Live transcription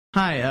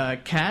Hi,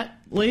 cat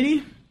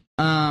lady.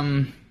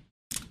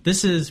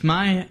 This is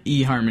my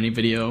eHarmony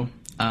video.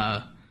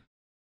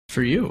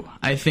 For you,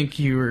 I think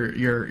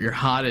you're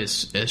hot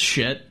as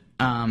shit.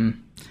 I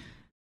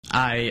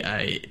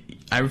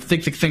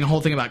think the whole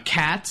thing about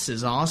cats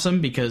is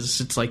awesome because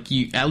it's like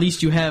at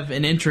least you have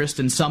an interest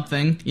in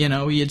something. You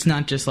know, it's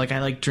not just like I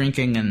like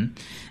drinking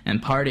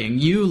and partying.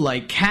 You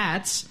like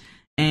cats,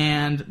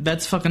 and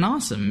that's fucking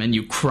awesome. And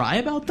you cry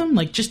about them,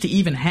 like just to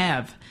even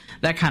have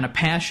that kind of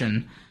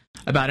passion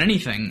about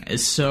anything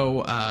is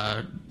so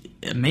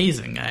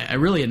amazing. I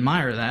really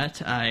admire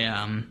that.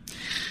 I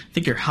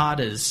think you're hot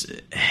as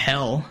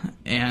hell,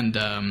 and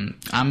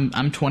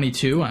I'm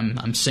 22.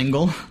 I'm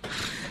single.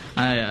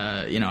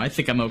 I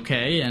think I'm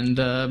okay, and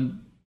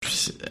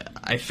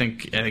I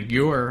think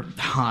you're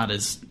hot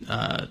as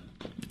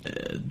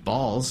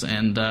balls,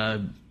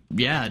 and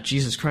yeah,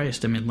 Jesus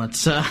Christ. I mean,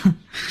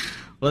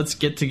 let's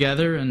get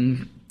together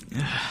and.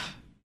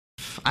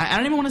 I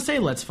don't even want to say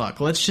let's fuck.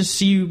 Let's just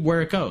see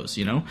where it goes.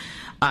 You know,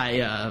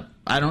 I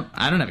don't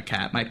have a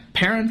cat. My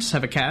parents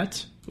have a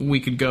cat. We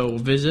could go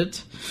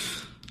visit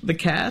the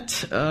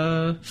cat.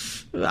 I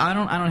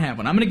don't have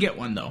one. I'm gonna get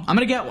one though. I'm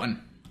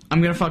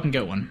gonna fucking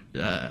get one.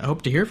 I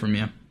hope to hear from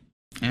you.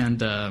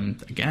 And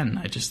again,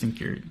 I just think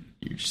you're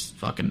just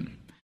fucking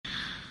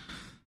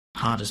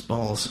hot as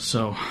balls.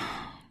 So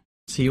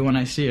see you when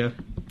I see you.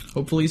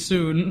 Hopefully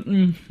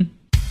soon.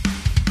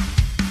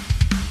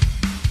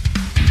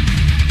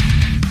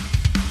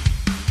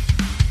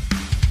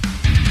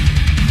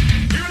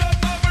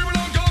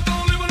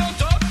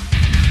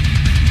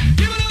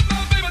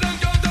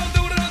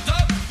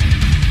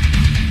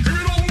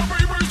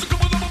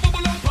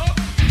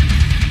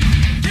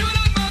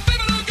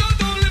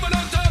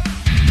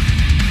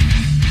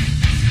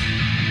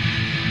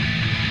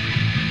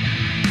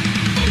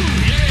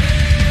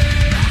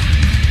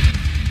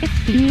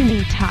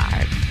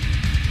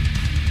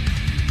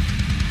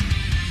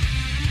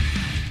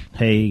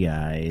 Hey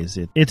guys,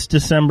 it's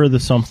December the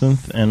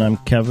somethingth, and I'm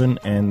Kevin,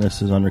 and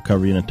this is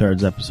Undercover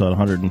Unitards episode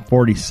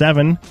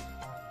 147.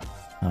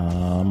 A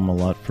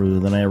lot further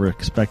than I ever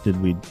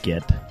expected we'd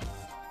get.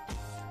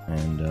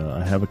 And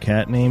I have a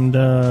cat named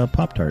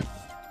Pop-Tart.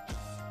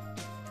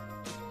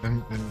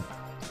 And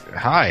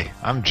hi,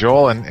 I'm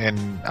Joel,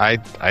 and I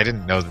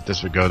didn't know that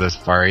this would go this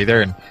far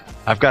either, and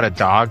I've got a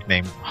dog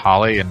named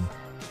Holly, and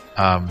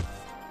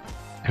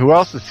who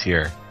else is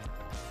here?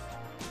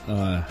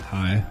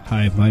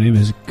 Hi, my name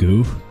is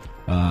Goo.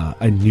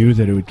 I knew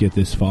that it would get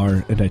this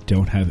far, and I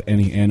don't have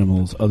any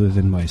animals other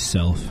than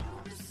myself.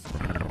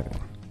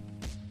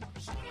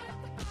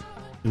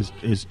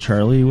 Is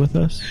Charlie with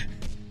us?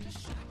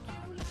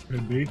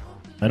 Could be.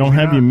 I don't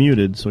have you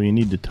muted, so you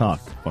need to talk,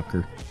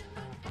 fucker.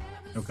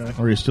 Okay.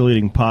 Or you're still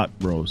eating pot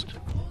roast.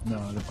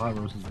 No, the pot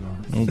roast is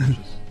gone. Oh,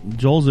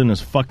 Joel's in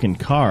his fucking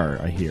car,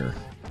 I hear.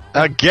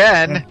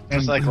 Again?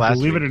 And Just like last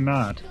believe week. it or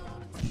not,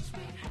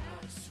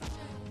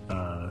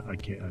 I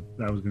can't.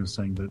 I was going to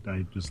sing, but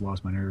I just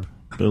lost my nerve.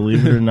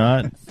 Believe it or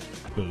not,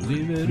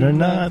 Believe it they're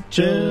not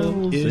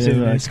Joel's is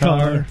in his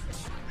car.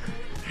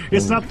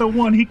 It's not the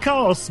one he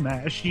calls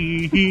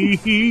Smashy.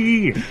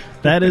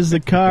 That is the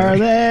car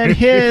that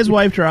his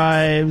wife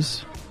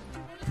drives.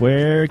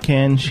 Where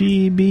can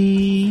she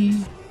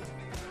be?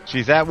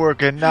 She's at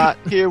work and not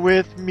here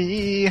with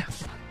me.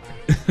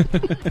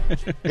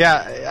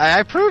 Yeah,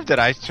 I proved it.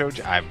 I showed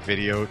you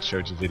video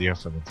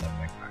from the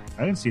time.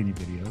 I didn't see any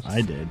videos.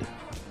 I did.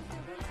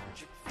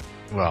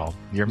 Well,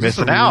 you're Is this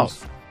missing the out.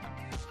 rules?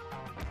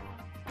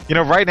 You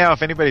know, right now,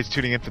 if anybody's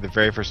tuning in for the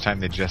very first time,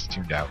 they just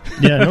tuned out.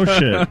 Yeah, no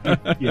shit.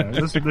 Yeah,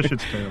 this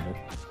shit's terrible.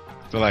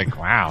 They're like,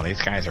 wow,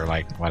 these guys are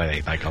like, what are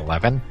they, like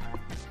 11?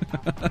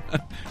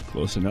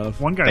 Close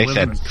enough. One guy They lives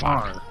said in his fuck.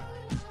 car.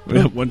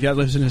 One guy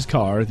lives in his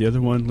car. The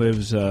other one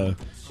lives, not.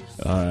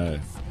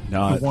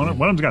 One of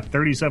them's got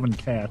 37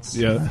 cats.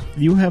 Yeah.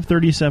 You have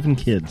 37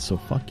 kids, so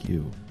fuck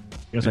you.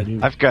 Yes, I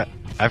do. I've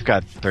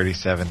got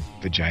 37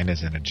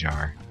 vaginas in a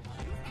jar.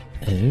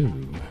 Oh.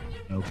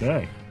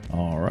 Okay.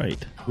 All right.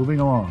 Moving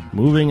along.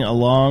 Moving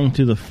along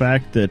to the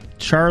fact that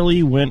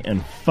Charlie went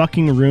and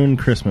fucking ruined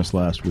Christmas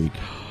last week.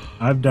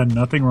 I've done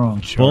nothing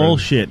wrong, Charlie.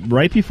 Bullshit.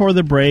 Right before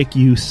the break,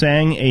 you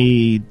sang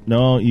I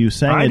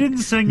didn't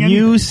sing anything.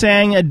 You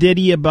sang a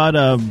ditty about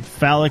a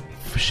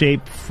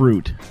phallic-shaped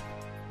fruit.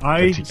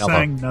 I That's yellow.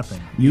 sang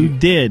nothing. You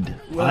did.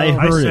 I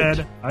heard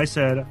it. I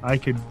said I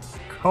could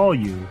call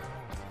you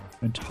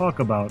and talk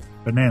about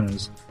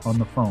bananas on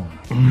the phone.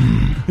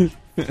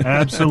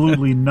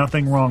 Absolutely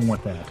nothing wrong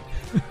with that.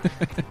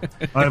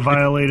 I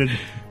violated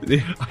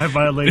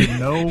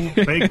no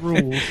fake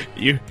rules.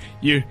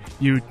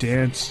 You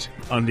danced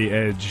on the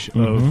edge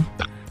of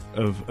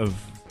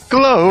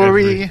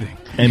Glory! everything.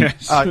 And,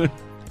 Yes.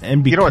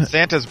 and You know what because,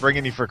 Santa's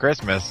bringing you for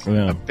Christmas?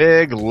 Yeah. A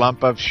big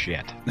lump of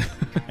shit.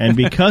 and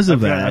because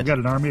of I've that, got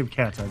an army of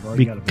cats. I've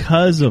already got a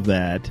because of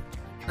that,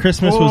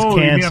 Christmas Oh, was you mean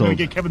I'm going to canceled.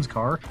 get Kevin's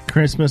car?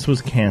 Christmas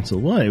was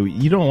canceled. Why?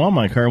 You don't want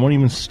my car. It won't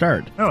even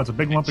start. No, it's a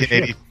big lump of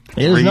shit.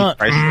 1983 It is not.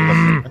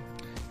 Chrysler.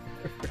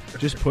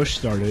 Just push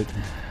start it.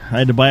 I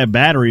had to buy a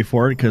battery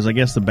for it because I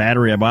guess the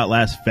battery I bought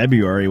last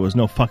February was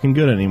no fucking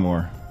good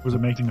anymore. Was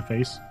it making a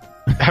face?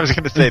 I was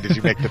going to say, did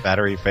you make the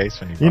battery face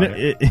when you bought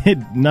It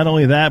not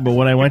only that, but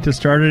when I went to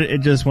start it,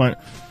 it just went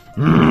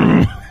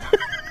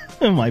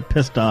my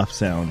pissed off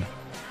sound.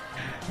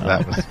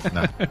 That was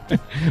no.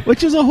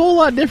 Which is a whole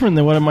lot different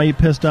than what my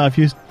pissed off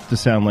used to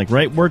sound like,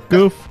 right? Work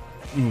goof?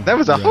 That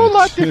was a whole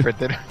lot different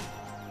than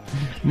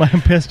My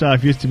pissed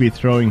off used to be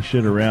throwing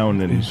shit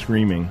around and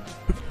screaming.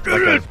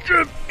 They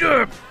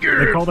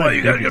call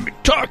that digging. be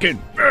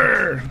talking.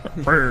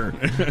 Or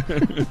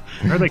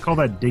they call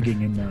that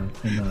digging in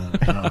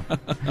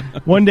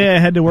the One day I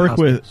had to work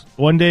with. hospitals.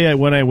 One day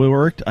when I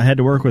worked, I had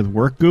to work with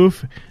Work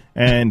Goof,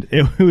 and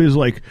it was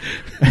like,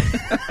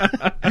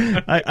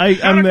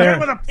 I'm there.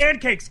 with the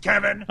pancakes,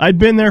 Kevin. I'd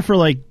been there for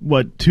like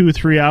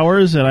 2-3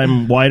 hours, and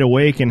I'm wide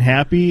awake and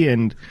happy.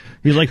 And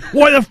he's like,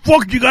 "Why the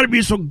fuck do you got to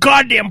be so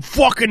goddamn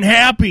fucking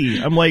happy?"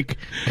 I'm like,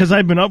 "Because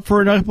I've been up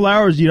for a couple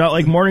hours. Do you not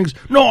like mornings?"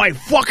 "No, I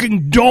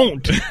fucking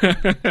don't."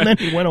 And then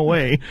he went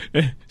away.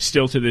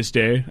 Still to this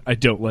day, I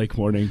don't like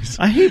mornings.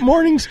 I hate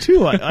mornings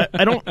too. I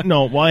don't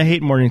know. Well, I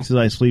hate mornings because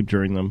I sleep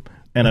during them,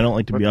 and I don't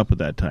like to be up at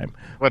that time.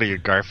 What are you,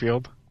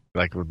 Garfield?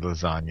 Like with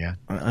lasagna?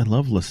 I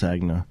love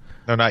lasagna.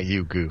 No, not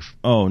you, Goof.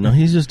 Oh no,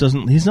 he just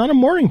doesn't. He's not a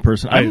morning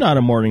person. I'm not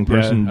a morning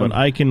person, Yeah, but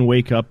I can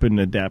wake up and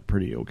adapt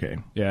pretty okay.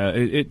 Yeah,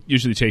 it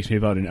usually takes me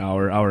about an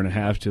hour and a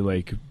half to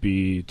like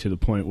be to the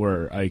point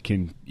where I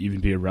can even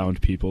be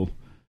around people.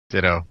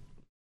 Ditto.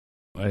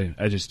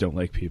 I just don't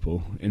like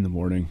people in the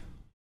morning,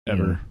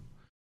 ever.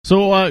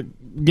 So,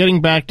 getting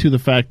back to the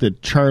fact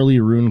that Charlie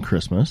ruined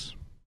Christmas,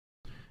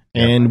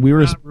 and we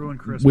were Not ruin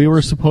Christmas. we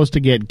were supposed to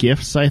get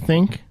gifts, I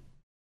think,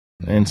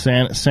 and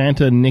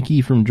Santa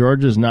Nikki from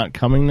Georgia is not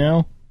coming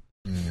now,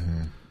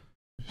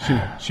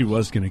 She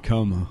was gonna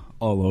come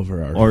all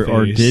over our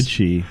or face. did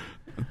she?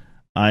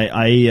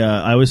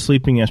 I was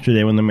sleeping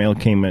yesterday when the mail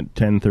came at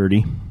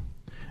 10:30,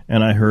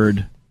 and I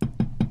heard,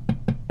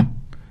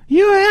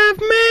 "You have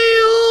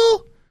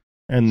mail,"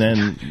 and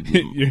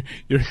then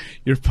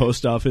your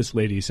post office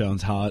lady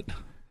sounds hot.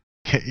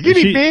 You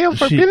need mail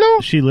for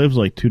pillow? She lives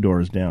like 2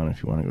 doors down.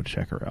 If you want to go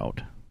check her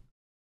out,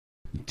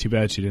 Too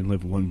bad she didn't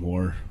live one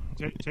more.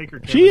 Take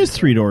her. she is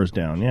 3 doors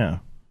down. Yeah.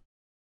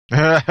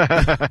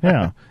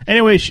 Yeah.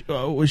 Anyway,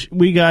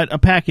 we got a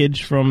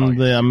package from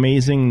the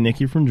amazing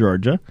Nikki from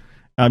Georgia.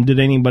 Did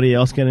anybody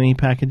else get any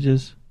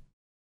packages?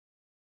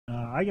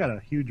 I got a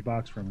huge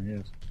box from her.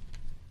 Yes.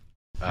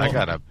 I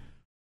got a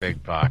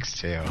big box,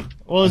 too.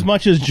 Well, as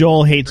much as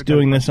Joel hates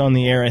doing this on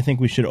the air, I think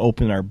we should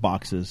open our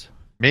boxes.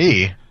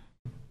 Me?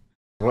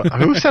 Well,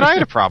 who said I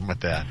had a problem with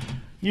that?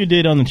 You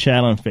did on the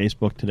chat on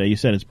Facebook today. You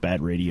said it's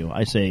bad radio.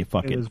 I say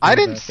fuck It it. is I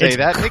very didn't bad. say It's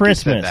that. Nikki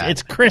Christmas. said that.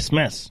 It's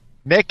Christmas.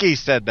 Nikki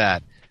said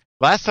that.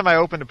 Last time I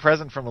opened a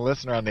present from a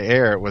listener on the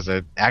air, it was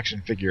an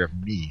action figure of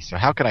me. So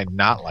how could I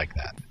not like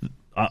that?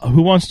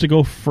 Who wants to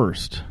go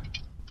first?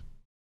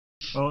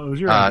 Well, it was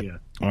your idea.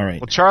 All right.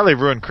 Well, Charlie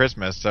ruined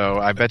Christmas, so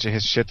I bet you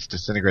his shit's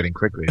disintegrating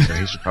quickly, so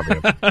he should probably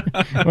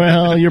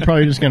Well, you're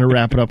probably just going to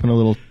wrap it up in a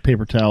little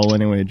paper towel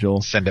anyway,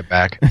 Joel. send it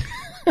back.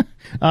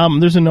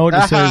 There's a note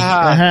that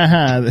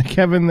says,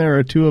 Kevin, there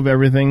are 2 of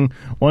everything.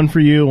 One for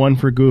you, one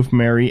for Goof,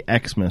 Merry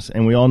Xmas.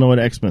 And we all know what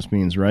Xmas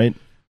means, right?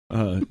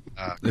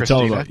 It's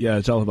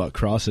all about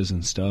crosses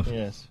and stuff.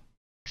 Yes.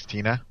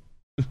 Christina?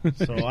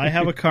 So I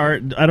have a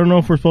card. I don't know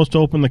if we're supposed to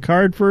open the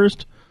card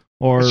first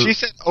or... She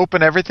said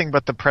open everything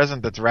but the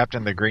present that's wrapped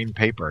in the green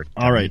paper.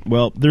 All right.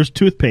 Well, there's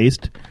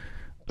toothpaste.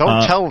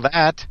 Don't tell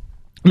that.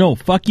 No,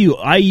 fuck you.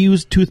 I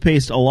use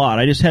toothpaste a lot.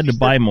 I just had to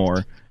buy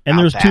more. And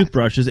Not there's that.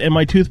 toothbrushes, and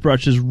my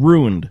toothbrush is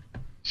ruined.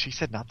 She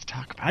said not to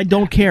talk about I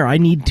don't care. I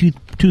need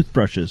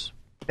toothbrushes.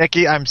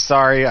 Nikki, I'm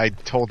sorry. I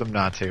told him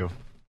not to.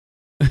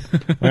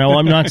 Well,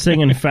 I'm not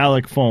singing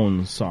phallic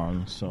phones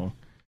songs, so...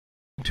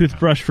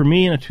 Toothbrush for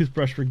me and a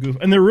toothbrush for Goof.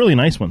 And they're really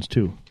nice ones,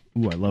 too.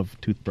 Ooh, I love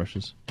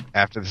toothbrushes.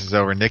 After this is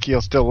over, Nikki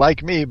will still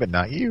like me, but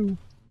not you.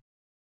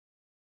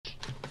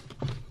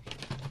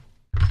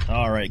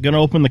 All right, gonna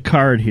open the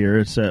card here.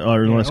 It's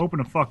unless Open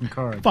a fucking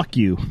card. fuck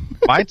you.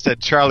 Mine said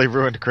Charlie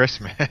ruined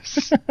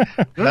Christmas.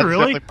 That's really? the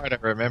only part I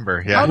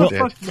remember. Yeah, How it the did.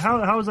 fuck?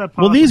 How is that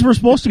possible? Well, these were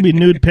supposed to be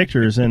nude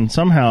pictures, and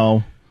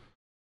somehow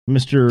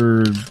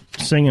Mr.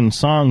 singing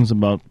songs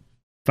about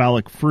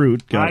phallic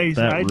fruit got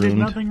that I ruined. did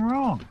nothing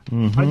wrong.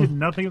 Mhm. I did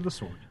nothing of the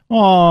sort.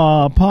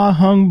 Aw, pa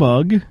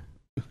humbug.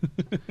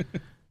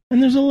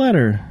 And there's a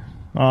letter.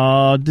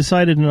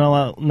 Decided to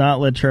not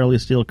let Charlie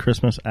steal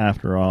Christmas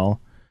after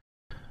all.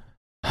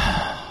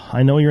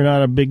 I know you're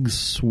not a big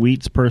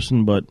sweets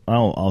person, but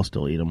I'll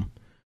still eat them.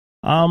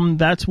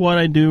 That's what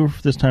I do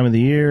for this time of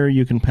the year.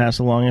 You can pass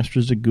along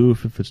extras to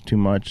Goof if it's too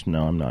much.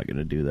 No, I'm not going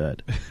to do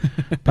that.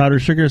 Powdered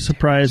sugar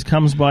surprise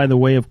comes by the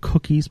way of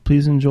cookies.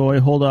 Please enjoy.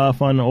 Hold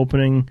off on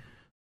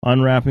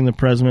unwrapping the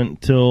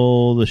present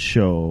till the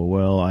show.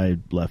 Well, I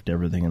left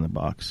everything in the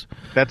box.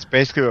 That's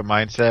basically what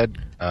mine said,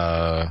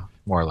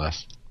 more or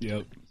less.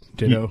 Yep.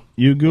 Ditto.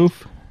 You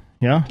Goof?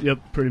 Yeah?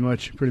 Yep. Pretty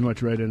much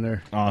right in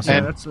there. Awesome.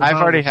 And that's I've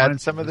how already mine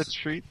had some of the says.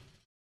 treat.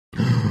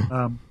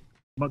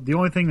 But the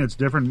only thing that's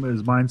different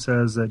is mine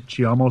says that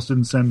she almost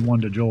didn't send one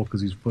to Joel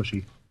because he's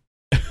pushy.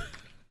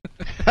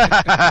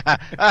 I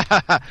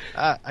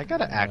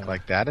gotta act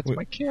like that. It's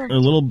my character.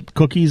 Little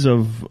cookies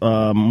of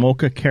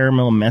mocha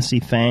caramel messy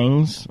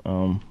fangs.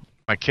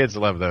 My kids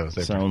love those.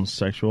 They're Sounds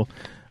sexual.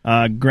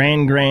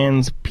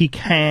 Grand's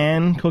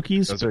pecan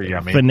cookies. Those are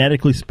yummy.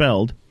 Phonetically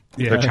spelled.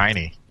 They're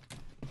tiny.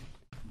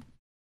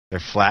 They're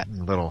flat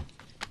and little.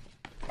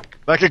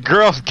 Like a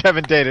girl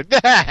Kevin dated.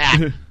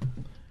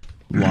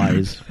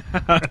 Lies.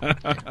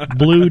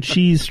 Blue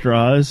cheese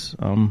straws.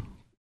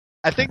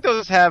 I think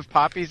those have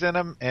poppies in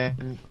them,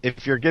 and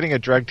if you're getting a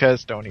drug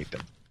test, don't eat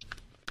them.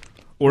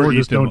 Or eat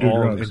just them don't do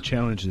all drugs. and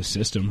challenge the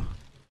system.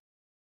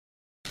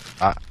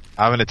 I'm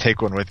going to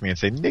take one with me and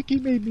say, Nikki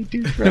made me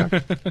do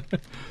drugs.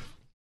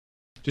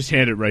 Just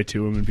hand it right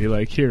to him and be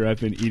like, here,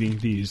 I've been eating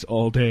these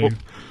all day. Well,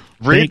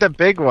 read the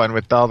big one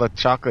with all the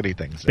chocolatey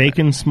things.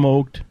 Bacon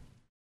smoked.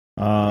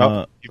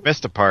 Oh, you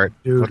missed a part.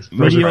 Dude, What's the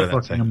those first are part of that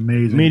fucking thing?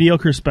 amazing.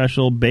 Mediocre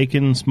special.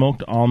 Bacon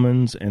smoked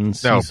almonds and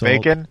sea No, salt.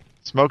 bacon,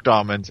 smoked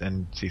almonds,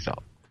 and sea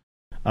salt.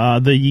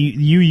 The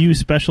UU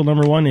special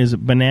number 1 is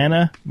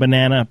banana,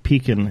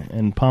 pecan,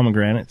 and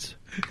pomegranates.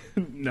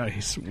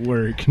 Nice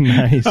work.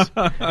 Nice.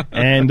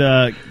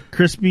 And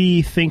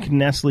crispy Think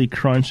Nestle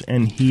Crunch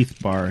and Heath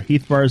Bar.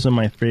 Heath bars are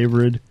my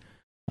favorite.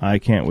 I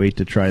can't wait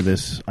to try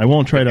this. I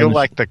won't try it on You'll this.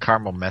 like the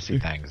caramel messy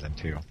things then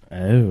too.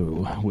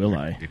 Oh, will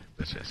I?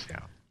 Delicious, yeah.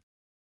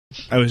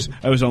 I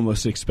was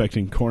almost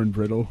expecting corn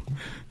brittle.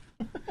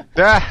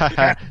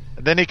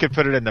 Then he could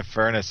put it in the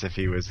furnace if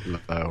he was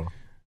low.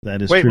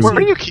 That is Wait, true. where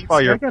do you keep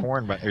all your I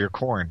got-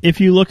 corn?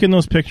 If you look in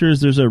those pictures,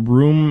 there's a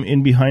room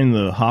in behind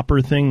the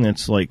hopper thing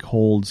that's like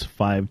holds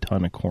 5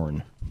 ton of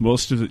corn.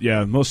 Most of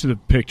the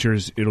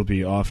pictures, it'll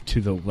be off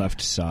to the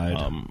left side.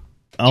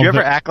 Do you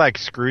ever act like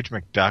Scrooge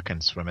McDuck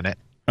and swim in it?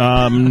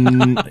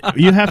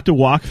 You have to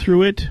walk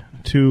through it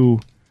to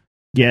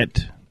get,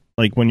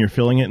 like, when you're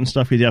filling it and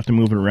stuff, you have to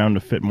move it around to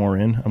fit more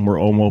in. And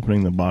I'm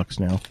opening the box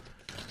now.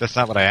 That's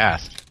not what I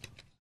asked.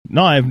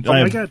 No, I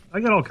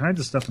got all kinds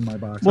of stuff in my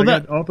box. Well, I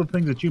got all the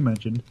things that you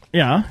mentioned.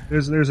 yeah.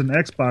 There's an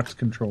Xbox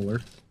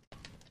controller.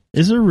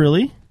 Is there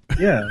really?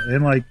 Yeah,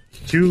 and like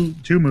two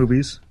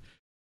movies.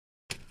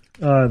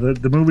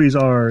 The movies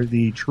are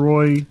the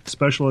Troy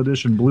Special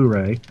Edition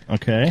Blu-ray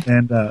Okay.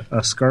 and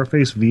a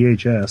Scarface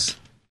VHS.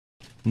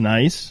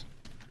 Nice.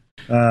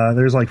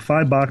 There's like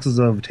 5 boxes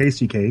of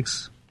Tasty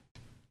Cakes.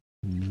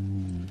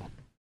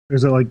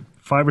 There's like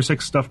 5 or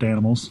 6 stuffed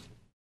animals.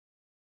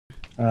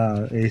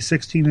 A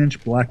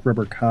 16-inch black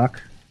rubber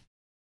cock.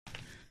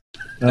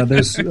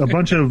 There's a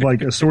bunch of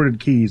like assorted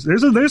keys.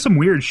 There's some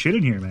weird shit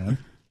in here, man.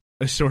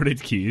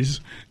 Assorted keys.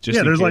 Just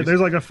Yeah, in there's case.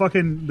 like a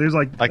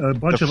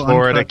bunch the of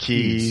Florida uncut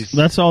keys.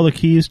 That's all the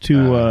keys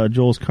to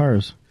Joel's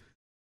cars.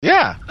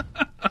 Yeah.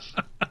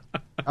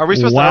 Are we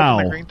supposed to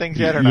open the green things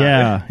yet or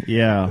not?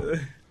 Yeah.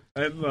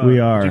 We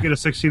are. Did you get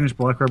a 16-inch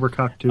black rubber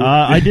cock too?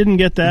 I didn't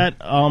get that.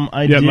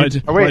 I Yeah,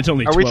 did. mine's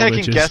only Are we 12 taking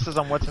inches. guesses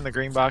on what's in the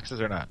green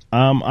boxes or not?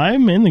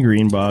 I'm in the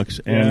green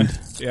box, and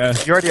Yeah.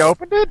 You already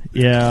opened it?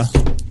 yeah.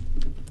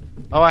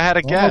 Oh, I had a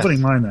I'm guess.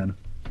 opening mine then.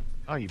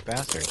 Oh, you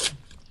bastard.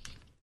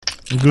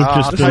 Goop I'll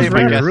just tell you did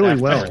my Right, guess really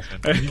after.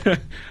 well.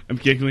 I'm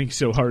giggling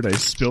so hard I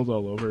spilled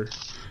all over.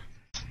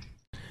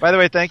 By the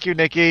way, thank you,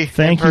 Nikki.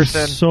 Thank in you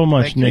person. so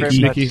much, Thank you very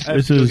Nikki. much. Nikki, I have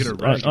This to go is get a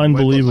rag and wipe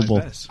unbelievable.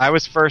 up my mess. I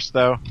was first,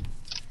 though.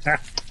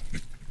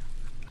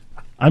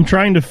 I'm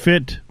trying to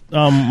fit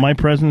my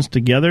presents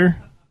together,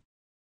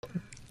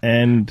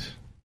 and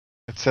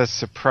It says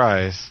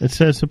surprise. it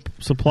says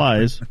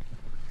supplies.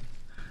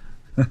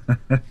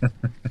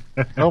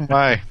 Oh,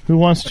 my. Who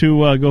wants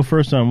to go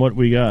first on what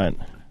we got?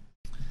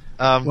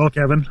 Well,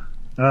 Kevin,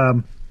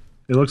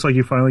 it looks like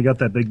you finally got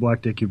that big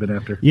black dick you've been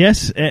after.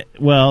 Yes,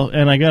 well,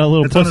 and I got a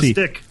little It's on a pussy.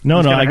 stick. No,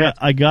 It's no, got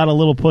a I got a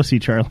little pussy,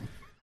 Charlie.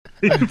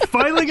 You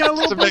finally got a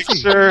Just to little make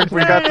pussy. sure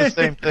we got the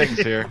same things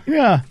here.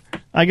 Yeah,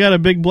 I got a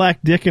big black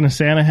dick in a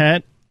Santa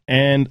hat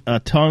and a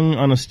tongue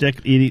on a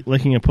stick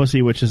licking a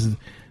pussy, which is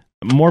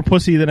more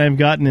pussy than I've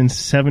gotten in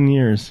 7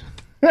 years.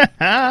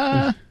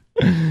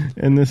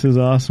 And this is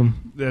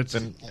awesome.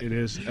 It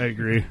is. I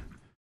agree.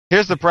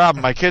 Here's the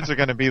problem. My kids are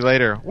going to be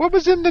later. What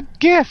was in the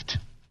gift?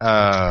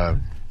 Well,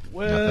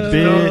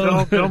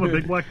 Tell him a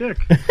big black dick.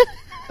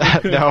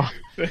 No.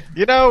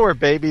 You know where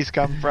babies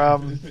come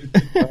from?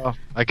 Well,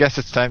 I guess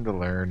it's time to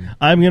learn.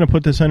 I'm going to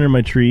put this under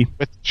my tree.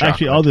 With Actually,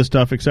 chocolate. all this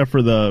stuff except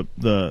for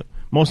the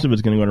most of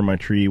it's going to go under my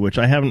tree, which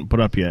I haven't put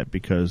up yet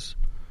because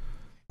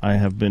I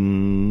have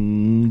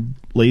been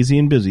lazy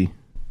and busy.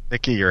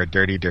 Nikki, you're a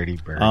dirty, dirty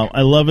bird.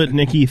 I love it,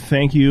 Nikki.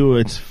 Thank you.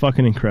 It's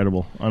fucking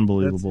incredible,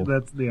 unbelievable.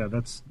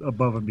 That's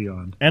above and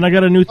beyond. And I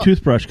got a new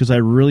toothbrush because I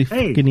really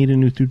Hey. fucking need a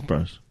new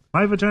toothbrush.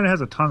 My vagina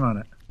has a tongue on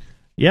it.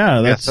 Yeah,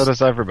 yeah, that's so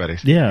does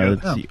everybody's. yeah.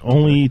 That's the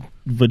only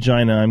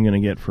vagina I'm going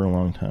to get for a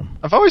long time.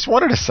 I've always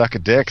wanted to suck a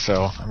dick,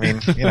 so, I mean,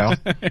 you know,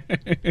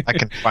 I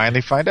can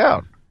finally find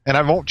out. And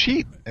I won't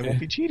cheat. It won't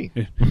be cheating.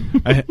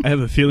 I have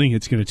a feeling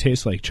it's going to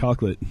taste like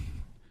chocolate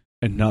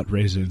and not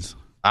raisins.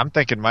 I'm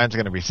thinking mine's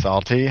going to be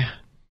salty.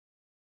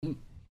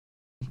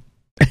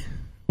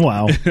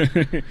 Wow.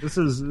 This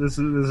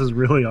is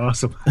really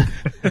awesome.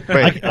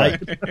 Wait,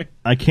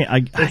 I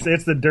can't.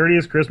 It's the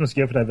dirtiest Christmas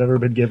gift I've ever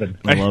been given.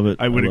 I love it.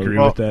 I would love agree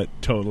it. with that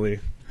totally.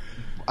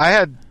 I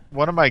had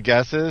one of my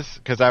guesses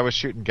because I was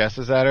shooting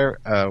guesses at her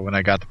when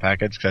I got the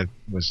package because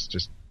I was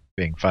just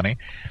being funny.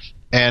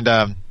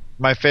 And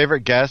my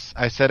favorite guess,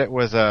 I said it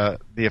was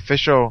the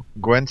official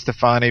Gwen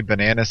Stefani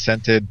banana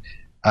scented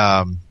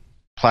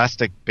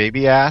plastic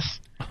baby ass,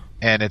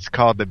 and it's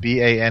called the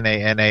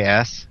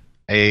BANANAS,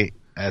 A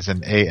as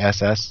in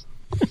ASS,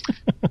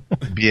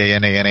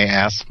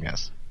 BANANAS,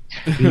 yes.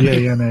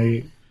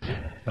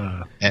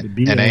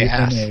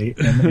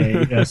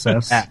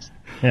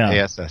 BANANASS. Yeah,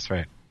 ASS,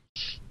 right.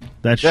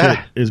 that shit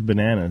Yeah. is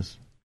bananas.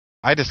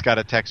 I just got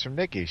a text from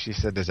Nikki. She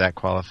said, "Does that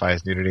qualify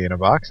as nudity in a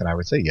box?" And I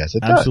would say, "Yes,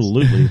 it does."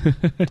 Absolutely.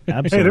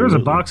 Absolutely. Hey, there was a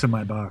box in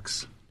my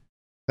box.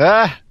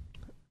 Ah,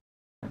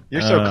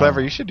 you're so Uh,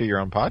 clever. You should do your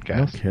own No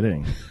podcast.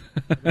 kidding.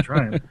 I'm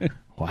trying.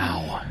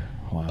 Wow.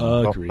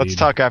 Well, Agreed. let's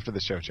talk after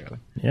the show, Charlie.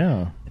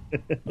 Yeah.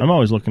 I'm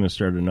always looking to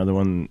start another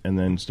one and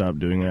then stop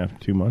doing it after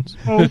 2 months.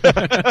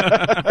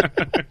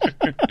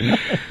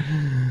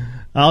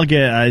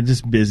 I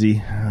just busy.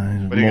 What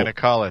are you going to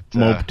call it?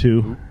 Mope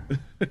 2.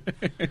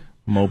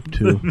 Mope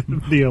 2.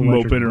 The electric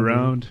Moping boogaloo.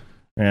 around.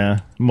 Yeah.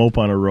 Mope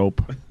on a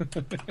rope.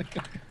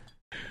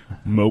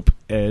 Mope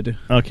Ed.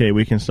 Okay,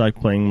 we can start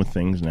playing with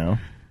things now.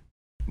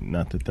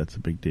 Not that that's a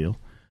big deal.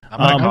 I'm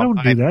gonna I call don't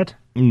mine, do that.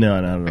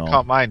 No, not at I all.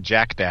 call mine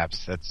Jack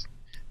Daps. That's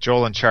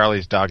Joel and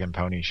Charlie's Dog and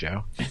Pony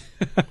Show.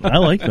 I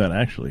like that,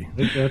 actually.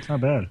 That's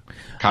not bad.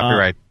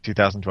 Copyright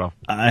 2012.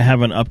 I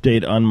have an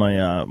update on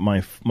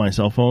my my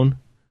cell phone.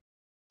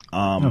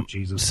 Oh,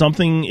 Jesus.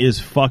 Something is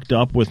fucked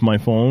up with my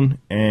phone,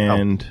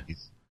 and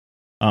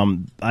Oh,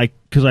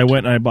 because I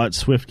went and I bought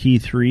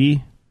SwiftKey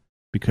 3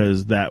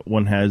 because that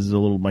one has a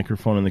little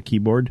microphone on the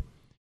keyboard,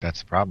 that's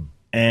the problem.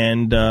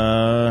 and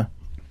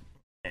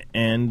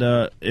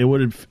it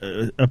would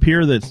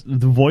appear that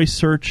the voice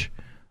search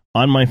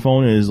on my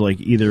phone is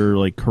like either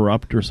like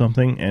corrupt or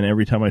something, and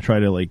every time I try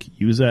to like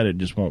use that, it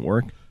just won't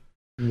work.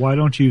 Why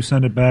don't you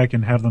send it back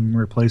and have them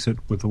replace it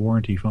with a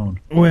warranty phone?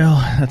 Well,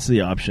 that's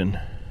the option,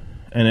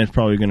 and it's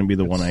probably going to be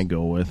the one I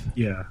go with.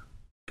 Yeah,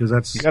 because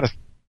that's You gotta.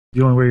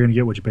 the only way you're going to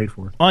get what you paid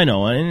for. I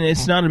know, and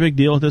it's not a big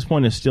deal at this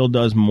point. It still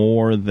does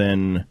more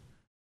than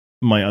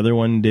my other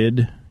one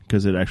did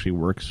because it actually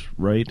works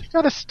right. You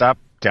gotta stop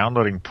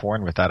downloading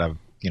porn without a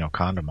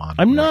condom on.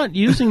 I'm not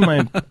using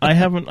my.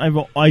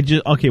 I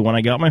just okay. When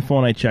I got my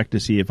phone, I checked to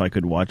see if I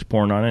could watch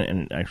porn on it,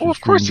 and it actually. Well,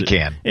 of course streams you it.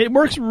 can. It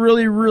works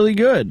really, really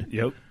good.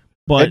 Yep.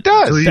 But It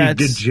does. So you that's-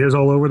 did jizz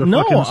all over the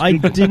no, fucking I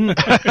speaker?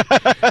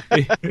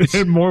 didn't.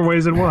 In more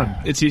ways than one.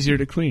 It's easier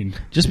to clean.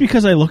 Just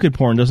because I look at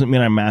porn doesn't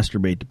mean I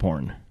masturbate to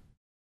porn.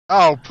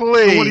 Oh,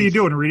 please. So what are you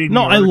doing? Reading?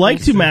 No, the I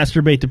like to articles?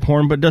 masturbate to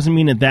porn, but it doesn't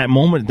mean at that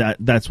moment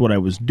that's what I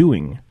was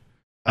doing.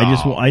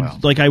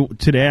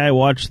 Today I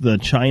watched the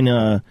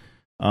China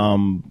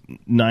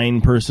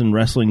 9-person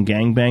wrestling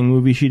gangbang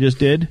movie she just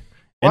did,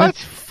 and What?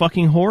 it's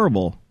fucking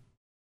horrible.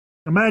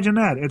 Imagine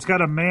that. It's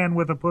got a man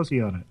with a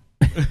pussy on it.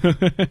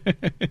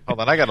 Hold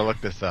on, I gotta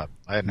look this up.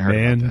 I hadn't heard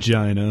about this.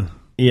 Mangina.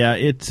 Yeah,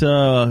 it's.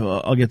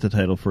 I'll get the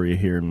title for you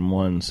here in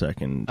 1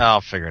 second.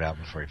 I'll figure it out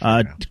before you figure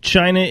it out.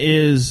 China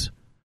is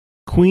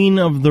Queen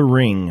of the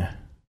Ring,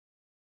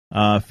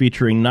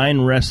 featuring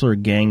 9-wrestler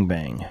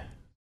gangbang.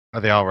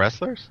 Are they all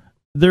wrestlers?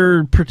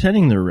 They're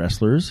pretending they're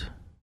wrestlers.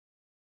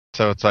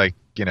 So it's like,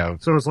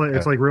 So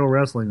it's like real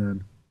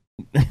wrestling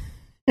then.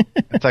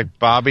 it's like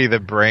Bobby the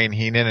Brain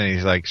Heenan, and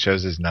he's like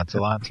shows his nuts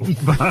a lot.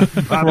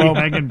 Bobby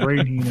hanging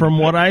brain Heenan. From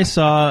what I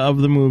saw of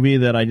the movie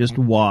that I just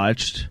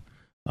watched,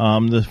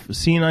 the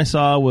scene I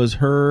saw was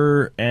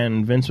her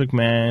and Vince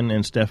McMahon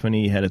and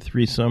Stephanie had a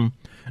threesome.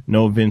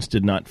 No, Vince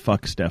did not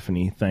fuck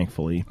Stephanie,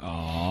 thankfully.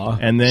 Aww.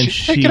 And then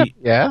Pick it up,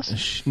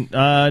 yes.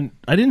 I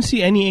didn't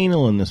see any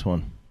anal in this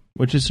one,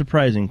 which is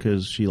surprising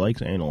because she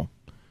likes anal.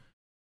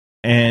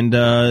 And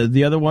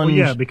the other one, Well,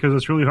 yeah, because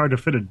it's really hard to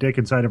fit a dick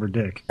inside of her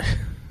dick.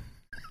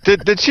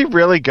 Did she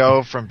really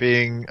go from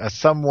being a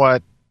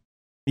somewhat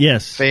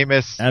yes,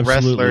 famous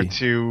absolutely. wrestler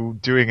to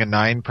doing a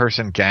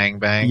 9-person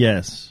gangbang?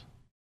 yes.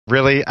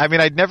 Really? I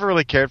mean, I'd never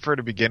really cared for her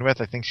to begin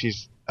with. I think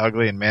she's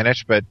ugly and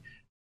mannish, but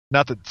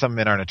not that some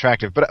men aren't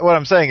attractive. But what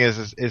I'm saying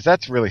is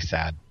that's really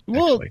sad.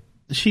 Well, actually.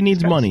 she needs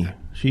That's money. sad.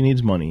 She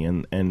needs money,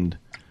 and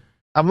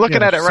I'm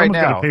looking Yeah, at it right someone's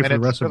gotta now, pay for and the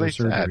it's rest of her really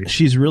sad. surgery.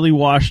 she's really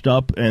washed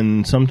up,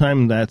 and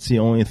sometimes that's the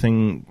only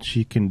thing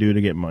she can do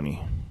to get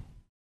money.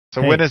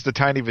 So Hey. when is the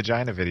tiny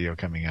vagina video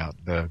coming out?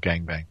 The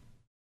gangbang.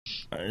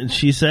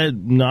 She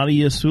said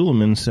Nadia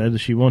Suleiman said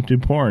she won't do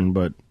porn,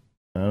 but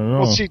I don't know.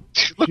 Well,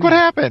 look what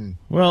happened.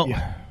 Well,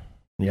 Yeah.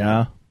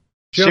 yeah.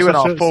 She also went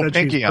all said full she's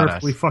pinky on us.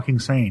 perfectly fucking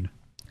sane.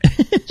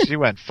 She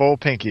went full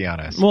pinky on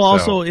us. Well,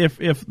 So- also, if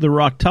the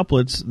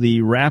Rocktuplets,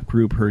 the rap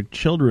group her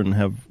children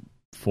have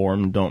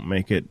formed, don't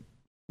make it,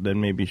 then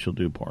maybe she'll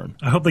do porn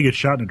I hope they get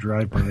shot in a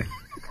drive-by.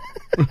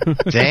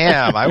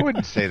 damn, I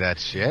wouldn't say that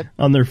shit.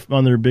 on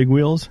their big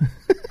wheels.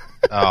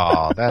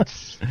 Oh,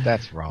 that's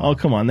wrong. Oh,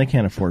 come on. They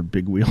can't afford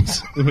big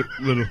wheels.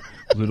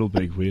 little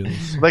big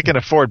wheels. They can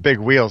afford big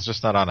wheels,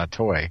 just not on a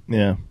toy.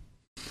 Yeah.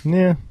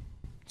 Yeah.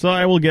 So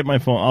I will get my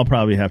phone. I'll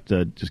probably have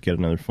to just get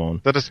another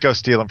phone. They'll just go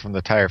steal them from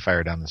the tire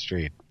fire down the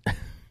street.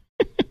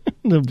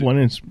 The one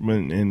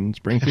in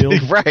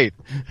Springfield? Right.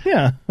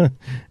 Yeah.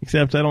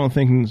 Except I don't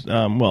think,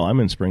 well, I'm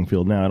in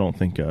Springfield now. I don't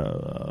think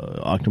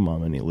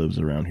Octomom lives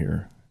around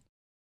here.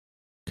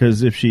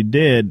 Because if she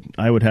did,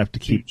 I would have to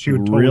keep she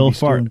would totally real be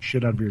far. stealing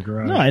shit out of your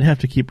garage. No, I'd have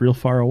to keep real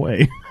far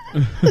away.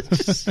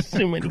 Just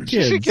too many kids.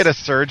 You should get a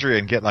surgery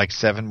and get like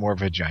 7 more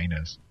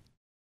vaginas.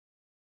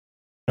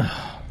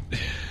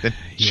 Then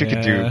she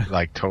could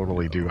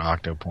totally do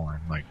octo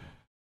porn. Like,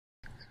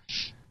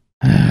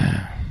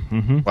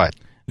 mm-hmm. What?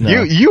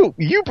 No.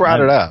 You brought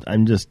it up.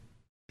 I'm just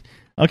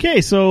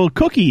okay. So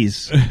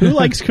cookies. Who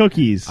likes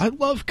cookies? I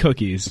love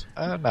cookies.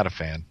 I'm not a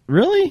fan.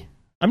 Really?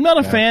 I'm not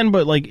a fan,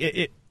 but like,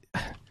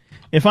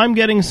 if I'm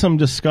getting some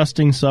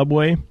disgusting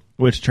Subway,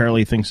 which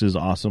Charlie thinks is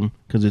awesome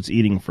because it's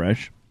eating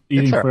fresh.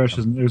 Eating fresh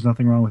there's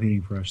nothing wrong with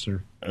eating fresh,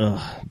 sir.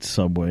 It's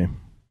Subway.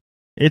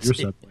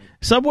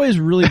 Subway is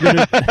really good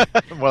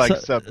at More like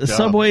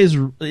Subway is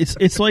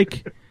it's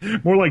like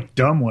more like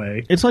dumb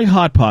way. It's like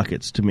Hot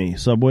Pockets to me.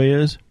 Subway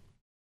is.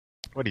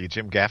 What are you,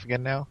 Jim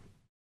Gaffigan now?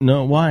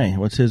 No, why?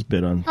 What's his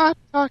bit on Hot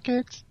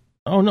Pockets?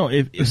 Oh no,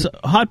 if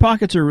Hot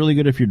Pockets are really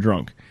good if you're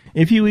drunk.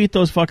 If you eat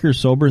those fuckers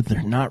sober,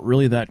 they're not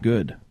really that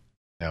good.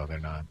 No, they're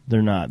not.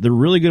 They're not. They're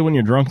really good when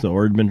you're drunk though,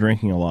 or been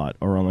drinking a lot,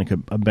 or on like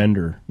a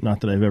bender.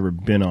 Not that I've ever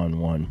been on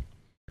one.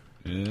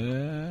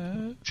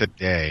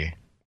 Today.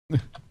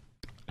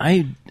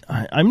 I'm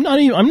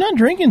not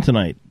drinking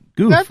tonight.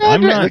 Goof.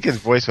 I'm not. Look, his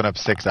voice went up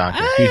 6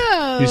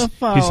 octaves.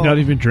 He's not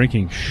even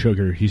drinking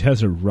sugar. He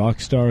has a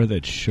Rockstar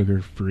that's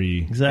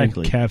sugar-free.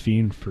 Exactly. And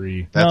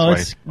caffeine-free.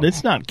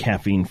 It's not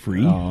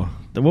caffeine-free. Oh.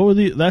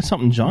 That's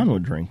something John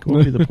would drink. What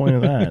would be the point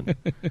of that?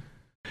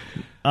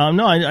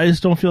 No, I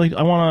just don't feel like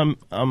I want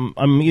to.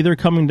 I'm either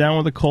coming down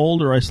with a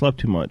cold or I slept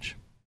too much.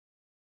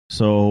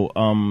 So,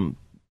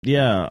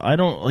 yeah, I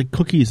don't like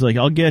cookies. Like,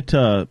 I'll get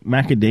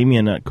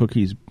macadamia nut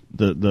cookies,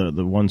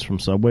 the ones from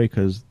Subway,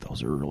 because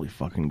those are really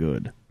fucking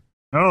good.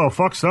 Oh,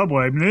 fuck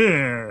Subway.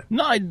 Bleh.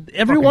 No,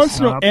 every once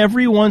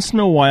in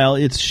a while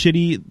it's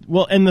shitty.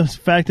 Well, and the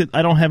fact that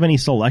I don't have any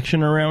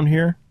selection around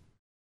here.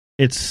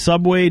 It's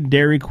Subway,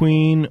 Dairy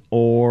Queen,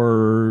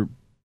 or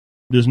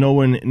there's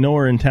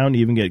nowhere in town to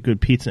even get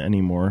good pizza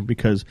anymore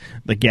because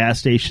the gas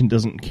station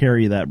doesn't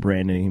carry that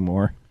brand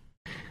anymore,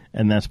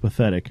 and that's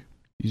pathetic.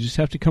 You just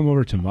have to come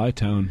over to my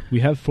town. We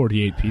have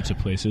 48 pizza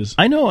places.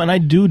 I know, and I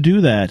do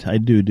that. I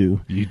do.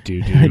 You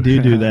do. I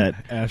do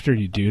that. After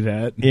you do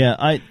that, yeah.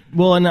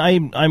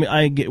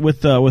 I get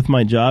with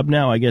my job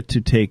now. I get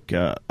to take.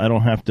 I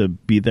don't have to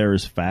be there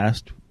as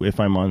fast if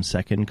I'm on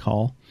second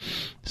call,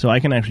 so I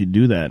can actually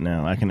do that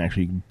now. I can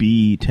actually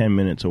be 10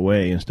 minutes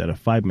away instead of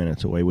 5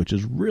 minutes away, which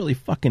is really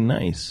fucking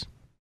nice.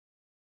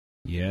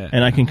 Yeah.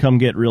 And I can come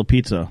get real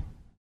pizza,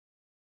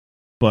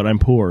 but I'm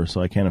poor,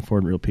 so I can't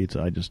afford real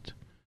pizza. I just.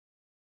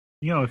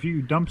 You know, if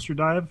you dumpster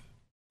dive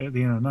at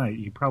the end of the night,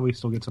 you probably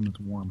still get something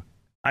that's warm.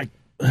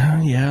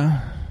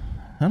 Yeah.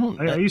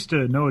 I used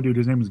to know a dude.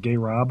 His name was Gay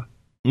Rob.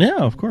 Yeah,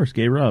 of course,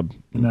 Gay Rob.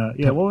 And,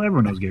 well,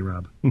 everyone knows Gay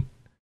Rob.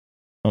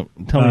 Oh,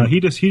 tell me.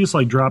 He just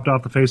like dropped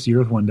off the face of the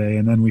earth one day,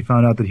 and then we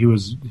found out that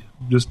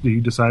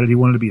he decided he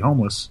wanted to be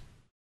homeless,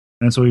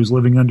 and so he was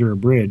living under a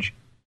bridge.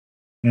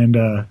 And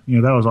that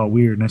was all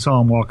weird. And I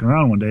saw him walking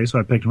around one day, so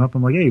I picked him up.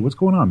 I'm like, "Hey, what's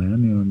going on, man?"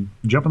 And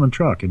jump in the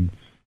truck and.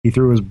 He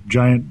threw his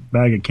giant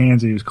bag of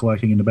cans that he was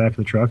collecting in the back of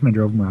the truck, and I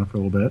drove him around for a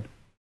little bit.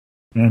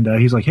 And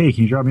he's like, "Hey,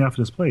 can you drop me off at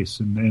this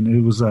place?" And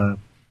it was, like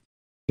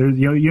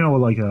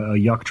a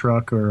yuck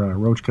truck or a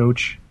roach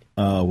coach.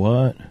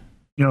 What?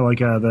 Like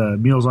the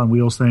Meals on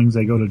Wheels things.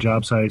 They go to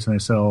job sites and they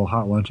sell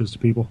hot lunches to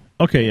people.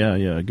 Okay,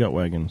 yeah, gut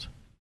wagons.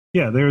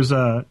 Yeah, there's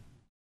a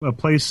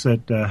place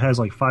that has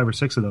like 5 or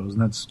 6 of those,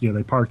 and that's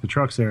they park the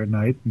trucks there at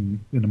night,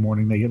 and in the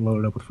morning they get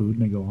loaded up with food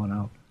and they go on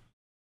out.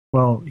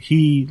 Well,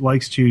 he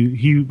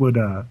would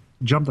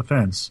jump the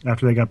fence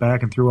after they got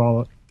back and threw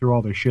all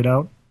their shit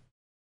out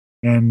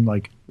and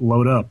like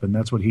load up, and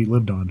that's what he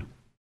lived on.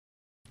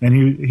 And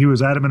he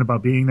was adamant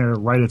about being there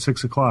right at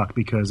 6 o'clock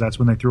because that's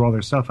when they threw all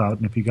their stuff out,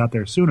 and if you got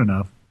there soon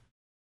enough,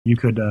 you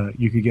could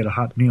get a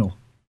hot meal.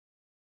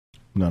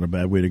 Not a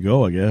bad way to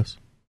go, I guess.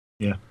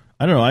 Yeah.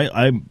 I don't know.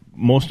 I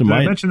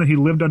mentioned that he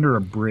lived under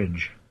a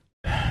bridge.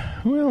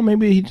 Well,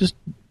 maybe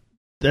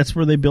that's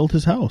where they built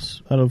his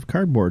house, out of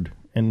cardboard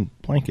and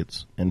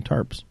blankets and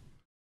tarps.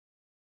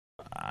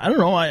 I don't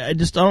know. I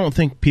don't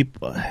think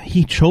people.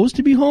 He chose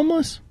to be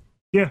homeless.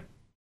 Yeah,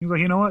 he's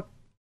like, you know what?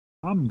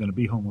 I'm gonna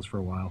be homeless for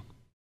a while.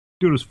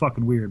 Dude was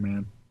fucking weird,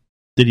 man.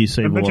 Did he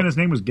say? I mentioned his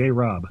name was Gay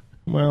Rob.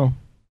 Well,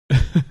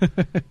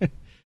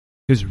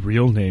 his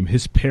real name.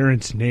 His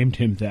parents named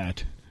him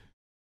that.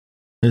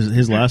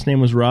 His last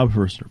name was Rob.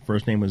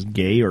 First name was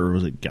Gay, or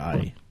was it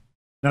Guy?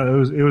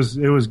 No, it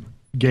was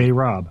Gay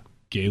Rob.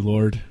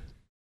 Gaylord.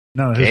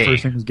 No, his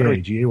first name was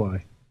Gay. Gay.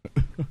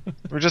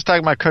 We're just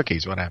talking about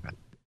cookies. What happened?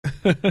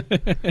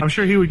 I'm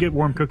sure he would get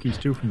warm cookies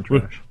too from the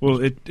trash.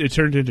 Well, it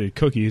turned into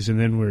cookies, and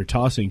then we're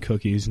tossing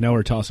cookies. Now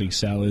we're tossing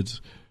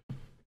salads.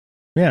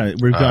 Yeah,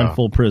 we've gone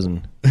full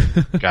prison.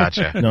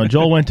 Gotcha. No,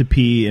 Joel went to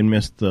pee and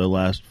missed the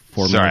last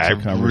 4 Sorry, minutes of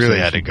I conversation.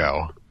 really had to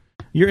go.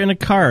 You're in a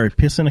car,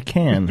 piss in a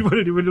can. What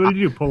did you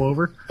do? Pull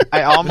over?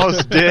 I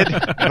almost did,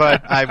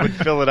 but I would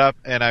fill it up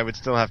and I would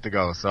still have to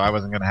go, so I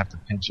wasn't going to have to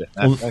pinch it.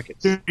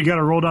 Dude, you got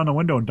to roll down the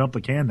window and dump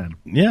the can then.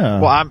 Yeah.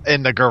 Well, I'm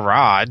in the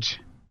garage,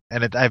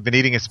 and I've been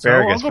eating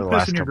asparagus so I'll for go the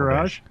last piss in your couple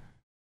garage. days.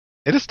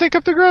 It'll stink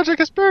up the garage like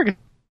asparagus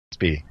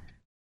be.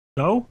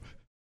 So?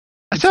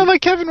 I sound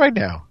like Kevin right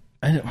now.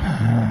 Blame it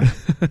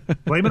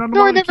on the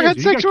No, I mother never had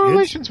kids. You got sexual kids.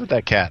 relations with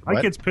that cat. My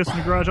What? kids piss in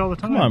the garage all the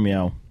time. Come on,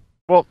 meow.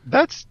 Well,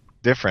 that's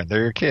different.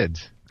 They're your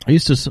kids. I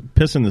used to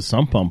piss in the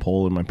sump pump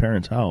hole in my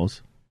parents'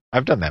 house.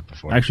 I've done that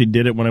before. I actually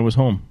did it when I was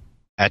home.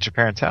 At your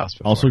parents' house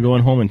before. Also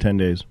going home in 10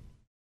 days.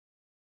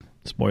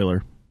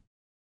 Spoiler.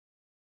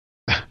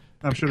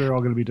 I'm sure they're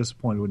all going to be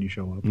disappointed when you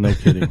show up. No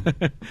kidding.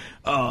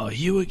 Oh,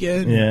 you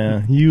again?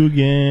 Yeah, you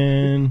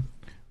again.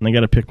 And they got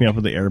to pick me up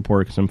at the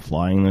airport because I'm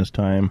flying this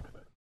time.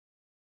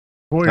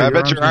 Boy, I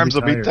bet your arms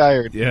will be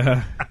tired.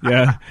 Yeah,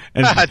 yeah.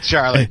 And,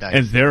 Charlie, nice.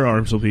 and their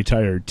arms will be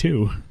tired,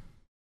 too,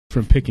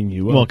 from picking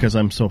you up. Well, because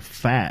I'm so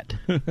fat.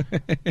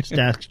 Just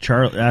ask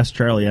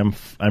Charlie.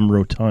 I'm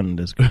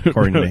rotund,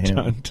 according to him.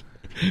 Rotund.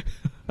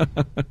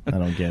 I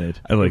don't get it.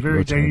 I like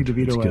Very Danny rotund.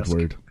 It's a good DeVito-esque.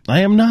 word.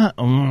 I am not.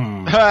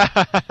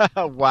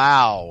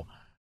 Wow.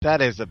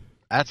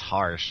 That's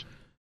harsh.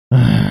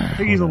 I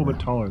think he's a little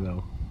bit taller,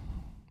 though.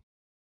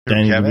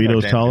 Danny Kevin or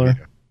DeVito's Danny taller?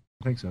 DeVito?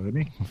 I think so, isn't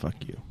he?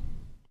 Fuck you.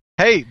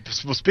 Hey,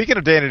 well, speaking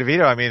of Danny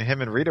DeVito, I mean,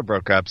 him and Rita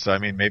broke up, so I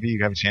mean, maybe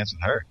you have a chance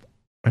with her.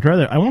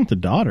 I want the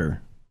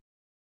daughter.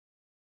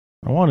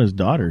 I want his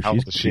daughter. How She's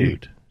old is she?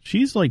 cute.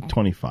 She's like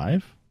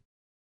 25.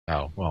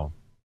 Oh, well.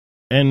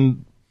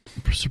 And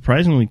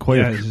surprisingly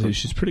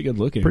She's pretty good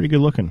looking. pretty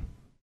good looking.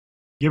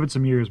 Give it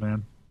some years,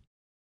 man.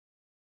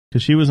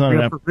 Because she was on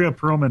Rhea an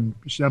Perlman,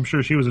 I'm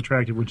sure she was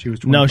attractive when she was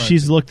 25. No,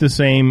 she's looked the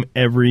same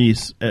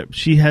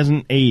she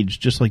hasn't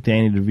aged, just like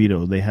Danny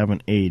DeVito. They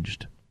haven't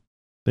aged.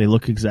 They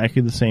look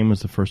exactly the same as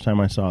the first time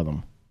I saw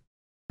them.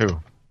 Who?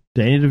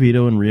 Danny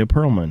DeVito and Rhea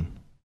Perlman.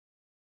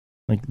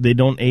 Like, they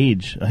don't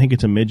age. I think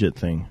it's a midget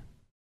thing.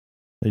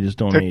 They just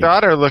don't Their age.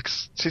 daughter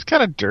she's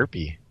kind of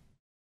derpy.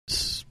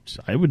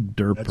 I would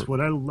derp That's her.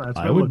 what I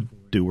I would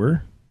do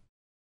her.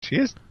 She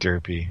is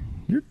derpy.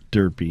 You're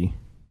derpy.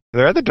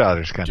 Their other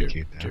daughter's kind of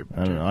cute, though.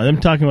 I don't know. I'm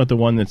talking about the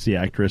one that's the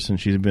actress, and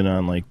she's been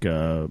on, like,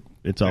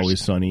 It's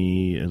Always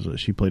Sunny.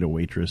 She played a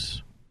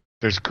waitress.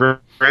 There's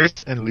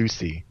Grace and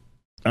Lucy.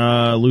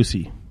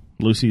 Lucy.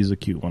 Lucy is a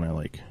cute one I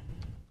like.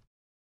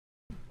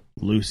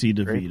 Lucy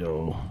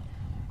DeVito.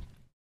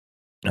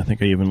 I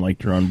think I even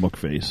liked her on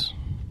Bookface.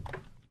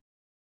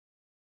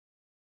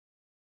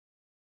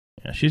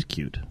 Yeah, she's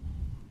cute.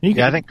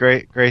 I think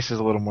Grace is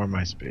a little more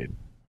my speed.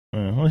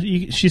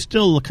 She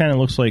still kind of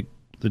looks like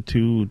the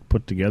two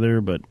put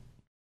together, but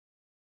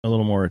a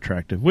little more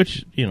attractive,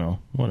 which,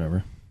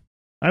 whatever.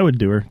 I would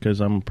do her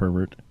because I'm a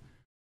pervert.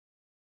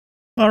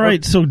 All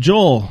right, so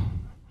Joel.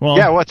 Well,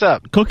 yeah, what's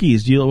up?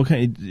 Cookies. Do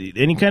you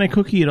any kind of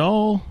cookie at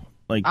all?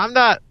 Like,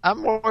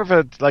 I'm more of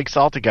a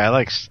salty guy. I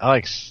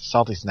like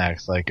salty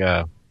snacks like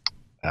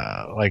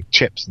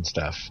chips and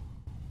stuff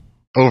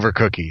over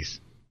cookies.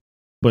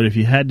 But if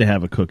you had to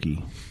have a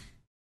cookie,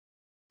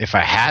 if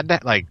I had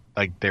that, like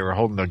they were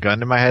holding a gun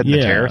to my head and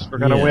the terrorists were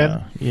going to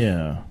win,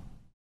 yeah,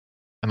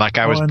 and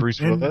I was Bruce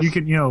Willis,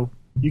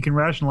 you can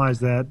rationalize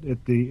that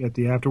at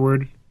the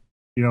afterward,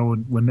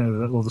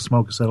 when all the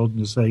smoke is settled, and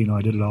just say,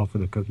 I did it all for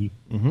the cookie.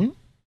 Mm-hmm.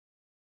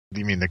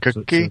 You mean the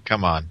cookie?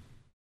 Come on.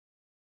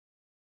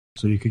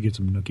 So you could get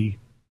some nookie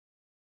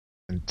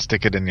and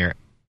stick it in your.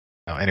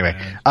 Oh, anyway,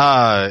 stick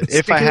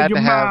if I it had in your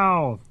to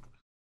mouth.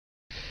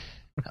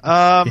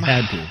 have, you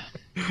had to.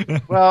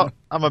 Well,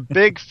 I'm a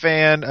big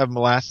fan of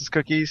molasses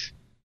cookies.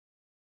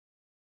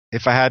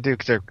 If I had to,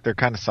 because they're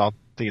kind of salty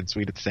and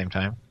sweet at the same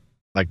time,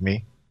 like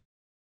me.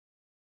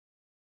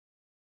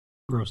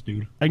 Gross,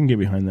 dude. I can get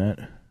behind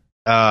that.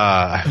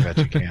 I bet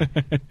you can.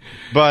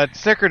 But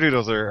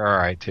snickerdoodles are all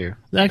right too.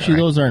 Actually,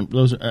 right.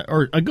 those are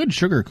or a good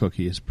sugar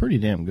cookie is pretty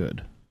damn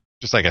good.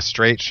 Just like a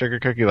straight sugar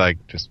cookie,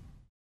 just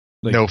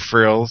no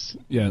frills.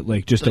 Yeah,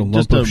 like just a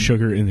lump of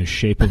sugar in the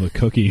shape of a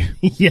cookie.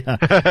 Yeah,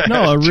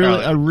 no, a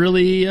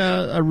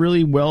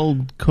really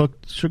well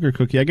cooked sugar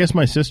cookie. I guess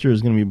my sister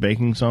is going to be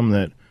baking some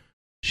that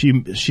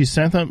she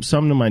sent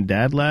some to my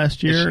dad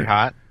last year. Is she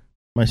hot?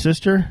 My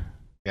sister?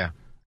 Yeah.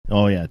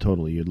 Oh yeah,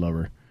 totally. You'd love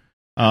her.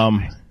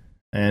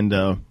 And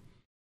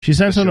she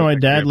sent some to my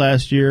dad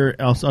last year.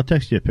 I'll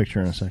text you a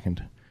picture in a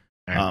second.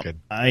 Good.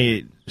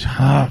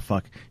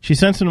 Fuck. She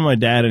sent some to my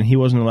dad, and he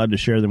wasn't allowed to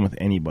share them with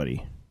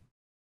anybody.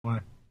 Why?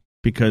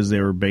 Because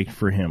they were baked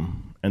for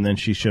him, and then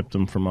she shipped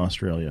them from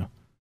Australia.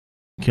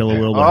 Killa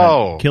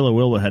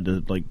Wilbur had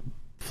to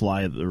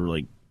fly or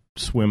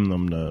swim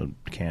them to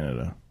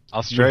Canada.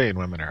 Australian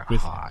women are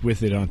hot.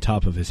 With it on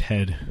top of his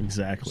head.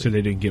 Exactly. So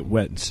they didn't get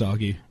wet and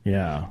soggy.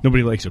 Yeah.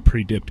 Nobody likes a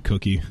pre-dipped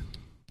cookie.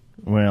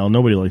 Well,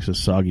 nobody likes a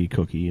soggy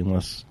cookie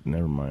unless...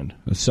 Never mind.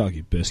 A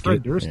soggy biscuit.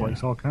 Fred Durst Yeah.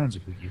 likes all kinds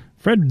of cookies.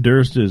 Fred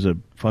Durst is a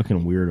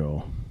fucking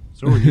weirdo.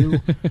 So are you.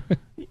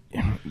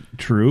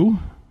 True,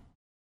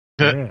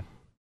 Yeah.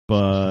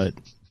 but...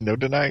 No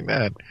denying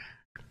that.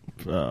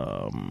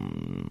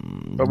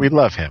 Um, But we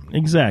love him.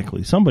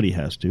 exactly. Somebody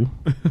has to.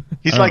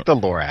 He's like the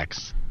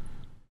Lorax,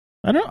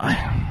 I don't...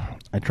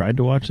 I tried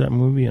to watch that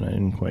movie and I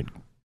didn't quite...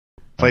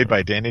 played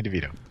by Danny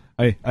DeVito.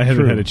 I haven't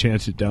True. had a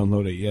chance to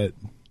download it yet.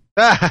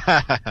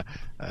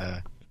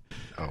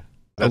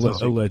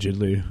 That's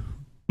Allegedly.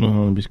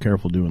 Well, be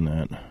careful doing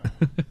that.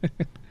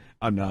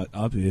 I'm not,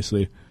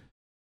 obviously.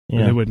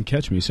 Yeah. They wouldn't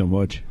catch me so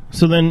much.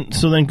 So then,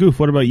 Goof,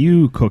 what about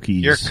you,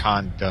 cookies? You're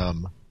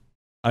condom.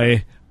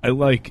 I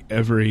like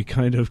every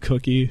kind of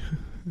cookie.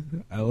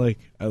 I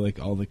like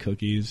all the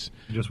cookies.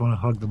 You just want to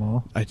hug them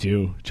all. I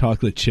do.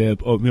 Chocolate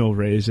chip, oatmeal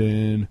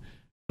raisin,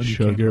 But you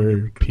can't hug sugar,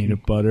 every cookie.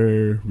 peanut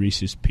butter,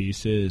 Reese's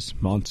Pieces,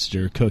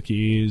 Monster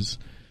cookies,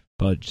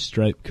 fudge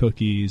stripe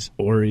cookies,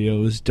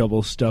 Oreos,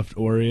 double stuffed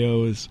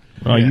Oreos.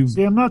 Oh, Yeah. you...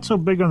 See, I'm not so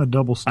big on the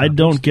double stuff. I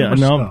don't It's too get... much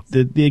No,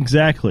 stuff.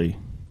 exactly.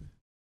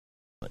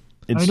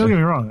 I mean, don't get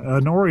me wrong.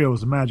 An Oreo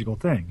is a magical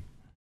thing,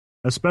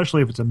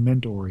 especially if it's a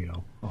mint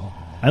Oreo. Oh,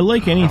 I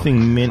like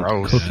anything mint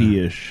gross.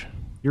 cookie-ish.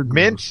 you're gross.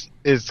 Mint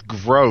is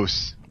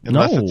gross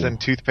unless No. it's in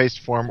toothpaste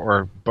form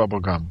or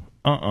bubble gum.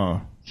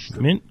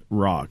 Mint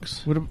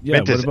rocks.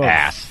 Mint is about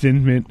ass.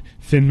 Thin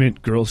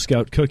mint Girl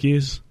Scout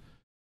cookies?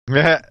 You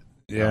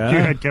Yeah.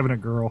 had Kevin a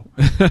girl.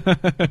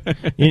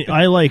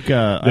 I like...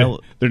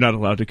 They're not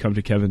allowed to come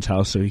to Kevin's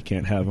house, so he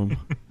can't have them.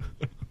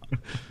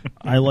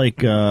 I like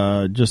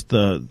just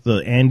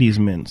the Andes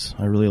mints.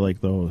 I really like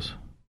those.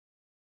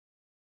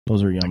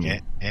 Those are yummy.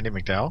 Okay. Andy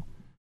McDowell?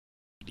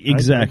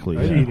 Exactly.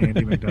 I'd yeah. eat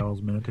Andy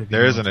McDowell's mint. If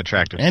There you is an want.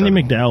 attractive Andy son.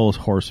 McDowell is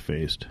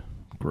horse-faced.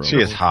 Gross. She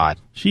is hot.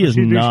 She is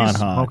Dude, not she's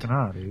hot. smoking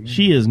hot. Dude.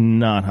 She is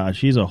not hot.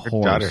 She's a Her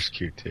horse. daughter's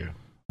cute too.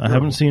 I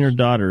haven't seen her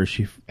daughter. Is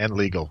she? And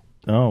legal.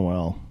 Oh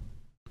well.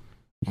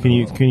 Can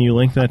you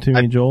link that to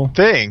me, Joel?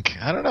 Think.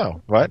 I don't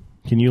know. What?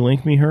 Can you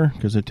link me her?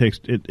 Because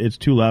it's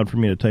too loud for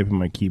me to type in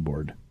my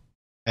keyboard.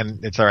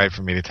 And it's alright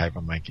for me to type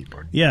on my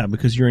keyboard. Yeah,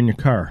 because you're in your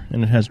car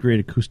and it has great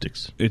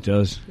acoustics. It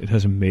does. It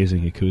has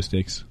amazing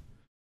acoustics.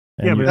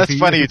 And Yeah, but That's if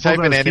funny, if you he type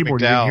pulls in out his Andy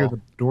keyboard, you can McDowell. hear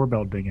the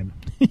doorbell dinging.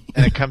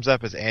 And it comes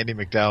up as Andy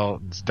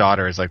McDowell's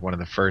daughter is like one of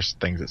the first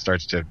things it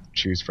starts to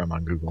choose from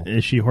on Google.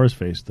 is she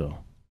horse-faced though?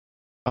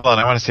 Hold on,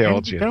 I want to see how Andy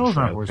old she is. McDowell's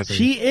before not I- horse-faced.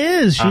 She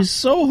is. She's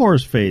so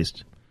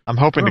horse-faced. I'm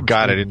hoping to Oh,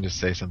 God I sure. didn't just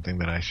say something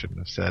that I shouldn't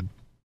have said.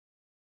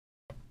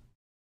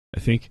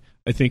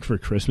 I think for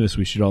Christmas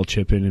we should all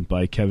chip in and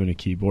buy Kevin a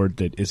keyboard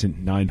that isn't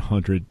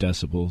 900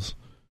 decibels.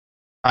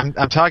 I'm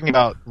talking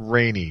about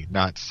Rainey,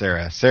 not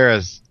Sarah.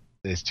 Sarah's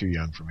is too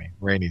young for me.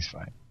 Rainey's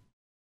fine.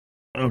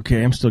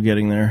 Okay, I'm still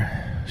getting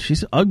there.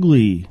 She's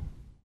ugly.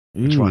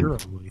 Which Ooh. one? You're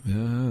ugly.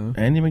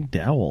 Andy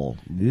McDowell.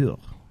 Ugh.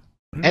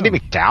 Andy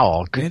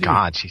McDowell. Good Andy-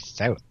 God, she's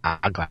so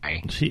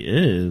ugly. She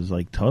is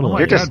like Oh totally. my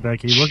You're God, just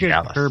Becky, look at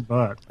jealous. her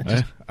butt.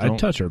 I'd don't-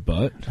 touch her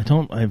butt.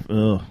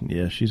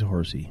 Yeah, she's a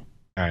horsey.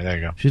 All right, there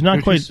you go. She's not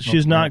Dude, quite. she's She's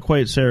smoking not hot.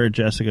 quite Sarah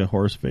Jessica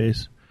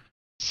Horseface.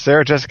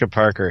 Sarah Jessica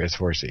Parker is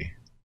horsey.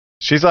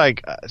 She's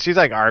like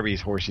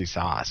Arby's horsey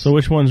sauce. So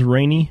which one's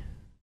Rainey?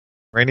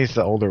 Rainey's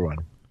the older one.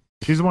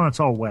 She's the one that's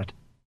all wet.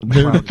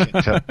 There- You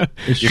can't tell,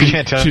 is you she,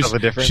 can't tell the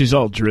difference. She's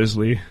all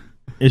drizzly.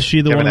 is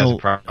she the Kevin one? has On a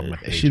problem the,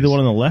 with is she the ages. one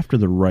on the left or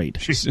the right?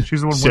 She's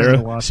the one wearing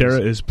the glasses.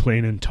 Sarah is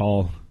plain and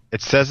tall.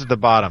 It says at the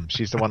bottom.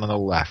 She's the one on the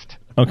left.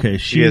 Okay,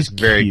 She is she's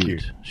very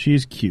cute. cute.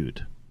 She's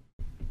cute.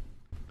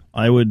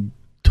 I would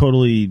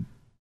totally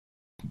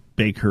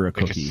bake her a Like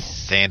a cookie.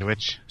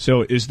 sandwich.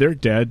 So is their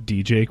dad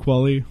DJ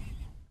Quali?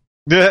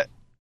 No,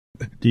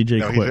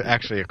 DJ he's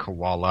actually a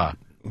koala.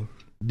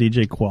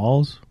 DJ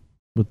Qualls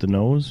with the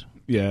nose.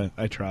 Yeah,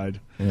 I tried.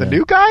 Yeah. The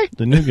new guy?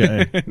 The new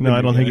guy. No, The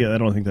I don't new think. guy. I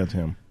don't think that's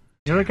him.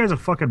 You know that guy's a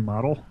fucking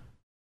model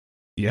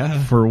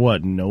Yeah. For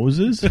what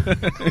noses?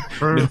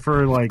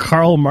 for like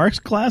Karl Marx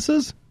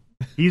glasses?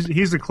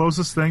 he's the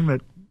closest thing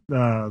that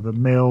the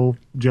male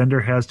gender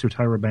has to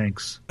Tyra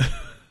Banks.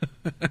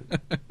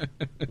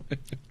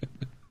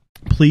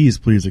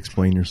 Please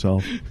explain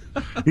yourself.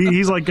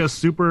 He's like a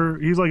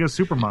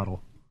supermodel.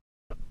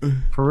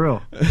 For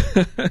real.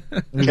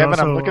 He's Kevin,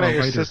 also I'm looking a at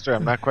your writer. sister.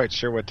 I'm not quite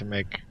sure what to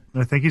make.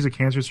 I think he's a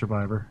cancer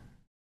survivor.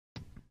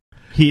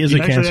 He is a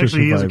Actually, cancer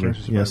he is a survivor.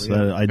 cancer Yes,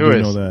 survivor, I Who do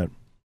is? know that.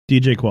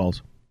 DJ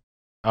Qualls,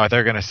 Oh,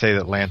 they're going to say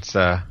that Lance.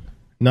 not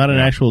an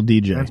Yeah. actual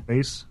DJ. That's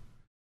bass.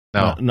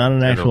 No, not an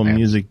Lance. actual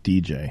music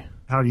DJ.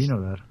 How do you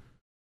know that?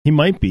 He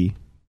might be.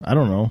 I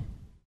don't know.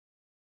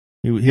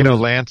 He You know was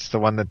Lance, the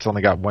one that's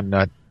only got one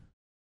nut.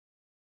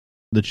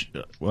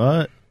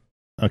 what?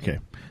 Okay,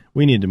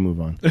 we need to move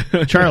on.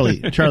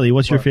 Charlie,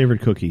 what's your What?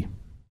 favorite cookie?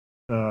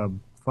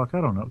 Fuck, I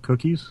don't know.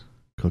 Cookies?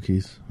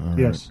 Cookies. All right.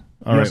 Yes.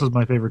 All yes right. is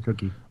my favorite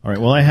cookie. All right.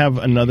 Well, I have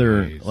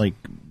another Nice.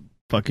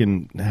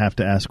 fucking have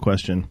to ask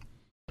question.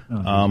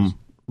 Oh, Jesus.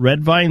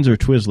 Red Vines or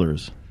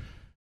Twizzlers?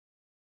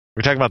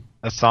 We're talking about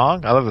a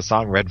song? I love the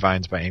song Red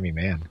Vines by Amy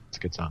Mann. It's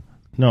a good song.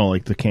 No,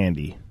 like the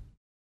candy.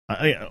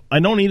 I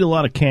don't eat a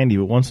lot of candy,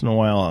 but once in a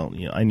while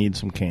I need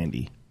some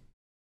candy.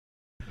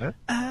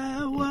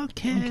 I want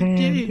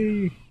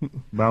candy.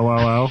 Bow wow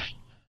wow.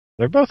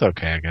 They're both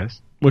okay, I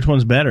guess. Which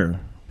one's better?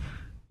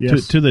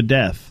 Yes. To the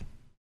death.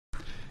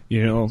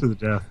 You know, To the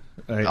death.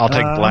 I'll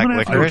take black I'm gonna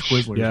have to go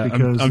licorice. Twizzlers yeah,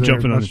 because I'm they're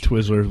jumping on the much-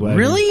 Twizzlers wagon.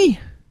 Really?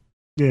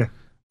 Yeah.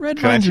 Red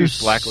Can I vines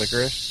choose are black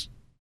licorice?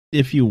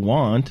 if you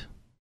want,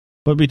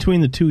 but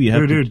between the two, you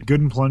have Dude,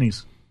 good and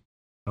plenty's.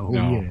 Oh,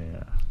 No.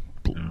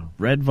 yeah.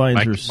 red vines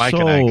Mike- are Mike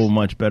and so Ike's.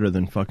 much better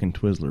than fucking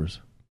Twizzlers.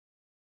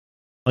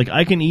 Like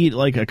I can eat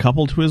like a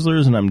couple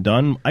Twizzlers and I'm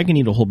done. I can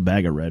eat a whole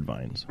bag of red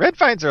vines. Red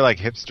vines are like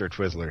hipster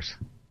Twizzlers.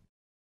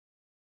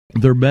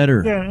 They're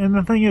better. Yeah, and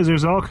the thing is,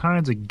 there's all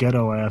kinds of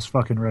ghetto-ass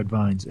fucking red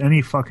vines.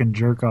 Any fucking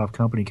jerk-off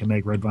company can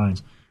make red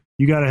vines.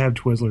 You gotta have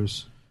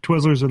Twizzlers.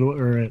 Twizzlers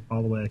are it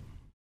all the way.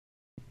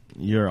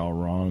 You're all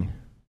wrong.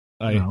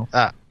 I, You know?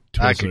 I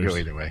could Twizzlers. go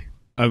either way.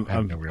 I'm I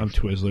have no real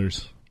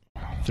Twizzlers.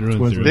 Through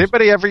and Twizzlers. Did through.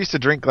 anybody ever used to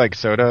drink like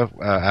soda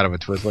out of a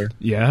Twizzler?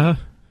 Yeah.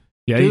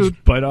 Yeah, you Dude.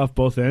 just bite off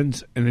both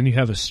ends, and then you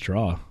have a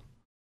straw.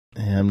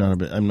 Yeah, I'm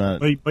not.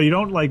 But you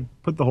don't like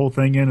put the whole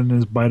thing in and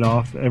just bite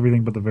off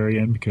everything but the very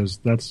end because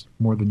that's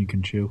more than you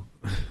can chew.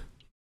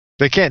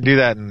 They can't do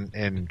that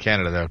in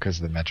Canada though because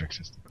of the metric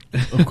system.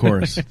 Of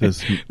course,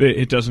 this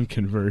It doesn't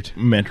convert.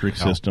 metric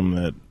No.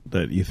 system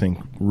that you think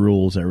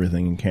rules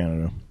everything in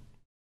Canada.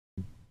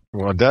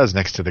 Well, it does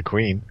next to the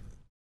Queen.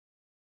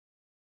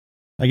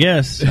 I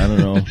guess. I don't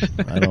know.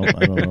 I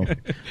don't know.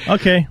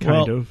 Okay,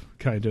 well,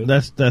 Kind of.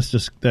 that's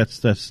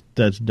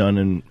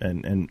done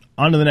and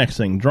on to the next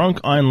thing.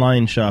 Drunk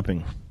online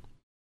shopping.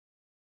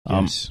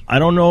 Yes. I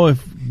don't know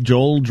if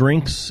Joel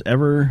drinks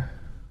ever,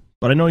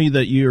 but I know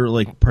that you're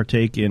like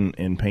partake in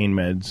pain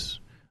meds.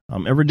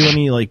 Ever do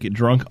any like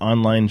drunk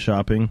online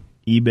shopping?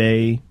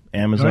 eBay,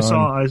 Amazon.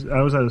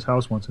 I was at his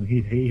house once and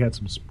he had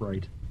some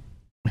Sprite.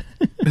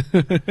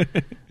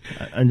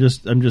 I'm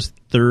just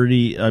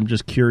 30. I'm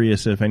just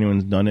curious if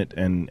anyone's done it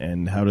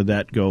and how did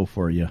that go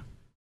for you?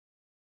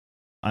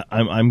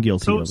 I'm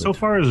guilty of it. So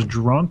far as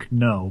drunk,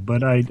 no,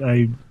 but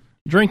I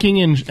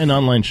Drinking and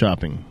online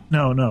shopping.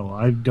 no,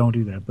 I don't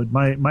do that. But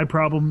my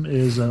problem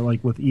is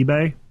like with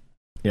eBay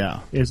Yeah.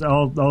 is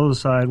I'll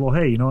decide, well,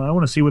 hey, I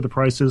want to see what the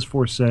price is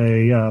for,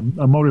 say, a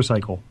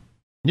motorcycle.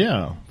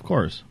 Yeah, of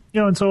course.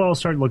 And so I'll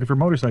start looking for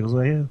motorcycles.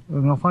 And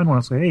I'll find one.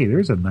 I'll say, hey,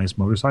 there's a nice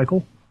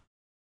motorcycle.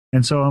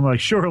 And so I'm like,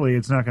 surely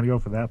it's not going to go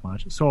for that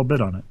much. So I'll bid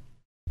on it.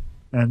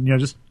 And,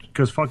 just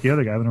because fuck the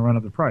other guy, I'm going to run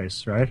up the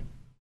price, right?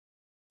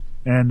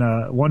 And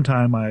one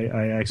time I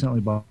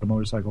accidentally bought a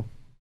motorcycle.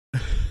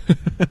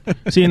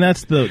 See, and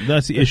that's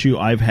the issue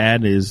I've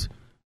had is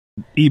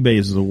eBay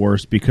is the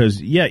worst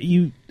because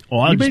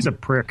eBay's a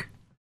prick.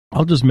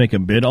 I'll just make a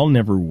bid. I'll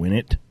never win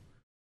it.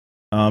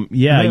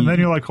 Yeah, And then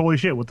you're like, holy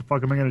shit, what the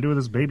fuck am I going to do with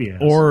this baby ass?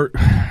 or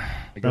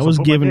I guess that I'll was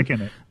put my given dick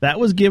in it. that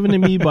was given to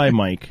me by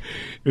Mike.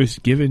 It was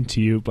given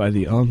to you by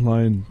the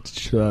online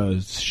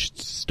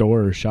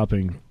store or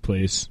shopping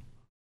place,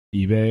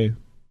 eBay,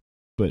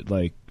 but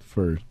like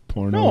for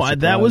porno. No,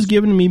 that was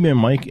given to me by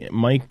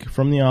Mike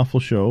from the Awful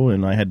Show,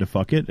 and I had to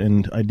fuck it,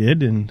 and I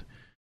did, and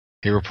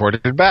He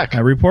reported it back. I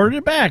reported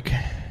it back,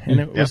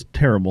 and it was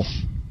terrible.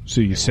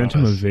 So you sent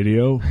him a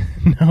video.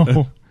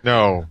 No.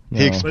 No, he No. But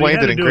he explained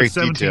had it to in do great it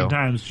 17 detail.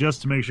 times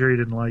just to make sure he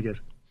didn't like it.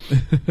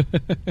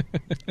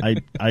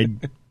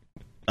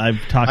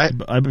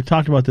 I've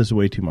talked about this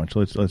way too much.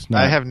 Let's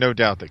not. I have no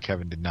doubt that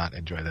Kevin did not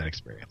enjoy that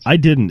experience. I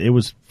didn't. It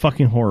was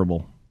fucking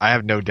horrible. I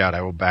have no doubt.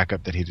 I will back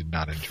up that he did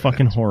not enjoy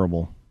Fucking that.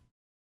 horrible.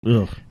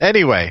 Ugh.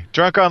 Anyway,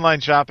 drunk online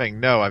shopping.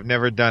 No, I've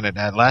never done it.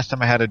 Last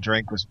time I had a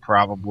drink was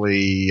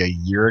probably a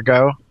year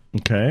ago.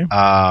 Okay.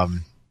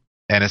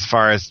 And as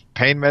far as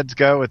pain meds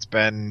go, it's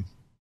been,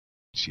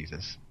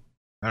 Jesus,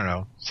 I don't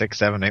know, 6,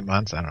 7, 8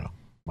 months. I don't know.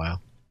 Wow.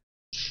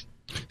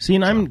 See,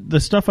 and the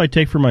stuff I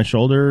take for my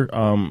shoulder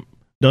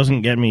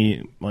doesn't get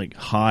me like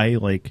high.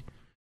 Like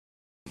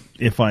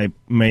if I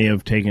may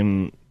have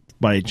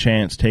by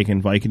chance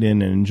taken Vicodin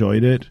and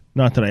enjoyed it.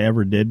 Not that I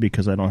ever did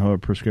because I don't have a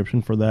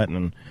prescription for that.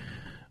 And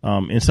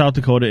in South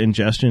Dakota,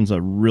 ingestion's a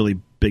really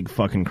big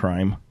fucking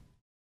crime.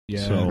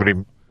 Yeah. So- What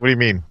do you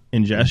mean?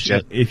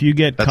 Ingestion. If you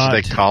get That's caught,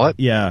 what they call it?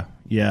 Yeah.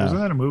 Wasn't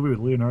that a movie with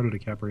Leonardo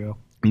DiCaprio?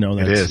 No,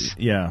 that's, is.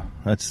 Yeah,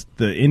 that's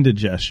the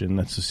indigestion.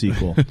 That's the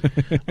sequel.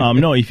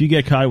 No, if you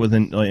get caught with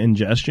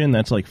ingestion,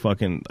 that's like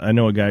fucking. I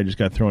know a guy just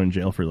got thrown in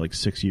jail for like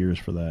 6 years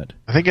for that.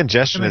 I think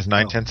ingestion is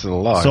 9/10 of the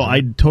law. So isn't I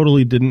it?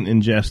 totally didn't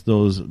ingest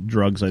those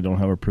drugs I don't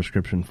have a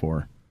prescription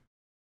for.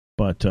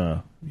 But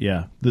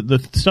yeah, the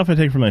stuff I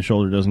take from my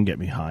shoulder doesn't get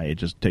me high. It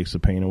just takes the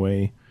pain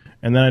away,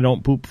 and then I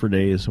don't poop for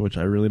days, which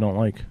I really don't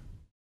like.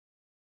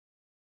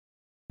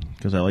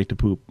 Because I like to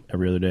poop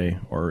every other day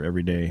or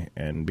every day,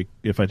 and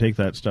if I take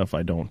that stuff,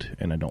 I don't,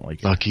 and I don't like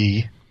it.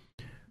 Lucky.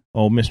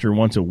 Oh, Mr.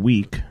 Once a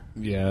Week.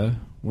 Yeah.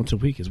 Once a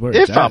week is where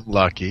If it's I'm at.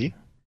 lucky.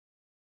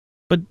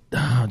 But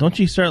don't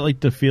you start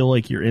like to feel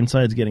like your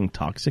inside's getting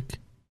toxic?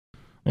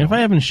 And if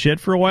I haven't shit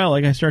for a while,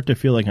 like I start to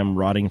feel like I'm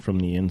rotting from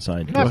the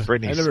inside. Not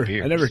Britney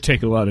Spears. I never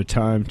take a lot of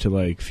time to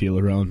like feel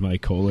around my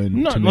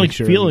colon. Not to make like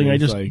sure feeling. I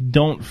just like,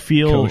 don't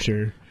feel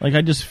kosher. like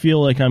I just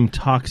feel like I'm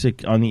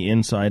toxic on the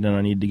inside, and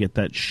I need to get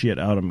that shit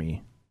out of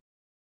me.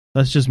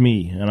 That's just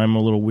me, and I'm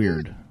a little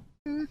weird.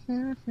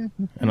 And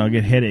I'll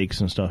get headaches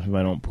and stuff if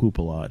I don't poop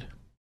a lot.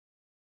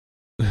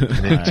 And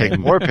then you take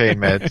more pain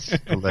meds,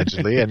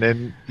 allegedly, and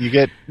then you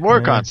get more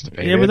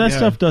constipated. Yeah, but that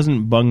stuff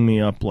doesn't bung me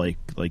up like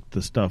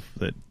the stuff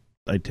that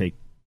I take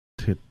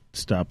to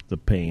stop the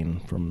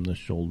pain from the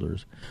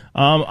shoulders.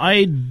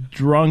 I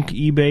drunk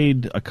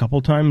eBayed a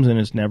couple times, and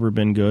it's never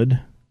been good.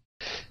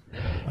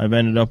 I've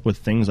ended up with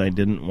things I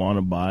didn't want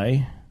to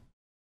buy.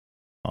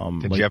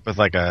 Did you up with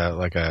like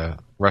a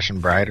Russian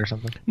bride or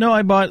something? No,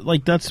 I bought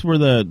that's where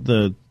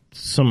the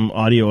some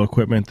audio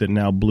equipment that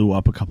now blew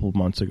up a couple of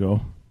months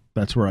ago.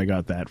 That's where I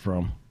got that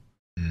from.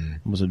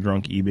 It was a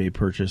drunk eBay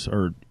purchase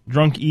or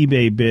drunk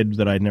eBay bid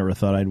that I never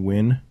thought I'd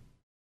win.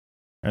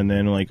 And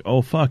then like,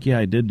 oh fuck yeah,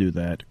 I did do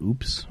that.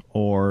 Oops.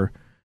 Or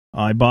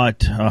I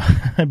bought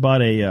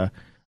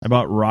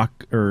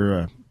Rock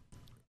or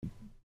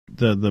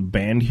the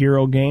Band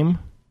Hero game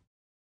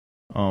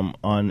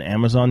on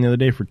Amazon the other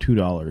day for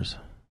 $2.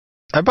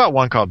 I bought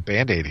one called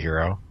Band-Aid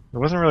Hero. It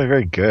wasn't really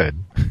very good.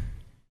 A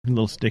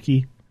little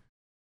sticky.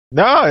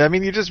 No, I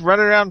mean you just run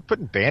around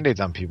putting Band-Aids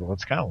on people.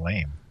 It's kind of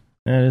lame.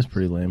 Yeah, it is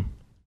pretty lame.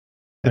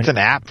 It's an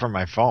app from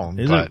my phone.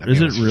 Is but, it?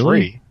 Is it really?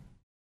 Free.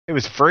 It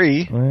was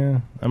free. Yeah,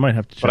 I might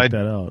have to check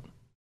that out.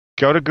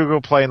 Go to Google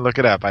Play and look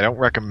it up. I don't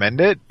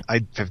recommend it.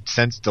 I have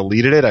since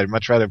deleted it. I'd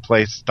much rather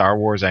play Star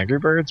Wars Angry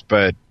Birds,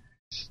 but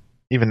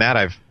even that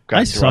I've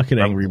gotten I suck at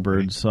Angry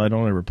Birds, so I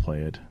don't ever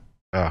play it.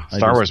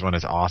 Star Wars one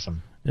is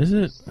awesome. Is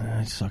it?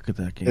 I suck at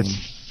that game. It's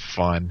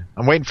fun.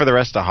 I'm waiting for the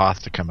rest of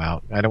Hoth to come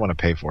out. I don't want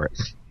to pay for it.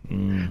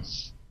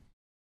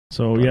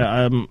 So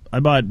yeah, I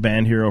bought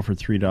Band Hero for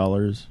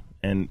 $3,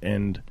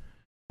 and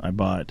I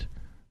bought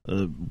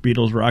the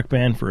Beatles Rock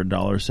Band for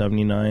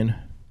 $1.79.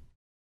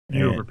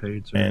 You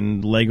overpaid, sir.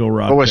 And Lego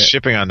Rock. What was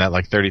shipping on that?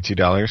 Like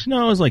 $32?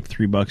 No, it was like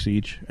 $3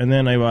 each. And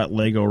then I bought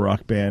Lego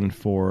Rock Band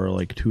for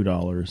like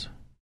 $2.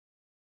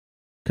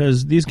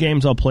 Because these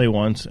games I'll play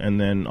once,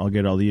 and then I'll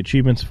get all the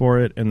achievements for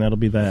it, and that'll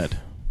be that.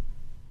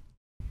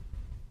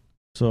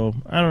 So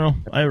I don't know.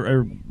 I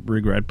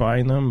regret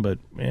buying them, but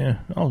yeah,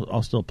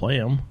 I'll still play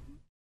them.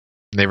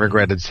 They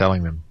regretted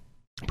selling them.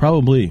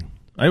 Probably.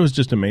 I was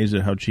just amazed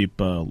at how cheap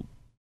the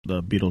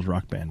Beatles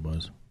Rock Band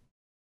was.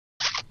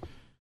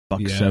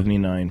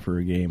 $1.79 for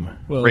a game.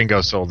 Well,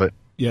 Ringo sold it.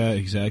 Yeah,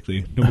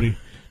 exactly. Nobody.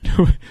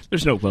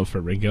 There's no love for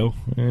Ringo.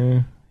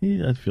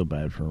 I feel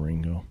bad for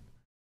Ringo.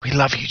 We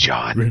love you,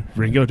 John.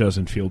 Ringo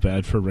doesn't feel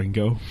bad for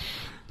Ringo.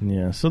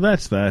 Yeah, so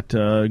that's that.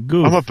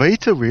 Goof. I'm a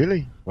beta,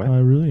 really. What? I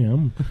really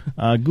am.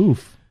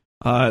 Goof.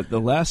 The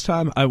last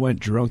time I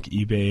went drunk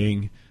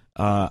eBaying,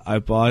 I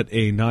bought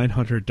a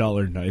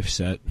 $900 knife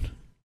set.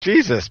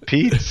 Jesus,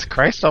 Pete,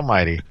 Christ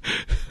Almighty!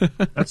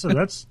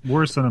 That's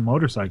worse than a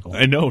motorcycle.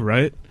 I know,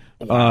 right?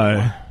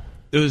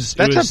 That's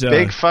a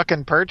big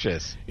fucking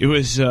purchase. It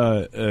was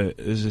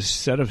a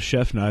set of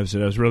chef knives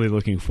that I was really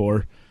looking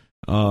for.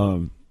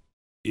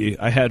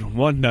 I had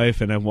one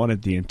knife and I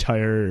wanted the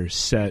entire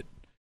set,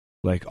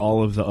 like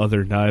all of the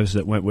other knives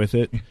that went with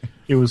it.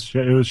 It was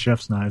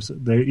chef's knives.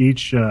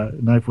 Each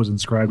knife was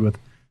inscribed with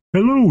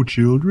 "Hello,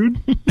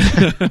 children."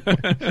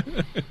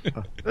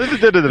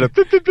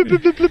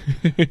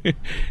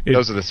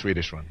 Those are the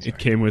Swedish ones. It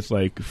came with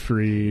like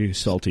free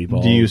salty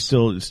balls. Do you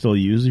still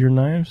use your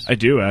knives? I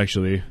do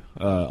actually,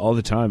 all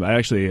the time. I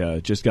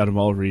actually just got them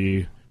all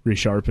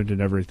resharpened and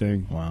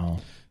everything. Wow!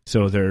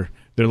 So they're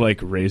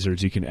like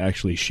razors. You can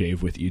actually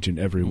shave with each and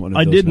every one of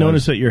I those did knives.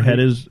 notice that your head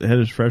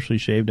is freshly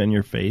shaved and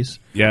your face.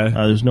 Yeah.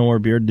 There's no more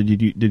beard.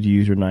 Did you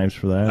use your knives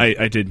for that?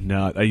 I did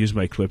not. I use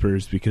my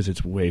clippers because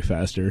it's way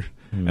faster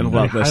and a I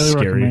lot less highly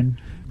scary.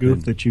 recommend,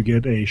 Goof, that you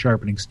get a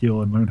sharpening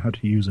steel and learn how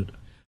to use it.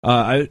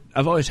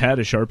 I've always had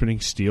a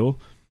sharpening steel,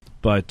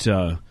 but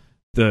the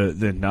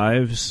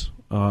knives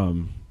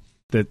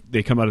that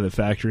they come out of the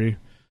factory,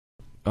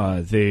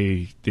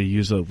 they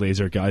use a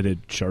laser guided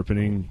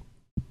sharpening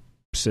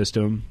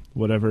system,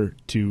 whatever,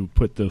 to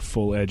put the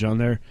full edge on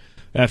there.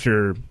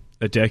 After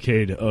a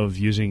decade of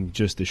using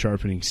just the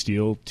sharpening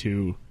steel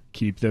to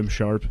keep them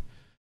sharp,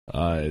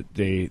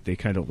 they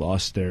kind of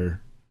lost their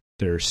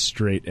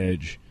straight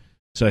edge.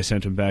 So I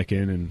sent them back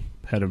in and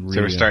had them.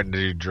 So we're starting to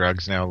do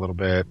drugs now a little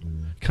bit.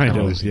 Kind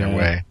of losing their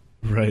way.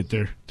 Right,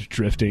 they're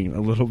drifting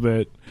a little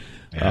bit.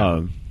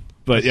 Yeah.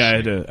 But yeah, I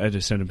had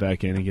to send them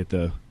back in and get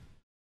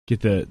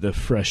the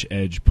fresh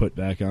edge put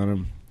back on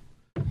them.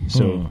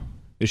 So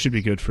it should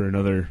be good for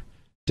another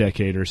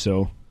decade or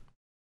so.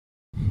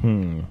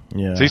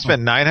 Yeah. So you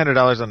spent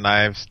 $900 on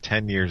knives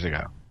 10 years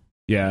ago.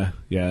 Yeah.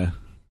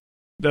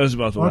 That was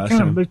about the last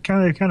time. time. It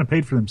kind of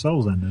paid for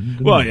themselves then.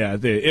 Didn't Well, it? yeah,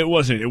 it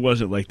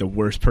wasn't like the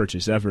worst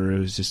purchase ever. It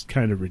was just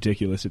kind of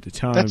ridiculous at the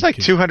time. That's like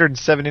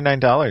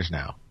 $279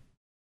 now.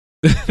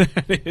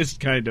 That is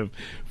kind of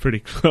pretty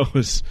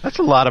close. That's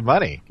a lot of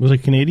money. Was it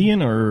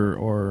Canadian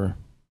or?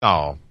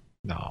 Oh,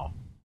 no.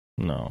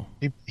 No.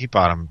 He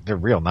bought them. They're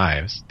real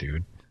knives,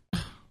 dude.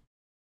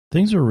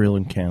 Things are real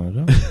in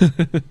Canada.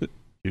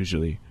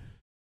 Usually.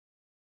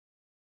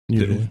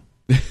 Usually.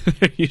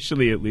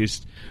 Usually at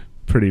least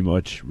pretty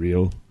much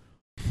real.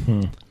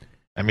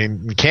 I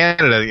mean, in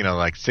Canada,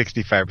 like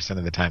 65%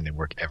 of the time they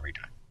work every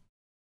time.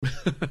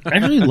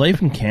 Actually,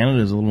 life in Canada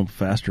is a little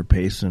faster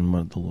paced than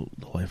the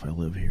life I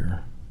live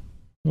here.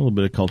 A little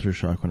bit of culture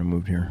shock when I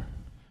moved here.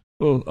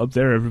 Well, up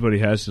there, everybody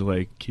has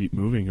to keep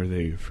moving or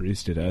they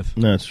freeze to death.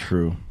 That's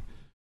true.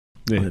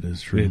 That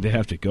is true. They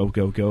have to go.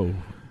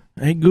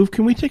 Hey, Goof,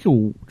 can we take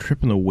a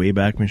trip in the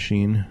Wayback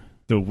Machine?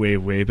 The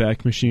way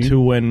back machine? To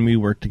when we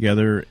worked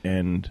together,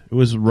 and it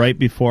was right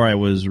before I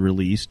was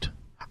released.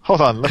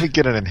 Hold on, let me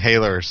get an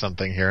inhaler or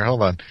something here.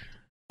 Hold on.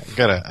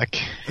 I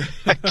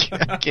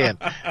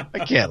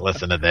can't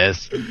listen to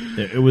this.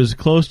 It was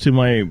close to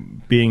my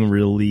being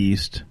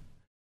released,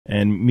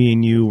 and me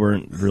and you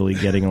weren't really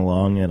getting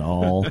along at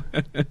all.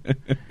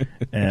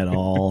 At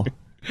all.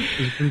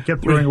 You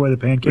kept throwing away the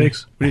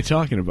pancakes. What are you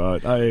talking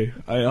about? I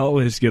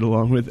always get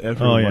along with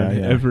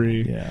everyone.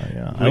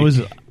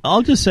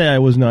 I'll just say I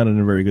was not in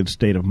a very good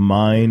state of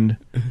mind,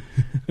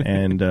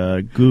 and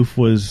Goof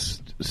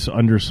was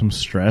under some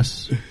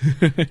stress.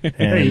 And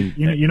hey,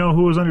 you know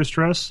who was under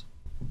stress?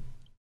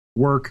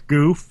 Work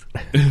Goof.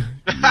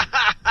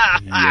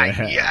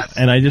 Yes.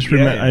 And I just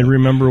I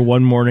remember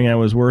one morning I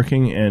was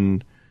working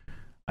and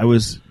I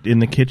was in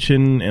the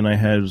kitchen and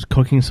I was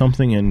cooking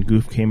something and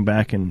Goof came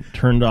back and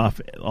turned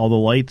off all the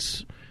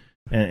lights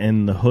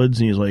and the hoods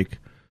and he's like,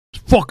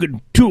 "It's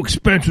fucking too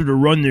expensive to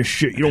run this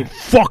shit. You don't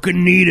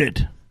fucking need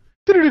it."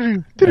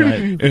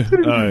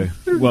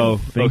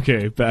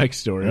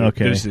 Backstory.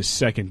 Okay. There's this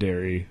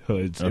secondary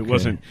hoods. Okay.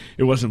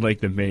 It wasn't like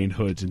the main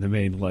hoods and the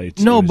main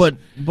lights. No, but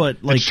Did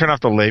you turn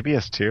off the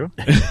Labius too?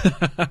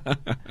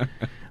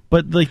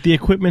 But the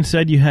equipment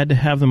said you had to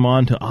have them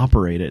on to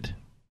operate it.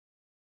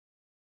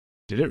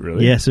 Did it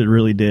really? Yes, it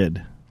really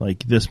did.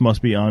 This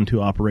must be on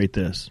to operate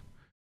this.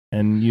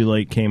 And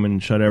you came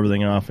and shut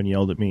everything off and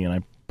yelled at me and I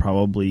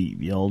probably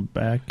yelled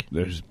back.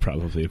 There's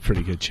probably a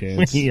pretty good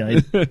chance. Yeah,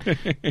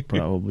 I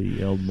probably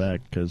yelled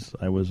back because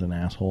I was an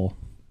asshole.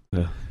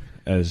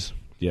 As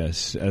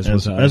was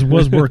I. As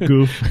was Work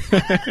Goof.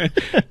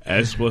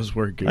 As was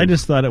Work Goof. I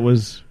just thought it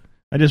was.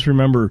 I just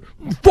remember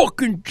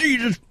fucking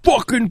Jesus,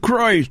 fucking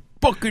Christ,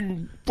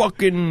 fucking,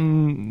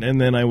 and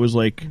then I was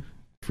like,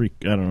 freak.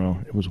 I don't know.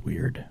 It was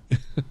weird.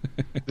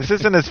 This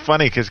isn't as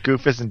funny because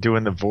Goof isn't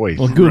doing the voice.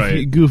 Well, Goof,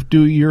 Right. Goof,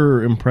 do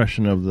your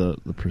impression of the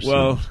pursuit.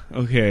 Well,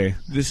 okay.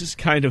 This is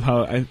kind of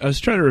how I was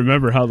trying to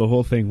remember how the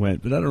whole thing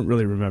went, but I don't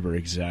really remember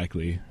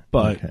exactly.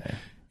 But okay.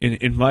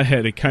 in my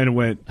head, it kind of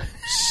went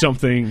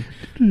something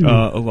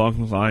along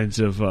the lines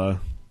of,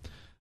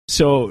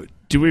 so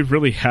do we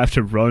really have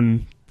to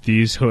run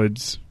these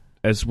hoods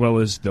as well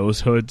as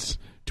those hoods?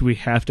 Do we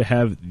have to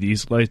have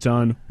these lights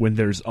on when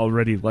there's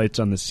already lights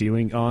on the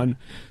ceiling on?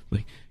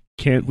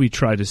 Can't we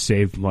try to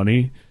save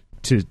money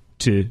to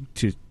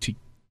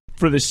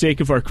for the sake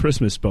of our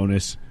Christmas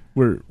bonus?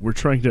 We're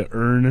trying to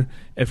earn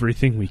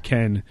everything we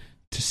can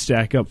to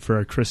stack up for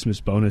our Christmas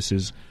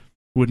bonuses.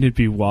 Wouldn't it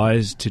be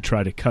wise to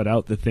try to cut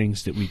out the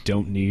things that we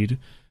don't need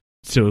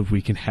so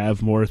we can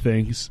have more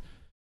things?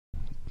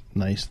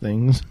 Nice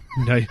things.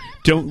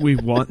 Don't we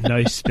want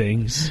nice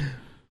things?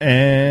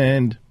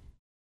 And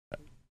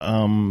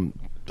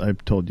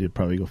I've told you to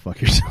probably go fuck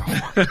yourself.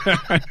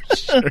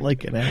 Sure.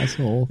 Like an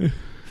asshole.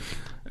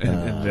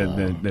 And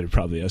then it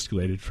probably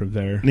escalated from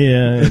there.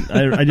 Yeah,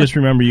 I just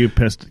remember you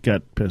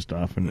got pissed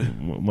off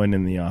and went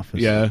in the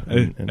office. Yeah,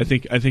 and I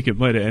think it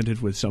might have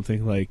ended with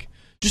something like,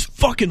 "Just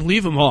fucking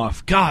leave him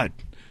off, God!"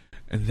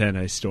 And then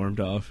I stormed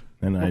off.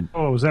 And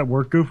was that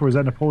Work Goof or was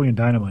that Napoleon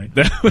Dynamite?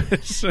 That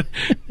was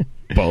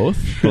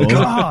both.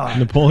 God.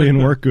 Napoleon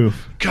Work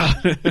Goof.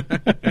 God,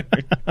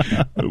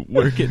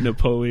 work at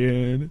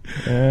Napoleon.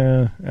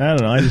 I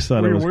don't know. I just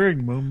thought Were it you was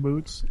wearing moon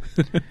boots?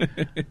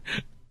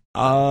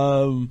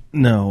 no.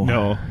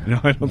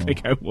 I don't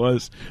think I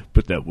was,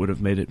 but that would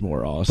have made it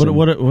more awesome. But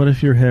what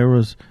if your hair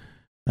was?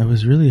 I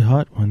was really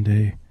hot one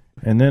day,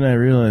 and then I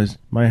realized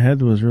my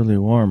head was really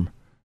warm,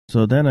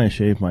 so then I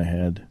shaved my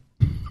head.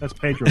 That's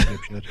Pedro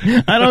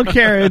dipshit. I don't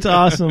care. It's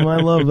awesome. I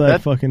love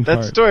that fucking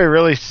part. That story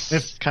really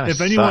kind of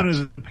If anyone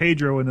is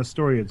Pedro in the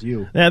story, it's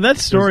you. Yeah, that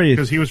story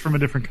because he was from a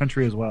different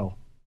country as well.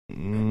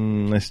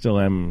 I still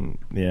am.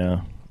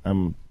 Yeah,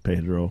 I'm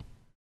Pedro.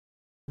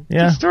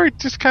 Yeah, the story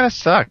just kind of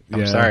sucked.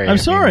 I'm sorry. I'm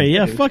sorry.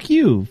 Yeah, fuck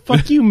you,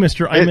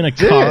 Mister. I'm in a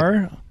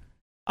car.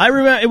 I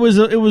remember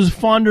it was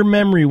fonder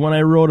memory when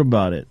I wrote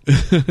about it.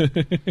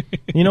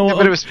 You know,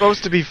 but it was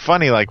supposed to be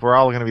funny. We're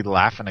all going to be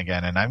laughing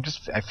again, and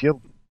I feel.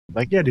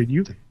 Yeah, dude,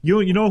 you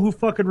know who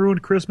fucking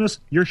ruined Christmas?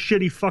 Your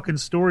shitty fucking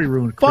story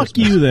ruined Fuck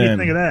Christmas. you, then. What do you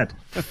think of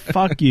that?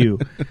 Fuck you.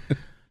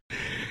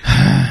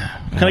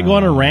 Can I go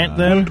on a rant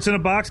then? What's in a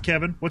box,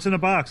 Kevin? What's in a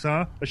box,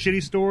 huh? A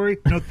shitty story?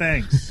 No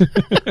thanks.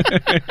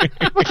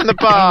 What's in the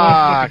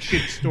box?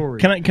 Shitty story.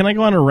 Can I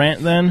go on a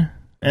rant then?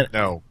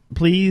 No.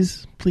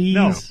 Please.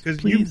 No,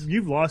 because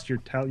you've lost your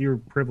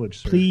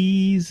privilege, sir.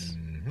 Please.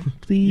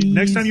 Please.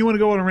 Next time you want to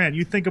go on a rant,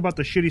 you think about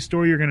the shitty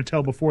story you're going to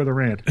tell before the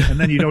rant, and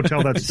then you don't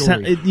tell that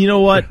story. You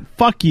know what?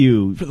 Fuck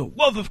you. For the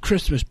love of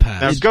Christmas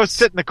past. Now go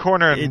sit in the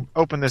corner and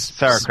open this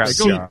sauerkraut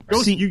jar.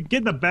 You get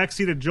in the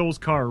backseat of Joel's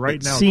car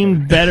right now.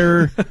 Seemed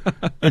better.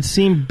 It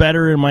seemed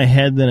better in my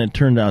head than it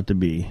turned out to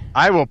be.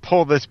 I will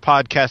pull this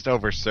podcast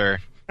over, sir.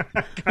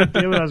 God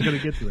damn it, I was going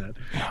to get to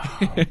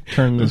that.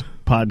 Turn this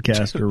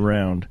podcast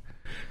around.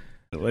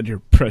 Let your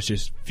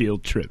precious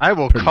field trip. I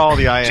will call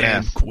the damn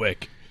INS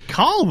quick.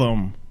 Call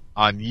them.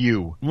 on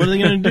you. What are they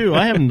going to do?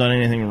 I haven't done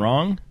anything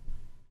wrong.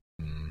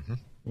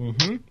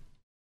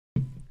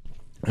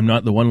 I'm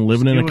not the one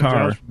living in a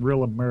car.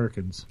 Real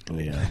Americans. Oh,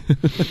 yeah.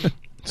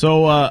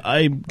 So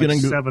I'm gonna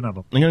go. 7 of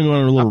them. I'm gonna go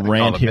on a little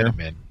rant here.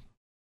 I'm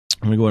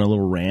gonna go on a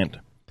little rant.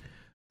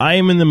 I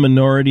am in the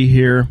minority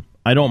here.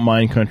 I don't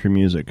mind country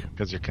music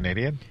because you're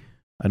Canadian.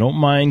 I don't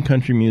mind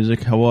country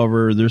music.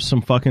 However, there's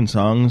some fucking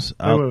songs.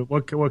 Wait,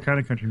 what kind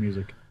of country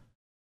music?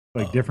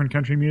 Like different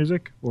country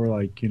music, or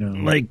like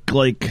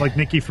like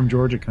Nikki from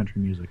Georgia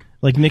country music.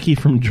 Like Nikki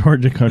from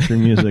Georgia country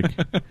music.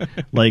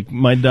 Like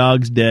my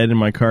dog's dead and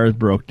my car's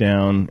broke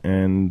down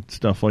and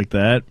stuff like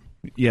that.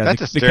 Yeah, that's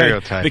a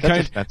stereotype.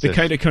 The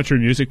kind of country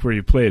music where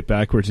you play it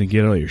backwards and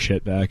get all your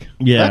shit back.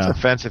 Yeah, that's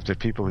offensive to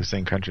people who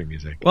sing country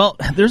music. Well,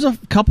 there's a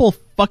couple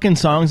fucking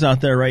songs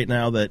out there right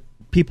now that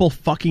people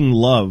fucking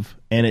love,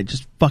 and it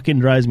just fucking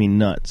drives me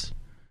nuts.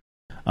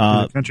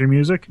 Country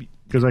music?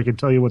 Because I can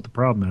tell you what the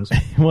problem is.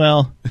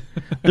 Well,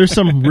 there's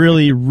some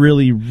really,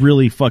 really,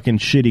 really fucking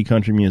shitty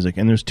country music,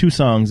 and there's 2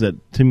 songs that,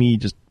 to me,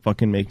 just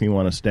fucking make me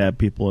want to stab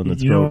people in the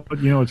throat.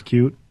 You know what's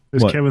cute?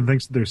 Is What? Kevin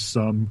thinks there's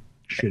some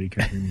shitty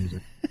country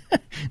music.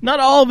 Not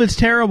all of it's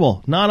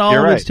terrible. Not all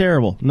You're of right. it's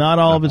terrible. Not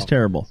all of it's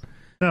terrible.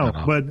 No,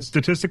 but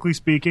statistically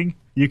speaking,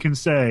 you can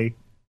say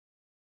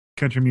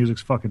country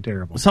music's fucking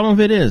terrible. Some of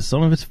it is.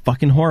 Some of it's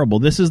fucking horrible.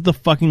 This is the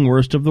fucking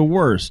worst of the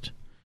worst.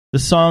 The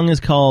song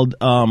is called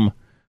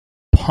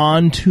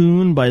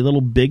Pontoon by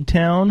Little Big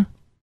Town,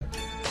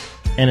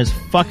 and it's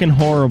fucking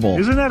horrible.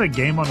 Isn't that a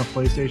game on the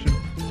PlayStation?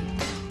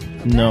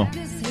 No.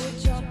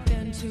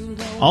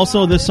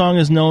 Also, this song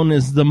is known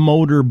as the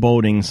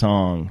motorboating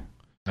song,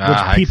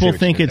 which people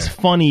think it's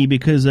funny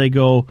because they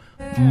go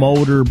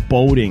motor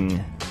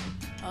boating.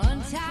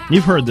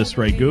 You've heard this,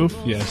 right, Goof?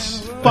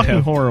 Yes.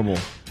 Fucking horrible.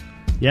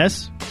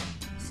 Yes?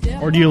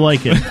 Or do you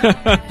like it?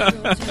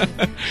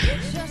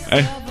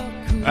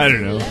 I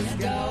don't know.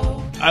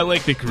 I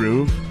like the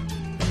groove.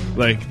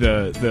 Like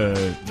the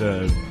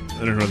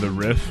I don't know, the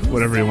riff,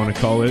 whatever you want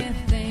to call it.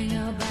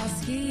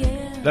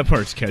 That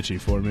part's catchy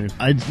for me.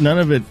 None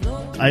of it.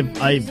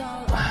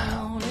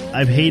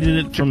 I've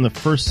hated it from the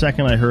first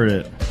second I heard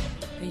it.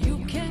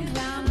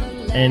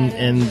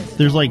 And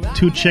there's like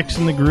 2 chicks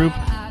in the group,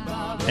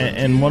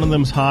 and one of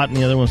them's hot and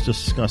the other one's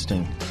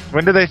disgusting.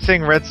 When do they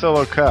sing Red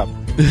Solo Cup?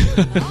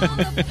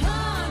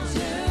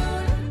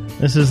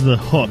 This is the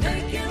hook.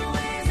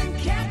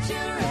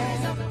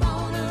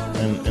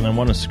 And I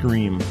want to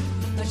scream.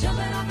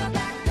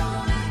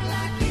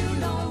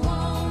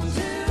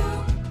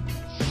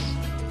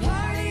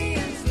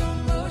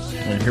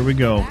 And here we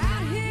go.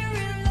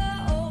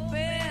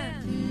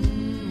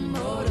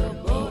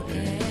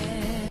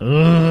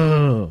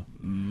 Ugh.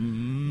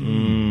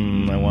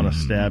 I want to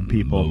stab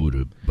people.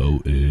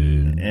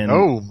 Motorboating. And,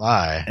 oh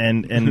my!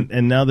 And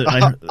now that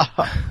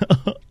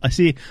I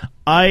see,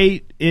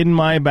 in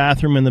my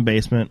bathroom in the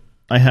basement,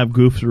 I have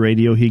Goof's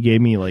radio he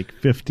gave me like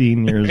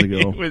 15 years ago.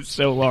 It was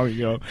so long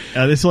ago.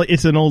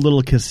 It's an old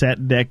little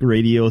cassette deck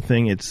radio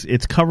thing.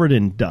 It's covered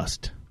in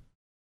dust.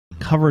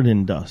 Covered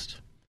in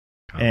dust.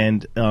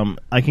 And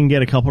I can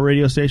get a couple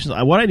radio stations.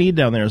 What I need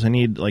down there is I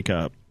need like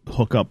a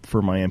hookup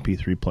for my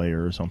MP3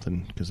 player or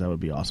something, because that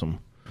would be awesome.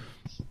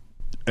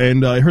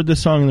 And I heard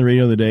this song on the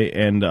radio the other day,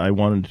 and I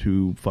wanted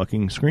to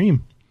fucking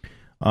scream.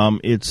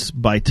 It's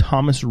by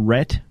Thomas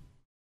Rhett,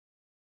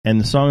 and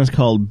the song is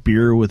called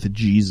Beer with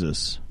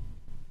Jesus.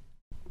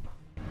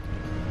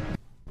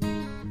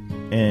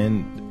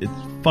 And it's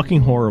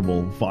fucking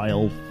horrible,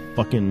 vile,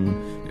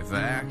 fucking... If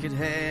I could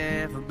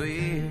have a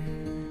beer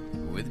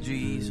with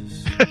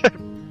Jesus.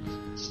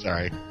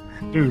 Sorry.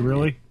 Dude,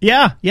 really?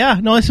 Yeah,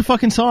 no, it's a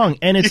fucking song,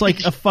 and it's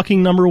like a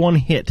fucking #1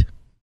 hit.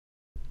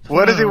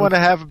 What does he want to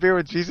have a beer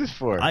with Jesus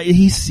for?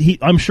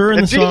 I'm sure in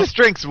and the song... Jesus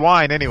drinks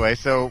wine anyway,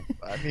 so,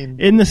 I mean...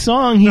 In the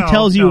song, he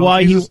tells you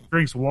why Jesus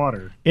drinks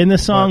water. In the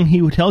song,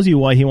 he tells you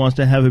why he wants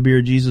to have a beer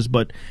with Jesus,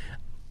 but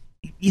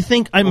you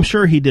think... I'm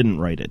sure he didn't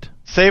write it.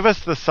 Save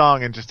us the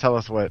song and just tell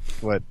us why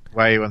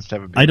he wants to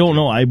have a beer. I don't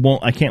know.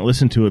 I can't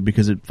listen to it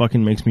because it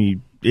fucking makes me...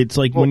 It's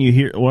like when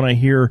I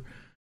hear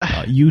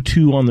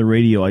U2 on the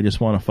radio, I just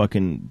want to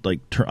fucking, like,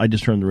 I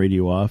just turn the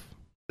radio off.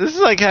 This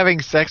is like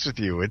having sex with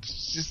you.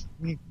 It's just...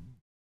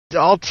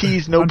 all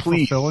tease, no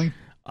please.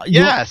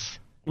 Yes.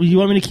 You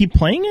want me to keep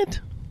playing it?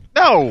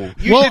 No.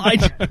 You're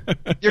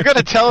going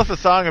to tell us a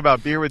song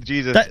about beer with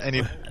Jesus, and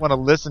you want to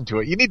listen to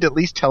it. You need to at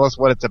least tell us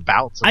what it's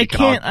about. So I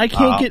can't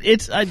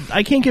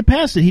get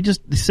past it. He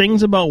just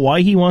sings about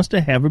why he wants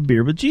to have a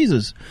beer with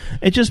Jesus.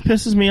 It just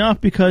pisses me off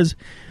because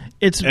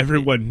it's...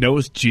 Everyone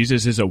knows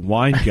Jesus is a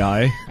wine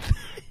guy.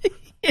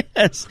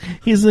 Yes,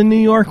 he's the New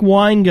York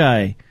wine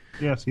guy.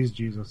 Yes, he's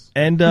Jesus.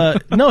 And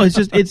no, it's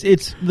just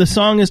it's the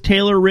song is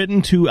tailor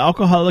written to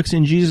alcoholics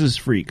and Jesus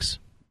freaks,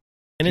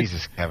 and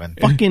Jesus, Kevin.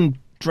 it fucking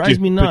drives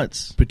me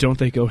nuts. But don't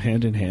they go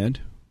hand in hand?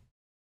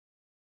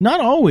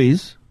 Not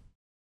always.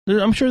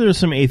 I'm sure there's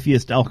some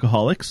atheist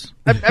alcoholics.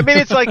 I mean,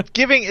 it's like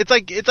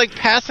it's like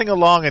passing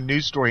along a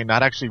news story and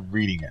not actually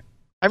reading it.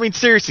 I mean,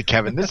 seriously,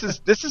 Kevin, this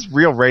is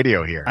real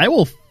radio here. I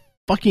will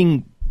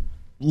fucking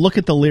look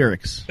at the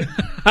lyrics.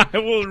 I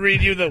will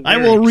read you the lyrics. I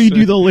will read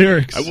you the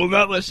lyrics. I will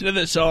not listen to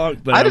the song,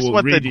 but I just will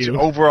want read the you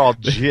overall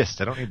gist.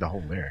 I don't need the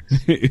whole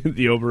lyrics.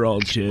 the overall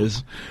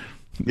jizz.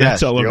 Yes,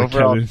 That's all the over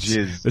overall Kevin's.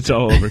 jizz. That's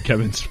all over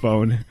Kevin's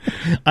phone.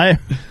 I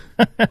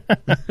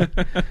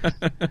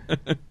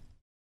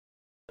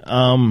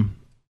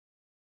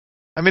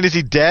I mean, is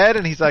he dead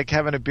and he's like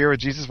having a beer with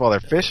Jesus while they're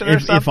fishing or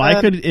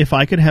something? if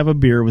I could have a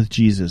beer with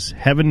Jesus,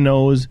 heaven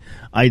knows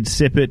I'd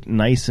sip it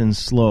nice and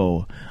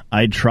slow.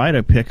 I'd try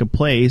to pick a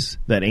place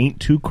that ain't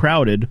too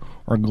crowded,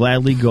 or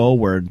gladly go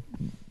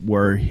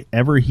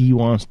wherever he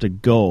wants to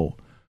go.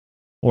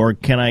 Or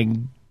can I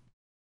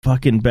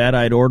fucking bet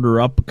I'd order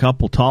up a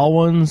couple tall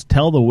ones,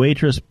 tell the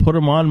waitress put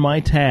 'em on my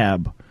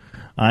tab.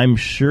 I'd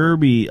sure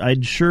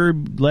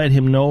let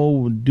him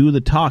know, do the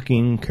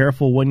talking,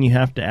 careful when you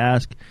have to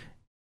ask.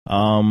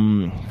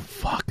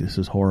 Fuck, this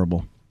is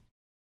horrible.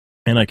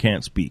 And I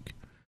can't speak.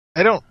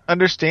 I don't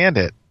understand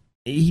it.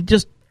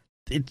 It's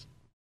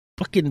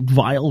fucking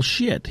vile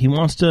shit. He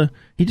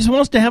just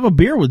wants to have a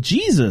beer with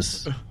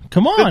Jesus.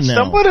 Come on It's now.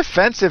 somewhat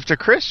offensive to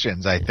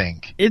Christians, I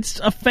think. It's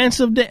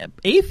offensive to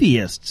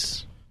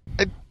atheists.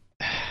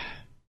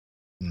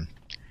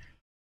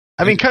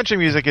 I mean, country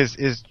music is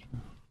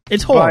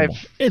It's horrible. by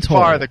It's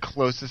far horrible. the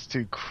closest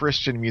to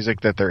Christian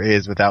music that there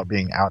is without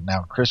being out and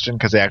out Christian,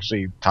 because they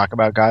actually talk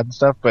about God and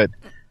stuff, but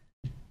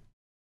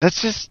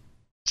that's just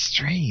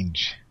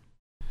strange.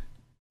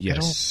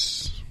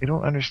 Yes. I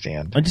don't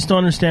understand. I just don't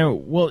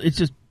understand. Well, it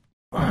just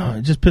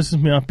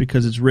pisses me off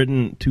because it's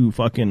written to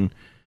fucking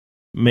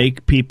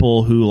make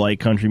people who like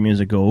country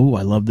music go, "Ooh,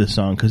 I love this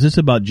song," because it's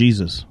about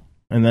Jesus,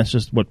 and that's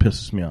just what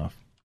pisses me off.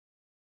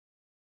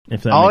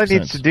 If that All makes it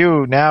needs sense. to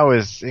do now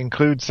is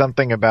include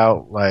something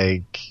about,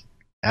 like,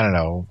 I don't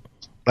know,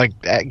 like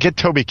get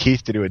Toby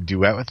Keith to do a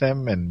duet with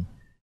him, and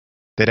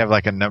they'd have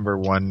like a number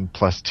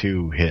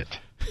 1+2 hit.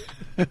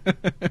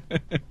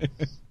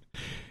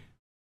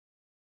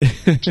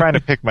 I'm trying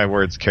to pick my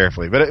words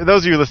carefully, but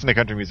those of you who listen to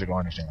country music will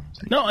understand what I'm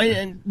saying. No,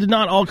 and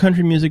not all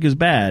country music is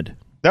bad.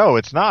 No,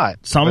 it's not.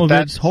 Some But of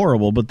that's it's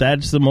horrible, but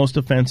that's the most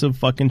offensive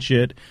fucking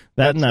shit.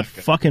 That and that That's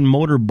okay. fucking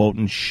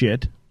motorboating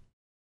shit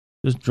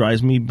just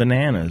drives me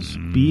bananas.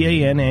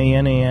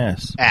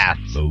 BANANAS. ass.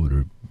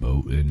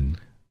 Motorboating.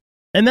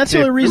 And that's the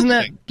Yeah,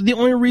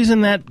 only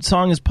reason that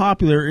song is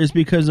popular is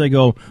because they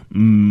go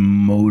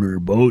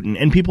motorboating,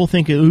 and people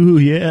think, "Ooh,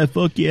 yeah,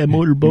 fuck yeah,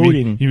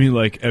 motorboating." You mean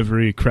like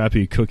every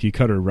crappy cookie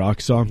cutter rock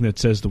song that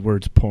says the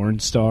words porn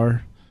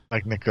star?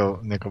 Like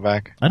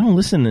Nickelback. I don't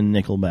listen to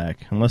Nickelback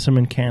unless I'm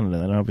in Canada.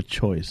 I don't have a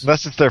choice.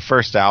 Unless it's their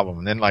first album,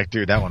 and then like,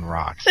 dude, that one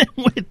rocks.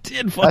 It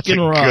did That's fucking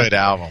a rock. good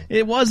album.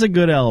 It was a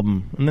good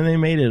album, and then they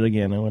made it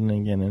again and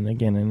again and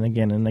again and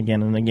again and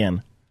again and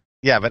again.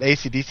 Yeah, but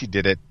AC/DC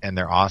did it, and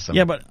they're awesome.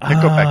 Yeah, but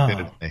Nickelback did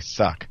it, and they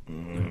suck.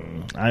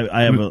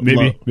 I have a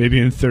Maybe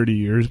in 30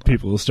 years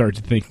people will start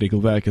to think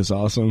Nickelback is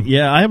awesome.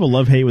 yeah, I have a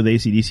love-hate with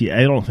AC/DC.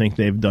 I don't think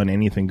they've done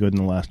anything good in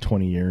the last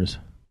 20 years.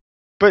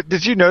 But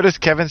did you notice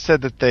Kevin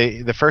said that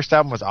the first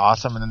album was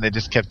awesome, and then they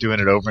just kept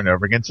doing it over and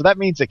over again? So that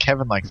means that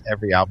Kevin likes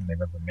every album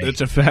they've ever made. It's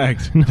a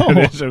fact. No.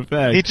 That is a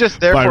fact. He just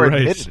therefore By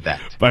rights. admitted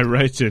that. By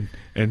rights and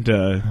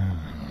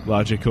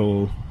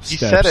logical He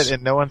steps. said it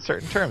in no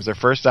uncertain terms. Their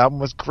first album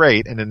was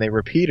great, and then they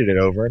repeated it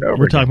over and over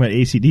We're again. talking about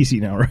AC/DC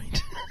now,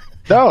 right?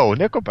 No,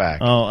 Nickelback.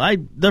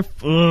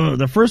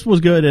 The first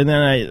was good, and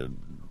then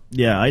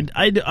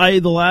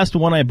the last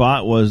one I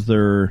bought was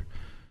their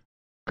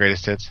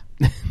Greatest Hits.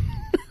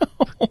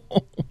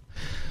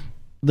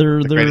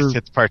 their Greatest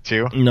Hits Part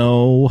 2.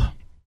 No,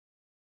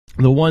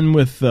 the one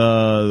with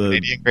the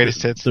Canadian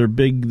Greatest Hits. Their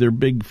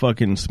big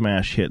fucking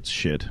smash hits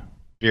shit.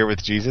 Beer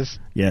with Jesus.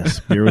 Yes,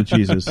 Beer with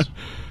Jesus.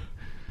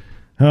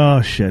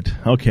 Oh shit.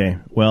 Okay,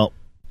 well,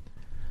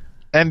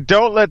 And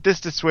don't let this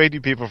dissuade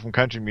you people from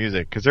country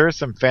music, because there is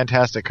some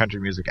fantastic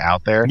country music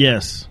out there.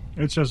 yes,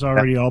 It's just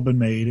already all been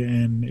made,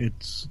 and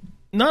it's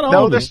not all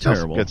No, of there's it's still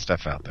terrible. some good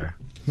stuff out there.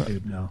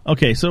 no.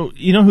 Okay, so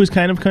you know who's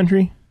kind of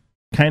country?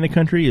 Kind of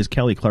country is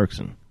Kelly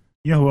Clarkson.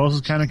 You know who else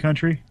is kind of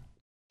country?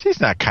 She's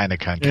not kind of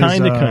country. Is,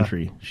 Kind of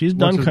country. She's What's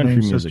done his country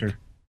name's music. sister?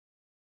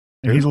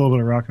 And he's a little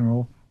bit of rock and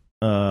roll.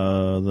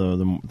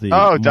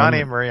 The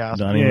Donnie and Marie Osmond.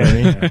 Donnie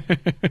Yeah.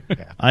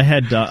 Marie. I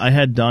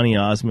had Donnie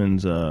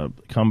Osmond's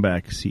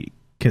comeback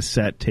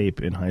cassette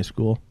tape in high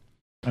school.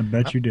 I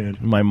bet you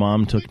did. My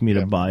mom took me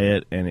to buy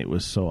it, and it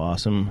was so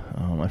awesome.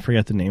 I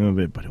forgot the name of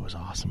it, but it was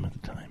awesome at the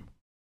time.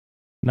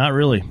 Not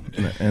really.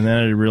 And then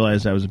I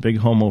realized I was a big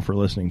homo for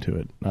listening to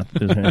it. Not that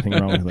there's anything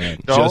wrong with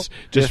that. No,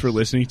 Just for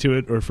listening to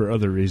it or for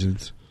other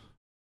reasons?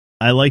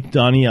 I liked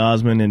Donnie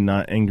Osmond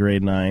in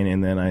grade 9,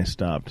 and then I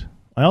stopped.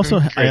 I also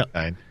Grade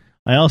 9.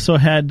 I also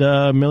had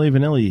Milli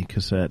Vanilli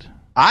cassette.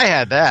 I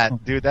had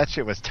that, dude. That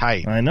shit was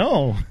tight. I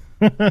know.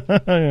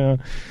 Yeah.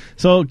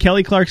 So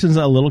Kelly Clarkson's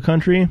a little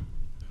country,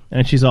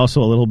 and she's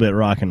also a little bit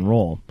rock and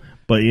roll.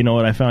 But you know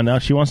what I found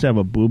out? She wants to have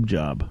a boob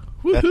job.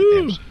 That's a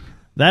damn,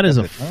 That is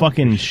a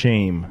fucking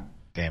shame.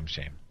 damn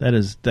shame. That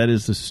is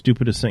the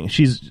stupidest thing.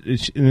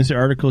 In this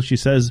article, she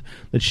says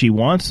that she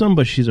wants them,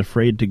 but she's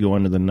afraid to go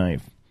under the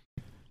knife.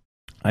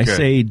 I Good.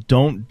 say,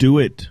 don't do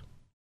it.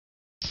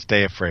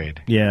 Stay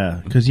afraid.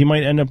 Yeah, because you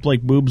might end up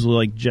like boobs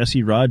like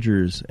Jesse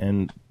Rogers,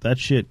 and that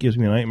shit gives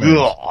me nightmares.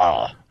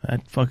 Ugh.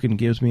 That fucking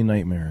gives me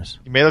nightmares.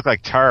 You may look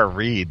like Tara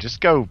Reid.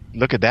 Just go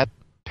look at that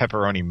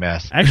pepperoni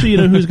mess. Actually, you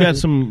know who's got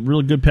some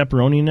real good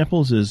pepperoni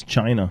nipples is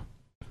China.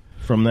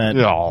 From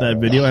that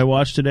video I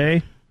watched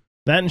today.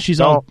 That and she's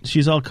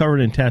all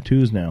covered in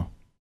tattoos now.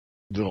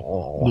 Ugh.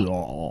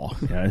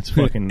 Yeah, it's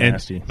fucking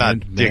nasty. Not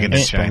digging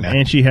in China.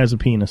 And she has a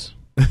penis.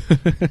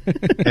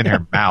 In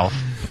her mouth.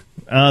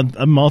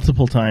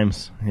 Multiple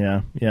times.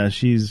 Yeah,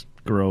 she's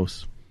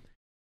gross.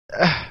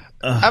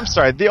 I'm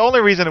sorry. The only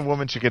reason a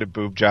woman should get a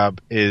boob job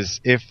is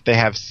if they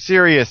have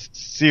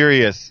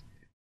serious,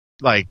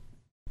 like,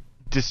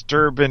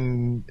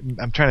 disturbing,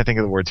 I'm trying to think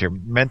of the words here,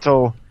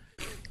 mental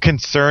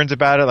concerns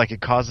about it, like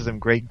it causes them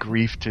great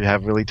grief to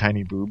have really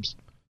tiny boobs.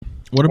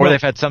 Or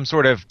they've had some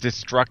sort of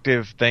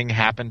destructive thing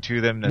happen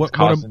to them that's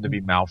caused them to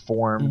be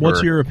malformed.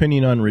 What's your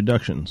opinion on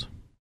reductions?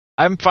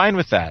 I'm fine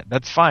with that.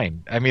 That's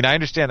fine. I mean, I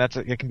understand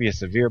it can be a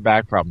severe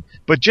back problem.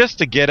 But just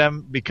to get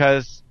them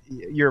because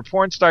you're a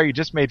porn star, you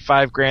just made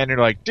 $5,000, and you're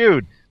like,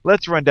 dude,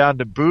 let's run down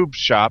to Boob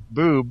Shop,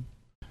 Boob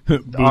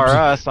are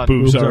us on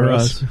Boobs are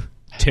us.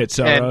 Tits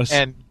are us.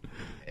 And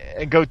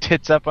go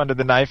tits up under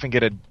the knife and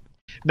get a...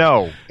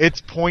 No, it's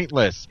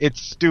pointless.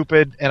 It's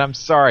stupid, and I'm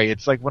sorry.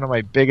 It's like one of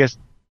my biggest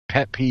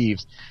pet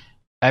peeves.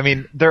 I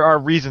mean, there are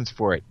reasons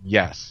for it,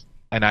 yes,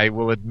 and I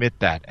will admit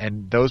that.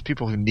 And those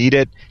people who need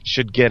it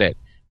should get it.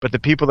 But the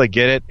people that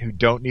get it who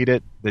don't need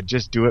it, that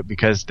just do it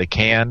because they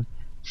can,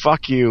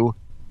 fuck you,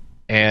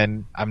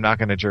 and I'm not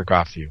going to jerk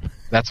off to you.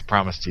 That's a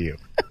promise to you.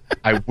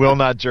 I will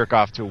not jerk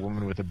off to a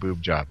woman with a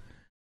boob job.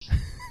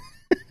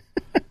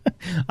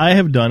 I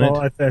have done it.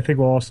 Well, I think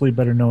we'll all sleep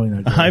better knowing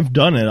that. Joey. I've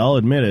done it. I'll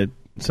admit it.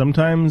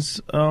 Sometimes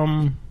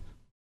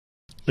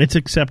it's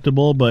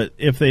acceptable, but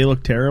if they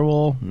look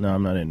terrible, no,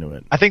 I'm not into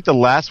it. I think the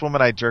last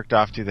woman I jerked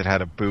off to that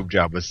had a boob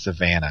job was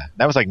Savannah.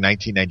 That was like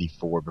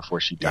 1994 before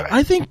she died.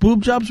 I think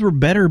boob jobs were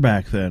better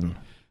back then.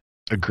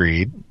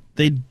 Agreed.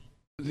 That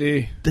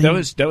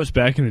was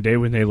back in the day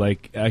when they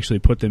like actually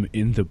put them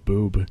in the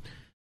boob.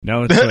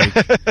 Now it's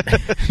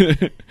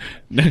like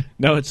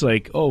now it's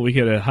like, oh, we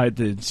gotta hide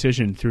the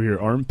incision through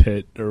your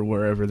armpit or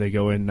wherever they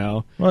go in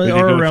now. Well, they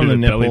or go around through the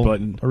nipple. belly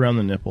button. Around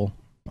the nipple.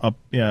 Up,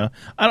 yeah.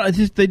 I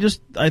think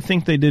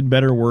they did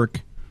better work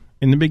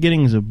in the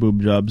beginnings of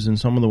boob jobs than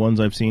some of the ones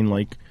I've seen,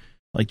 like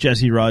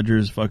Jesse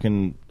Rogers.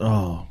 Fucking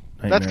nightmare.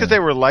 That's because they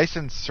were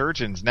licensed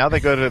surgeons. Now they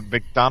go to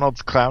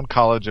McDonald's Clown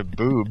College of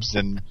Boobs,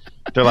 and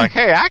they're like,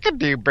 "Hey, I can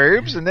do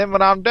boobs, and then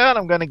when I'm done,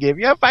 I'm going to give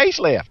you a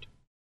facelift."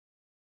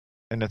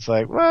 And it's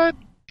like, what?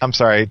 I'm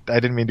sorry, I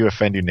didn't mean to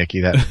offend you,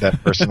 Nikki. That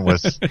person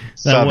was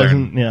Southern.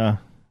 Wasn't, yeah.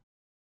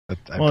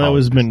 That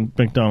was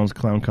McDonald's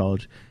Clown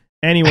College.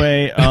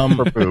 Anyway,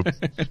 for boobs.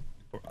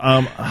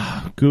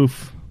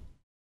 Goof.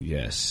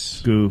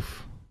 Yes.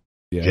 Goof.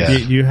 Yes. Yeah.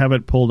 Do you have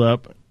it pulled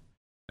up?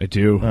 I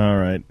do. All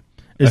right.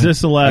 Is this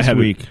the last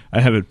week?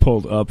 I have it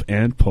pulled up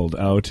and pulled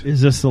out.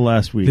 Is this the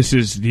last week? This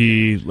is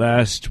the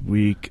last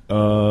week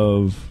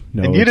of...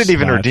 No, and you didn't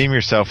even redeem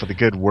yourself with a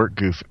good work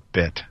goof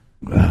bit.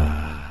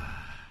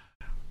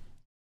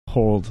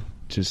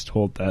 Just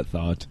hold that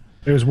thought.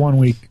 There's 1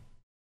 week.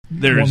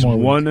 There's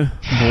one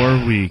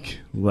more week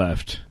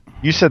left.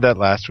 You said that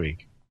last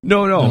week.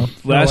 No.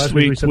 Last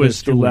week we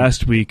was the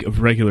last week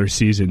of regular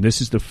season.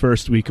 This is the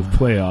first week of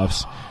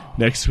playoffs.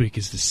 Next week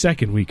is the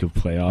second week of I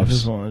playoffs.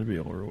 just wanted to be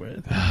over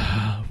with.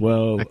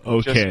 Well,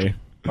 okay.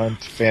 On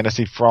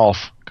fantasy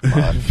frolf. Come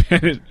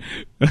on.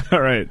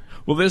 All right.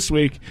 Well, this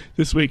week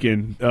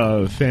in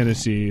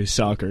fantasy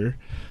soccer,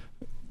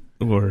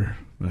 or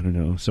I don't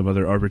know, some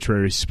other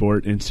arbitrary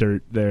sport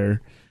insert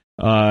there.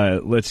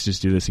 Let's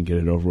just do this and get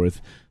it over with.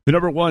 The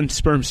number 1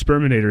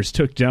 Sperminators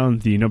took down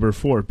the number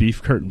 4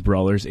 Beef Curtain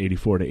Brawlers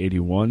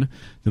 84-81.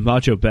 The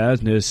Macho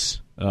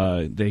Badness,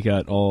 they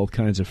got all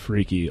kinds of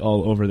freaky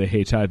all over the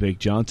Hey Ty Big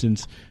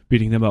Johnsons,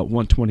 beating them out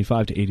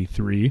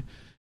 125-83.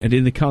 And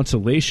in the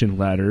consolation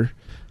ladder,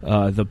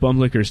 the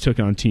Bumlickers took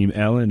on Team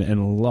Allen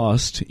and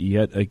lost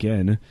yet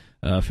again,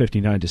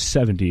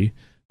 59-70.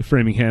 The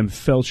Framingham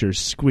Felchers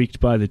squeaked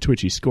by the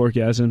Twitchy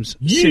Scoregasms,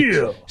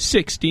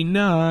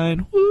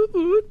 69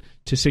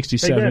 to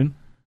 67.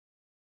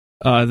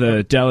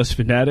 The Dallas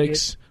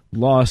Fanatics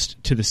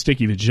lost to the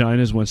Sticky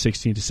Vaginas,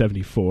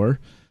 116-74.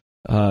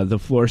 The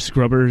Floor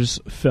Scrubbers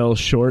fell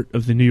short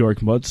of the New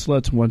York Mud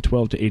Sluts,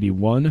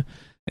 112-81.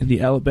 And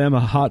the Alabama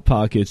Hot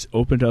Pockets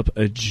opened up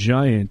a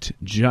giant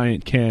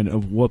can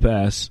of whoop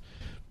ass,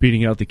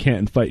 beating out the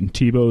Canton Fightin'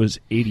 Tebows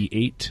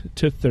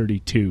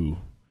 88-32.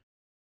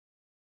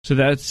 So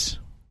that's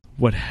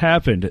what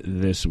happened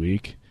this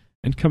week.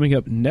 And coming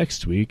up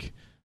next week,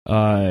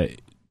 the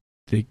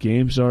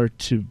games are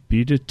to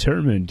be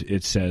determined,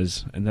 it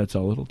says, and that's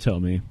all it'll tell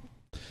me.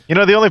 You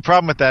know, the only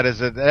problem with that is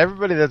that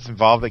everybody that's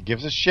involved that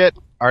gives a shit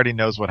already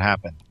knows what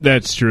happened.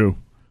 That's true.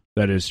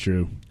 That is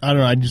true. I don't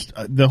know. I just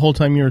the whole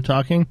time you were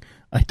talking,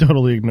 I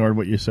totally ignored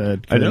what you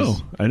said. I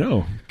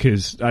know,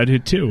 because I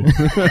did too.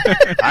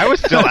 I was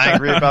still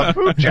angry about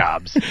food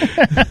jobs.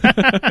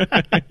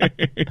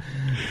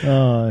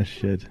 Oh,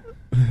 shit.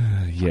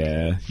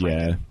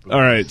 Yeah.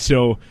 All right,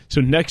 so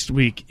next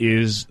week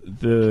is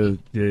the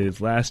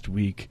last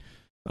week.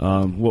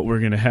 What we're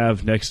going to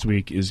have next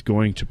week is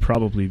going to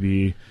probably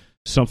be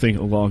something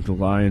along the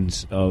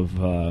lines of...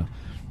 Can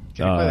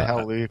you play the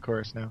Hallelujah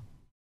chorus now?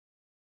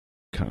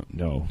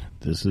 No.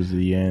 This is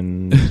the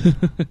end.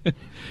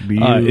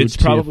 It's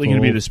probably going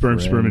to be the Beautiful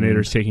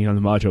Sperminators taking on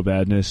the Macho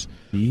Badness.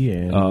 The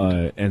end.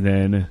 And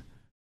then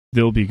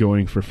they'll be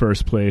going for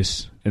first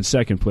place and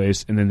second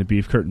place, and then the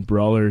Beef Curtain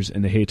Brawlers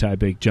and the Hayti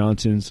Bake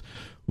Johnsons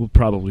will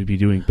probably be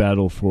doing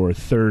battle for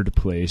third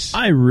place.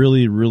 I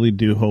really, really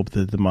do hope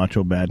that the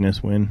Macho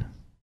Badness win.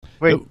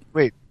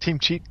 Wait, Team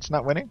Cheat's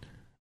not winning?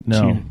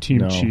 No.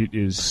 Team Cheat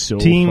is so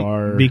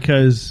far...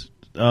 Because,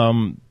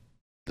 yeah.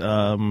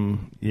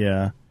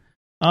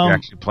 You're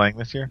actually playing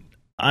this year?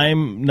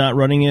 I'm not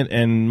running it,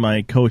 and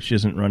my coach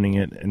isn't running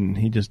it, and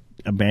he just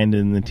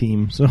abandoned the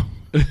team, so...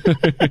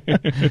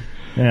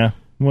 Yeah,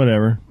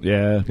 whatever.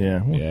 Yeah.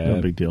 No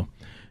big deal.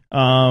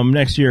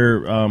 Next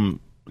year,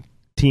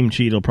 Team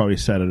Cheat will probably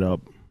set it up,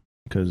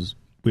 because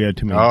we had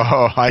too many...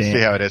 Oh, I see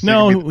how it is. So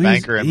no, you can be the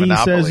banker in he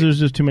Monopoly. says there's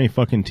just too many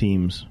fucking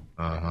teams.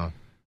 Uh-huh.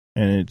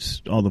 And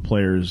it's all the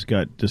players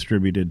got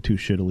distributed too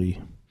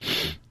shittily.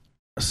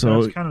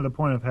 So that's kind of the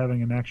point of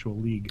having an actual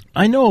league.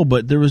 I know,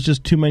 but there was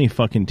just too many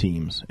fucking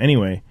teams.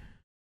 Anyway,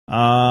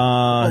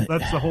 well,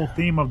 that's the whole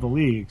theme of the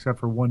league, except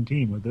for one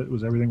team.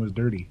 Everything was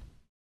dirty.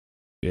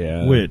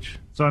 Yeah. Which?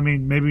 So I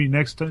mean, maybe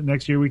next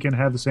year we can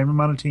have the same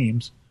amount of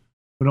teams,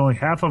 but only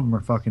half of them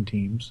are fucking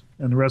teams,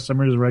 and the rest of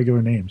them are just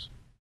regular names.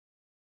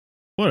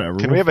 Whatever.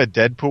 Can we have a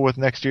Deadpool with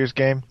next year's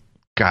game?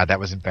 God, that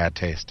was in bad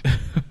taste.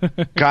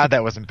 God,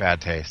 that was in bad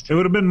taste. It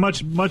would have been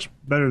much, much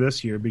better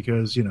this year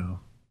because,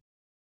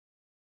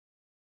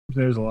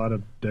 there's a lot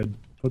of dead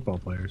football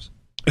players.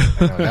 I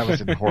know, that was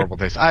in horrible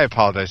taste. I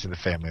apologize to the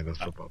family of those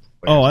football players.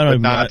 Oh, I don't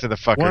even... Not to the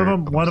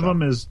fucker. One of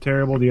them is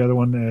terrible. The other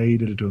one, he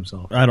did it to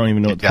himself. I don't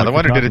even know what the Yeah, fuck the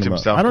one you're who did it to talking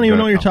himself. about. I don't even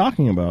know what you're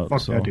talking about.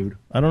 Fuck that dude.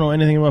 I don't know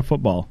anything about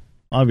football,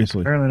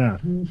 obviously. Apparently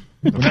not.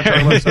 We're not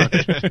talking about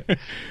soccer.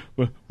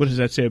 What does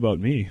that say about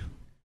me?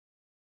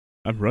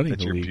 I'm running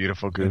That's the your league,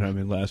 beautiful and goof. I'm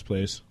in last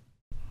place.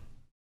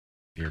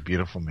 You're a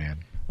beautiful man.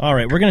 All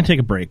right, we're going to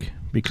take a break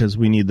because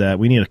we need that.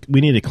 We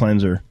need a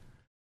cleanser.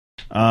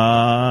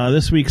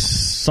 This week's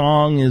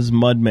song is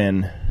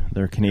Mudmen.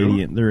 They're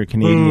Canadian. They're a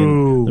Canadian.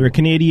 Ooh. They're a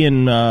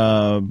Canadian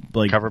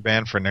Cover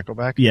band for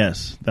Nickelback?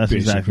 Yes, that's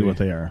exactly Basically. what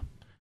they are.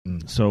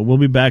 Mm. So we'll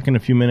be back in a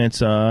few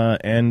minutes.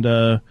 And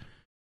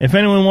if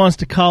anyone wants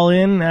to call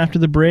in after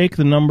the break,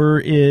 the number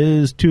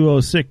is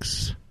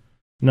 206.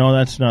 No,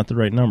 that's not the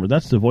right number.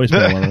 That's the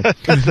voicemail number.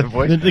 That's the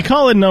voice. The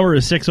call-in number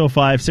is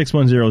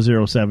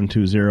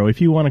 605-610-0720.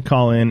 If you want to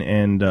call in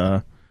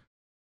and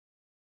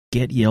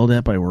get yelled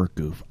at by work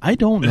goof, I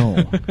don't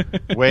know.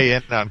 Weigh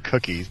in on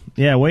cookies.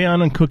 Yeah, way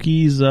on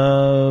cookies,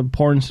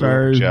 porn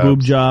stars,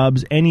 boob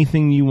jobs,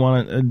 anything you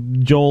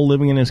want. Joel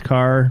living in his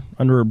car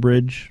under a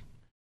bridge.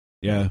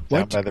 Yeah.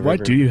 Down by the Why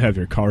river. do you have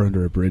your car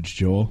under a bridge,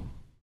 Joel?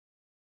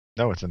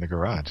 No, it's in the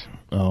garage.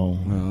 Oh.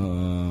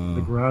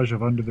 The garage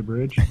of Under the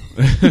Bridge.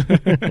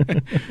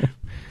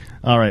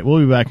 All right, we'll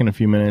be back in a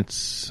few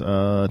minutes.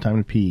 Time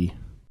to pee.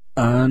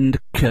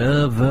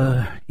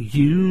 Undercover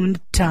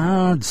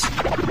Unitards.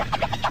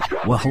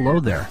 Well, hello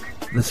there.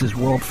 This is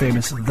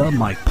world-famous The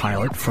Mike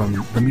Pilot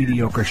from The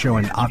Mediocre Show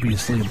and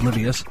Obviously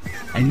Oblivious,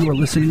 and you are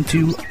listening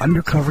to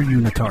Undercover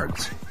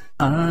Unitards.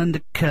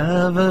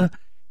 Undercover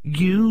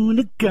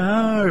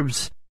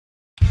Unigarbs.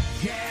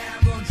 Yeah,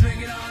 I'm gonna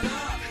drink it all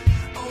up.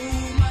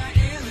 Oh, my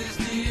ale is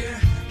dear.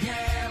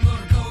 Yeah, I'm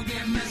gonna go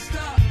get messed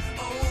up.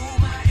 Oh,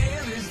 my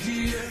ale is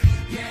dear.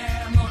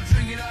 Yeah, I'm gonna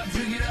drink it up,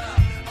 drink it up.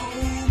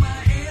 Oh,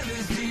 my ale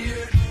is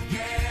dear.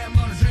 Yeah, I'm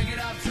gonna drink it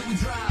up till we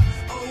drop.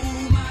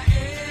 Oh, my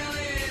ale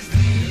is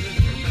dear.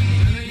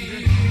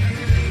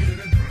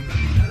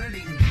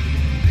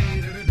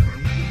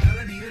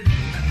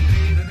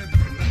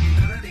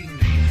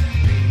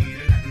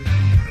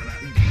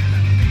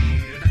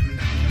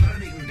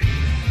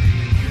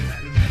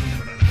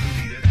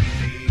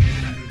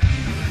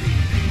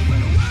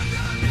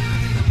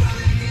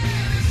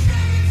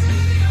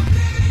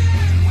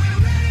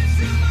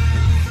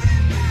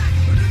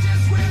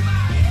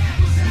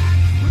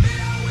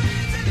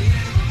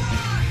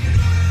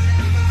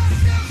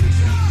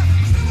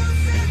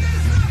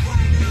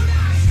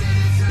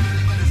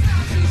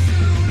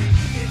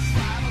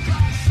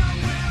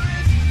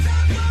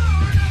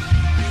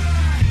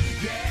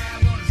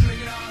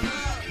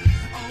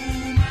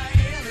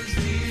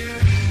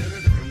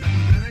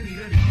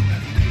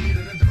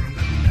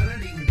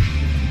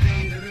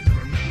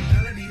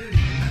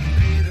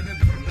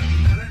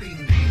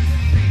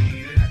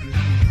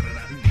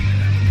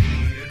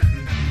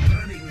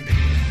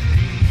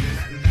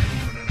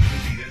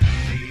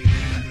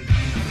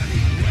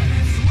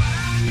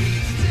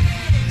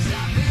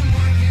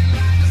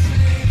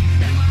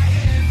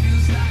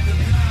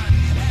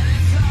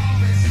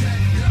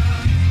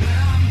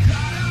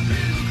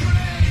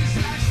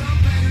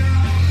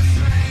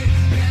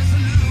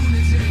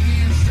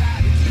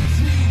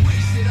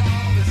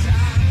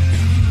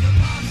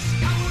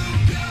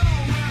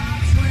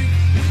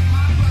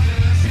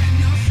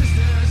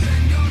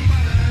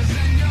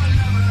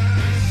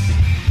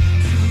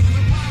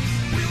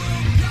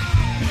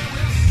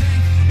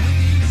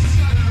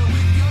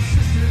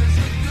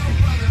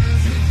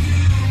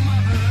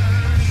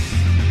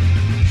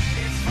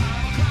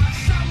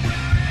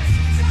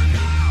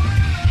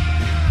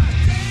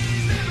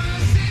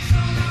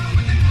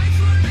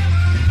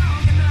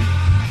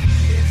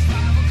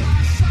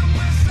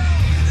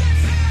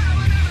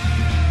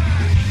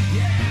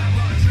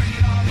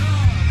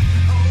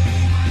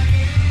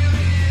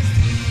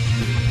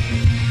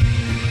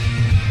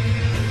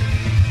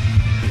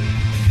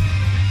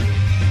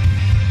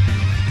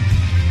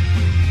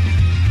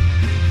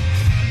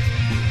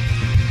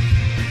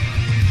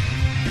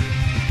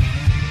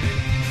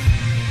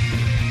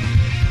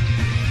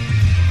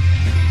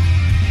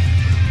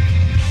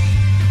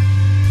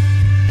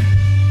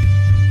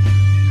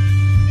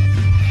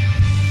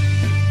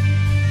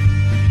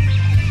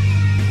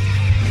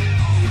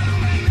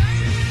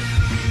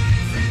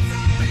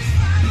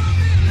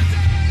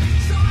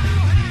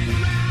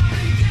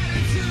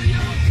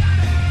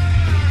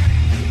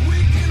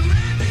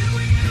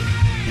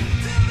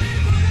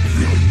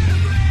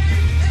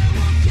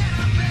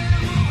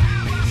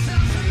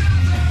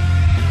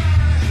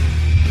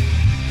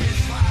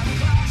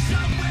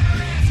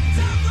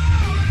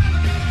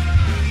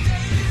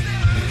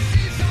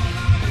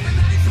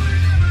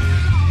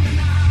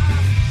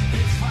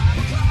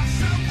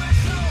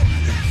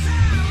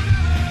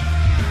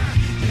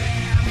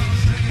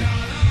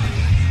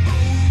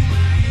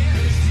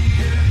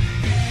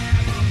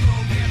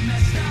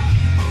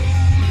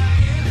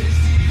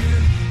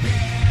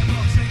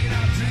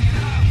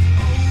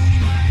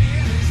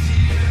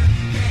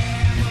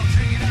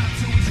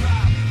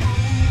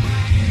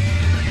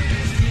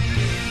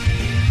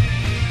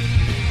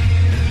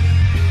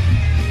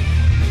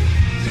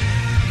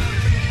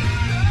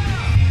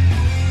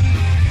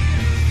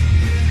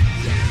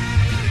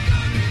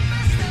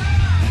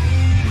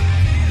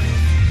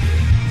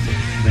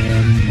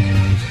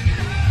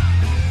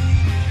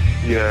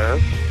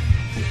 Yes.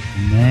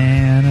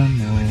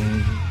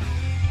 Manimal.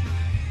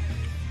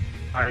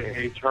 Hi,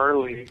 hey,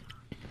 Charlie.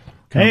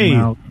 Come Hey,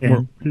 out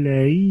and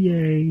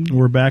play.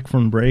 we're back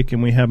from break,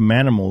 and we have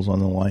Manimals on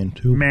the line,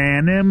 too.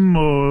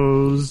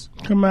 Manimals.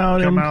 Come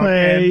out Come and out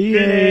play.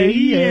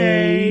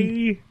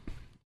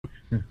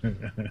 and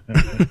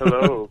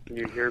Hello, can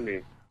you hear me?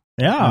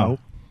 Yeah.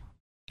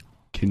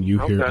 Can you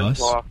hear Okay, us?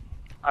 well,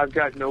 I've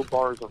got no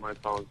bars on my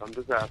phone, so I'm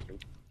just asking.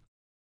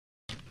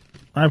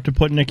 I have to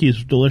put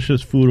Nikki's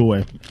delicious food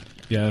away.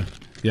 Yeah,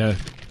 yeah.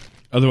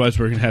 Otherwise,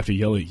 we're gonna have to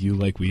yell at you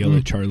like we yell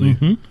at Charlie.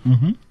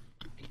 Mm-hmm.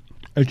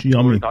 It's What are we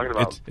yummy. talking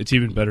about? It's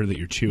even better that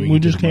you're chewing We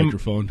into just the came-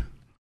 microphone.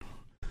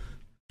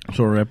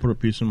 Sorry, I put a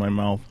piece in my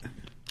mouth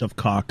of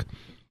cock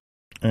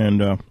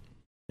and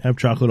have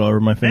chocolate all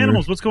over my fingers.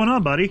 Animals, what's going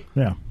on, buddy?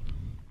 Yeah.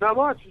 Not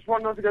much. Just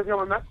want to know if you guys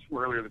got my message from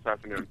earlier this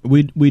afternoon.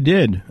 We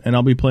did, and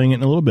I'll be playing it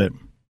in a little bit.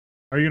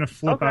 Are you going to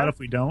flip Okay. out if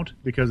we don't?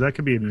 Because that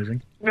could be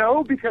amusing.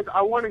 No, because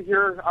I want to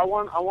hear. I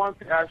want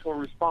the actual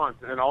response,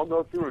 and I'll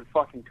go through and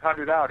fucking cut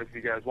it out if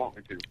you guys want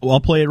me to. Well, I'll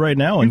play it right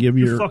now and give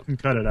You your. fucking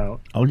cut it out.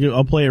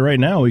 I'll play it right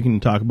now. We can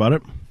talk about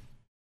it.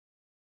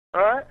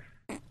 All right.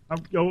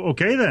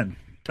 Okay, then.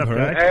 Tough All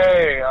guy. right.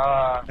 Hey.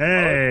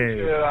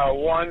 Hey.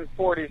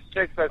 1:46.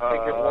 I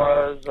think it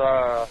was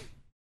a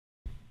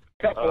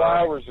couple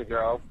hours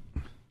ago.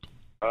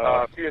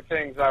 A few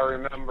things I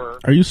remember.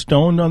 Are you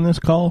stoned on this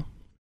call?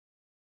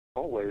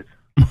 Always.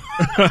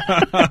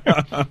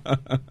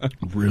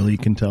 Really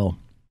can tell.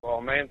 Well,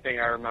 main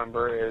thing I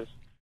remember is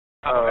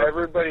how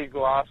everybody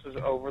glosses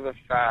over the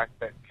fact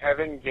that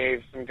Kevin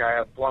gave some guy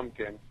a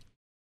Blumpkin,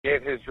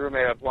 gave his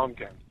roommate a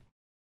Blumpkin.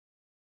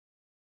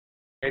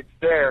 It's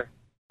there.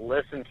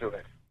 Listen to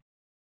it.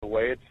 The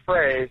way it's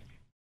phrased,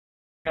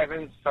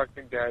 Kevin sucked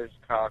the guy's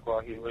cock while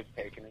he was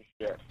taking a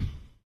shit.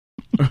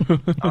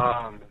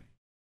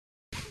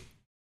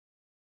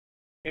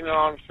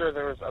 I'm sure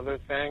there was other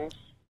things.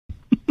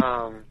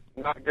 I'm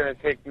not going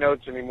to take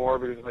notes anymore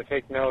because if I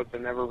take notes, I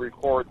never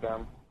record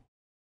them.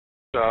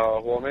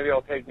 So, well, maybe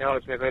I'll take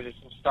notes. Maybe I just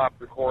stop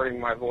recording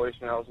my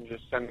voicemails and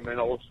just send them in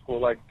old school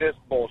like this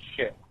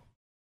bullshit.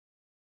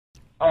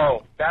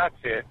 Oh, that's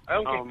it. I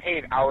don't get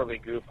paid hourly,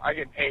 goof. I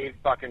get paid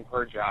fucking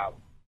per job.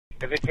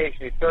 If it takes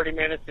me 30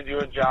 minutes to do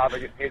a job, I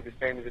get paid the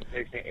same as it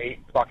takes me 8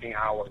 fucking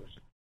hours.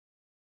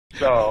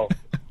 So,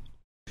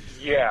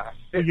 yeah, Well,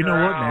 sitting you know what,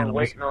 around, man?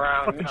 waiting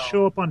around. Fucking no.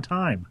 show up on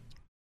time.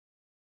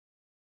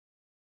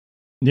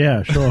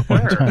 Yeah, show up on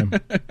Where? time.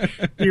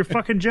 Do your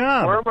fucking Where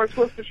job. am I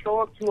supposed to show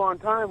up to on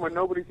time when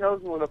nobody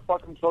tells me where the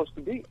fuck I'm supposed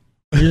to be?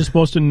 You're just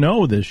supposed to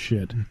know this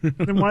shit.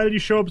 Then why did you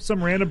show up at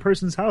some random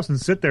person's house and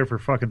sit there for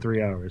fucking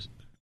 3 hours?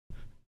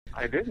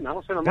 I didn't. I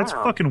don't sit in my That's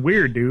house. fucking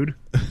weird, dude.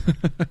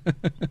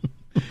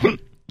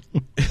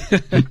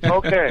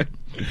 Okay.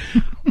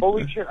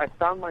 Holy shit! I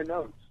found my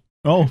notes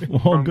Oh,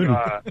 from, good.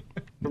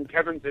 from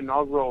Kevin's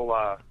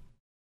inaugural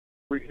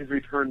his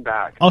return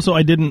back. Also,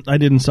 I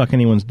didn't suck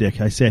anyone's dick.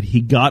 I said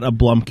he got a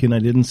Blumpkin. I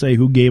didn't say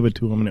who gave it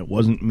to him, and it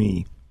wasn't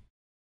me.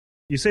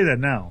 You say that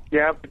now.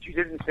 Yeah, but you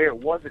didn't say it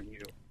wasn't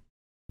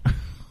you.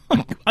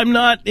 I'm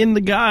not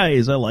into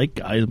guys. I like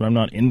guys, but I'm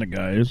not into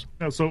guys.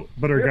 No,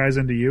 but are guys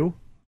into you?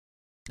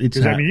 It's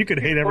Because, I mean, you could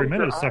hate every Close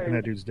minute of your sucking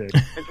eyes. that dude's dick.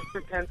 And just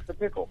pretend it's a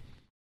pickle.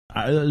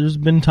 there's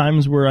been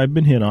times where I've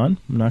been hit on.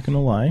 I'm not going to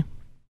lie.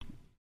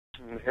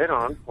 Hit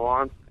on.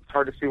 Well, it's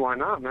hard to see why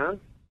not, man.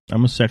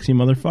 I'm a sexy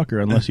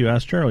motherfucker. Unless you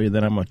ask Charlie,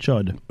 then I'm a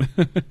chud.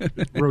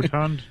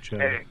 Rotund Chad.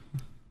 Hey,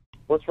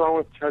 what's wrong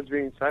with chuds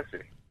being sexy?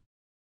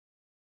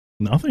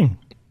 Nothing.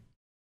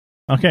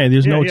 Okay,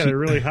 these Yeah, notes. yeah, they're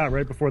really hot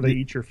right before they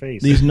eat your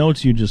face. These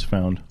notes you just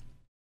found.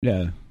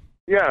 Yeah.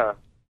 Yeah.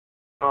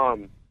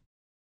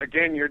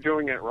 Again, you're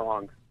doing it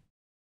wrong.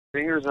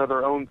 Fingers are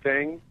their own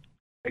thing.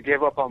 They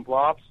gave up on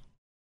blops.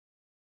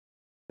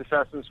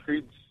 Assassin's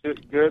Creed's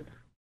good.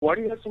 Why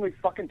do you have so many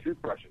fucking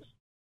toothbrushes?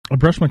 I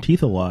brush my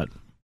teeth a lot.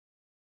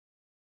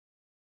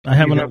 I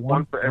have You an. have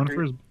one for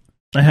every. his,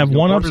 I have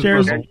one one for his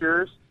upstairs. brother.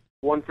 Dentures,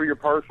 one for your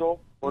partial,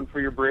 one for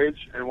your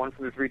bridge, and one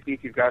for the 3 teeth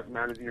you've got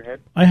mounted in your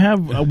head. I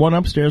have one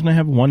upstairs and I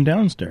have one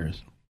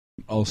downstairs.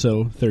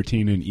 Also,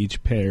 13 in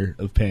each pair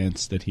of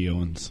pants that he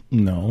owns.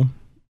 No.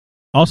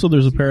 Also,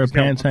 there's a pair of he's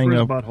got pants one for hanging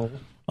his up. butthole.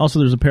 Also,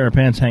 there's a pair of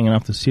pants hanging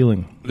off the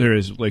ceiling. There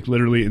is, like,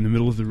 literally in the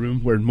middle of the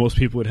room where most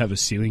people would have a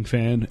ceiling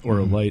fan or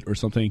a light or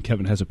something.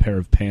 Kevin has a pair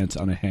of pants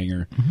on a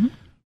hanger,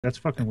 That's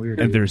fucking weird.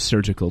 and there's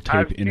surgical tape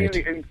I've in seen it.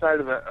 the inside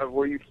of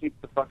where you keep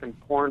the fucking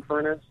porn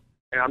furnace,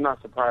 and I'm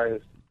not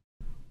surprised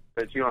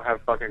that you don't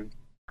have fucking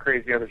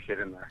crazy other shit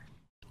in there.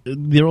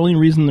 The only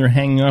reason they're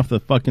hanging off the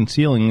fucking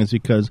ceiling is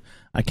because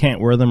I can't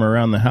wear them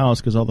around the house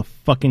because all the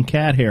fucking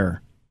cat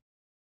hair.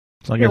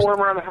 So I You guess. can't wear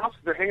them around the house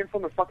because they're hanging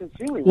from the fucking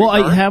ceiling. Well,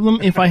 I retard. have them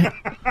if I.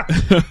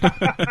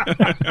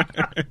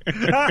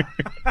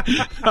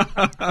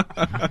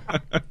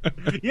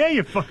 Yeah,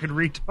 you fucking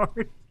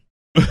retard.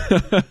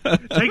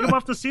 Take them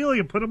off the ceiling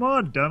and put them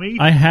on, dummy.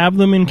 I have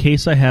them in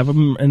case I have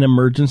an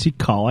emergency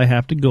call I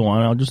have to go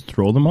on. I'll just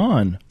throw them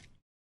on.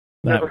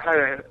 Never had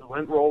a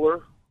lint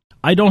roller.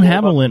 I don't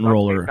have a lint Up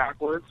roller.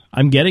 backwards.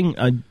 I'm getting.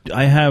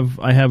 I have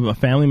a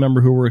family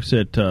member who works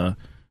at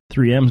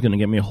 3M's going to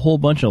get me a whole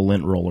bunch of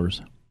lint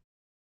rollers.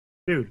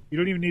 Dude, you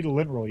don't even need a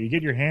lint roll. You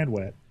get your hand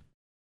wet.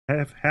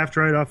 Half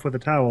dry it off with a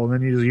towel, and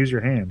then you just use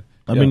your hand.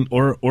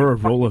 Or a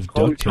roll of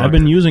duct tape. I've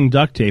been using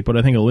duct tape, but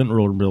I think a lint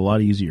roller would be a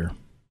lot easier.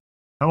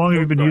 How long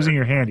have you been using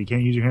your hand? You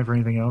can't use your hand for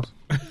anything else?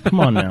 Come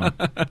on now.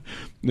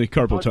 The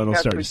carpal tunnel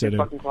starting to set in.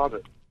 Fucking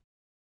closet.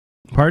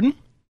 Pardon?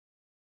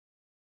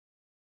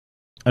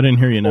 I didn't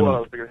hear you. Hold on, I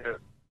No. was gonna hit.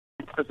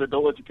 I said,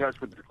 don't let you catch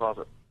with your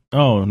closet.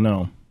 Oh,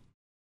 no.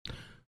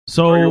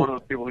 Or you're one So, of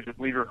those people who just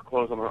leave your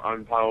clothes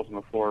on piles on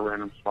the floor,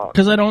 random spots.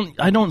 because I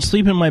don't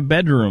sleep in my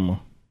bedroom.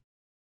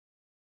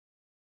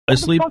 I What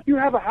sleep the fuck do you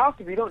have a house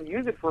if you don't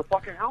use it for a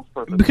fucking house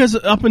purpose? because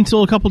up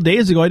until a couple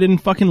days ago, I didn't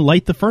fucking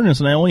light the furnace,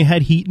 and I only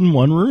had heat in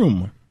one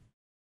room.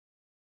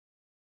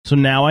 So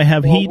now I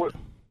have heat.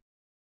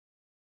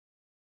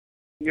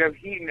 You have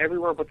heat in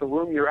everywhere but the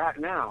room you're at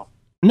now.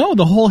 No,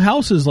 the whole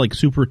house is like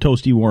super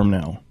toasty warm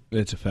now.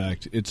 It's a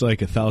fact. It's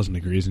like 1,000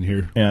 degrees in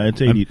here. Yeah, it's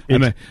 80.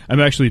 I'm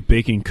actually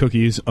baking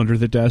cookies under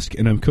the desk,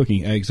 and I'm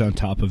cooking eggs on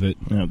top of it.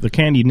 The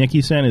candy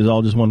Nikki sent is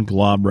all just one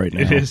glob right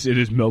now. It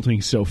is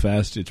melting so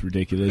fast, it's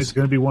ridiculous. It's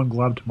going to be one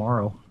glob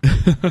tomorrow.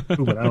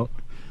 Move it out.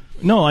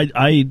 No,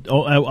 I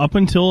up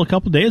until a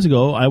couple days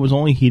ago, I was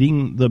only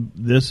heating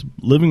this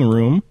living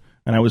room,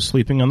 and I was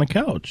sleeping on the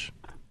couch.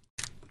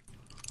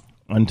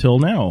 Until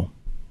now.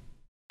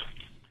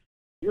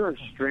 You're a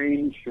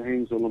strange,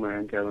 strange little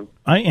man, Kevin.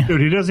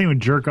 Dude, he doesn't even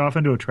jerk off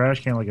into a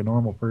trash can like a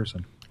normal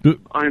person.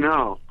 I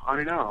know.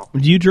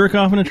 Do you jerk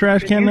off in a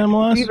trash can, then,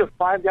 You see Moss? the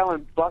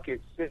 5-gallon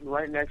bucket sitting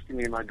right next to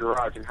me in my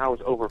garage and how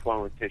it's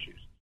overflowing with tissues.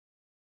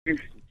 You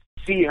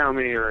see how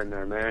many are in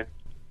there, man.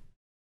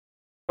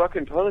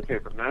 Fucking toilet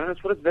paper, man.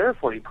 That's what it's there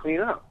for. You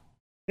clean up.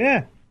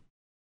 Yeah.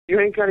 You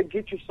ain't got to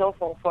get yourself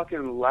all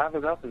fucking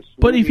lathered up and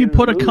But if you smoothie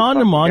put a and smooth,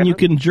 condom fucking on, you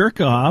Kevin. can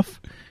jerk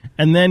off,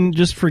 and then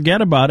just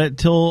forget about it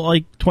till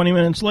like 20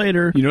 minutes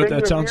later. You know what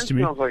Think that your sounds hand to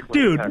me? smells like when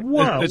Dude, it's had-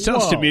 whoa. That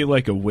sounds to whoa. me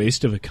like a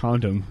waste of a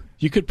condom.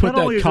 You could put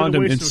Not only that is it a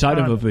condom waste of a inside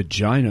of a condom.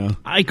 vagina.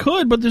 I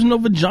could, but there's no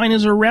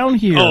vaginas around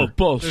here. Oh,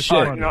 bullshit.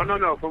 Oh,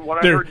 No. From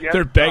what They're- I heard yesterday,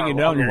 they're banging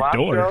down on the your last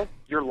door. show,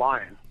 you're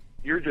lying.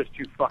 You're just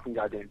too fucking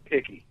goddamn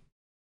picky.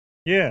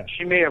 Yeah.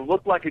 She may have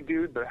looked like a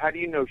dude, but how do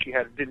you know she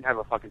didn't have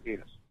a fucking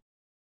penis?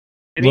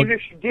 And Look- even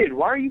if she did,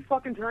 why are you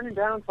fucking turning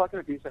down fucking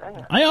a piece of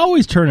ass? I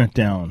always turn it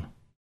down.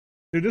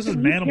 Dude, this is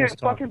You manimal can't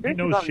stuff. fucking You bitch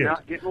know about shit.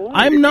 not getting laid.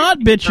 I'm not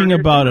You turn bitching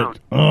about down.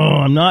 it. Oh,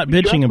 I'm not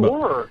bitching Just about.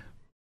 were.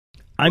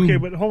 I'm Okay,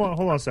 but hold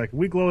on a second.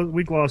 We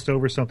glossed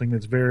over something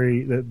that's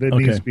that Okay.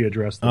 needs to be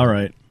addressed. all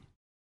right.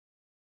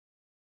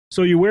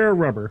 So you wear a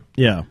rubber,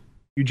 Yeah.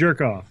 you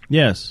jerk off,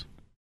 Yes.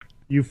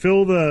 you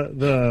fill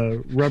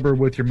the rubber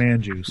with your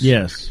man juice,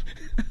 Yes.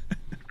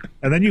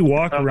 and then you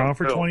walk How's around that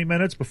for feel? 20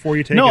 minutes before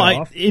you take No, it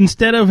off.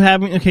 instead of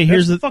having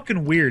here's That's the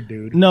fucking weird,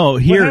 dude. no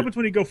What here. happens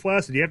when you go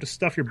flaccid? Do you have to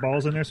stuff your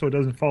balls in there so it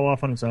doesn't fall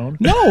off on its own?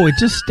 No, it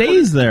just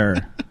stays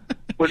there.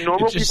 When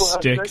normal It just people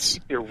have sticks.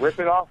 sex, you rip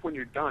it off when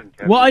you're done.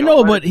 Kevin. Well, I Don't know,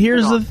 let but it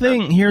here's sit the on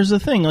thing. Here's the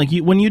thing. Like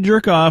when you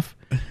jerk off,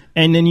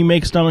 and then you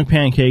make stomach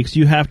pancakes,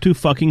 you have to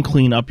fucking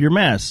clean up your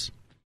mess.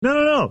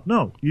 No.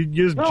 You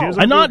just No. jizz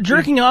I'm not off-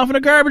 jerking off in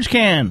a garbage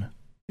can.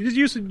 You just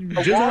use A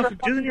jizz wad off of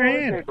jizz in your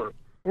fucking hand toilet paper.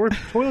 or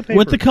toilet paper.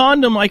 With the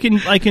condom, I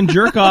can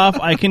jerk off.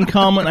 I can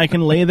come and I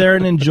can lay there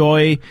and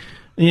enjoy.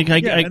 and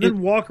then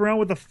walk around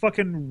with a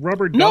fucking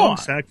rubber No. dog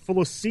sack full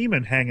of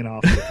semen hanging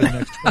off it for the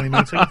next 20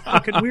 minutes like a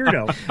fucking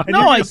weirdo. And No,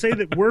 you're going I- to say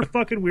that we're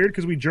fucking weird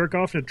because we jerk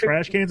off to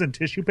trash cans and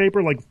tissue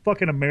paper like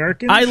fucking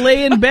Americans? I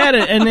lay in bed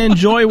and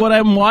enjoy what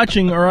I'm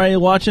watching, or I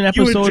watch an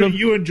you episode of.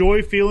 you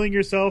enjoy feeling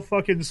yourself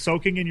fucking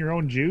soaking in your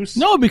own juice?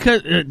 No,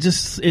 because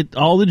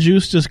all the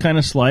juice just kind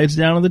of slides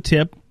down to the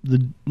tip,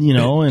 and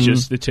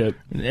Just the tip.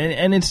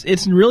 and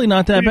it's really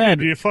not that bad.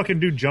 Do you fucking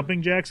do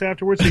jumping jacks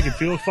afterwards so you can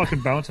feel it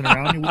fucking bouncing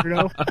around, you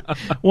weirdo?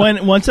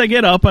 Once I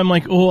get up, I'm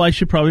like, oh, I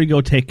should probably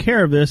go take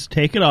care of this,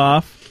 take it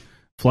off,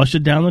 flush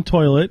it down the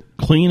toilet,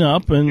 clean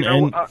up, You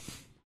know, and all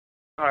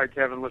right,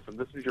 Kevin, listen,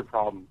 this is your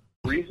problem.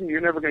 The reason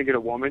you're never going to get a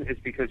woman is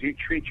because you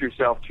treat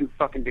yourself too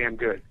fucking damn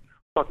good.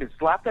 Fucking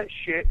slap that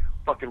shit,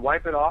 fucking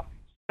wipe it off,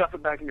 stuff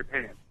it back in your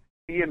pants.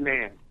 Be a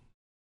man.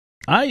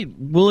 I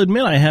will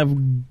admit I have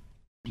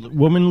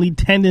womanly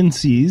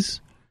tendencies.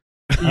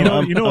 You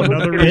know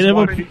another bit reason of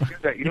why,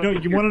 a-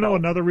 you want to know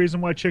another reason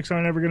why chicks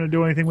aren't ever going to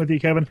do anything with you,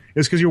 Kevin?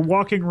 Is because you're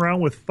walking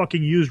around with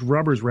fucking used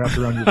rubbers wrapped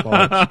around your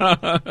balls.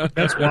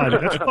 That's why.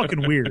 That's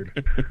fucking weird.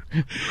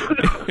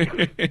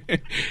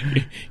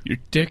 Your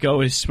dick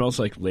always smells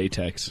like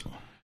latex.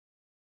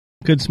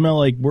 Could smell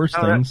like worse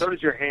things. So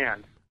does your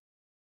hand.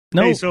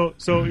 No, Hey, so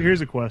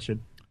here's a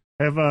question: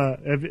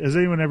 has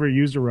anyone ever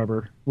used a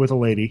rubber with a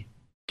lady?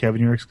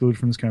 Kevin, you're excluded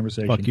from this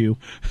conversation. fuck you.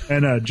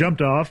 And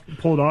jumped off,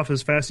 pulled off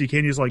as fast as you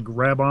can. You just like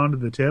grab onto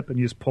the tip and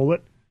you just pull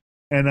it,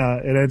 and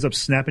it ends up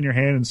snapping your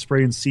hand and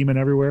spraying semen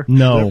everywhere.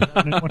 No,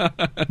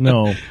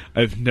 no.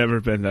 I've never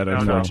been that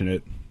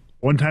unfortunate.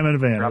 One time in a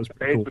van, it Drop was the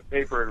pretty cool. with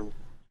paper and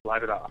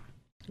slide it off.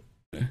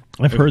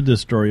 I've heard this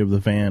story of the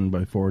van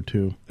before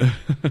too.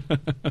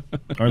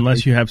 Or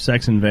unless you have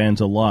sex in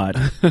vans a lot,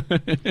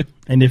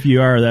 and if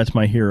you are, that's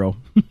my hero.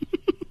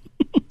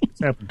 It's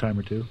happened a time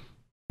or two.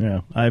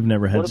 Yeah, I've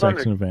never had What about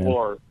sex in a an van.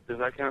 Explorer? Does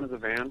that count as a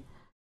van?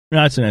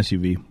 No, it's an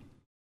SUV.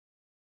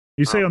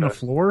 You say on the Okay.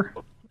 floor?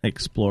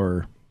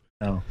 Explorer.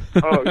 Oh.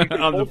 Oh, you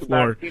can On the hold the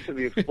floor. back piece of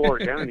the Explorer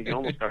down and you can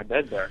almost got a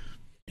bed there.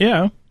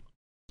 Yeah.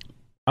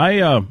 I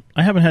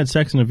haven't had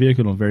sex in a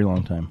vehicle in a very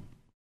long time.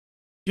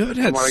 You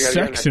haven't had Come on, I gotta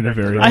sex get in a that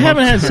very sex. long I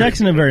haven't had time.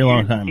 sex in a very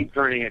long time. Keep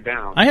turning it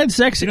down. I had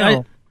sex. You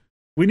know,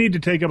 we need to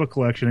take up a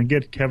collection and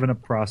get Kevin a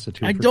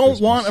prostitute. I for don't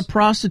Christmas. want a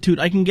prostitute.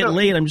 I can get No,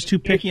 laid. I'm just too You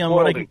picky on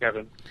what I spoiled can. it,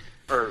 Kevin.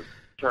 Or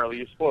Charlie,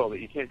 you spoiled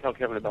it. You can't tell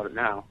Kevin about it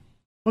now.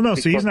 Well, no,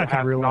 see, he's supposed not to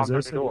going to realize knock on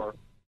this. the door.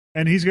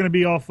 And he's going to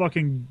be all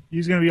fucking,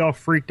 he's going to be all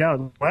freaked out.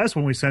 The last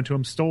one we sent to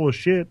him stole his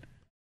shit.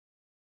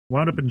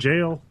 Wound up in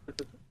jail.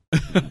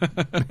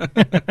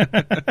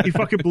 He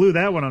fucking blew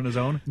that one on his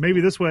own.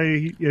 Maybe this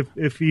way,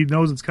 if he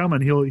knows it's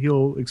coming,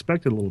 he'll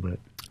expect it a little bit.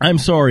 I'm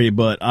sorry,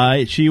 but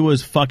she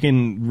was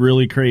fucking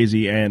really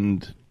crazy,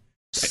 and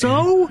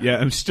So? Yeah,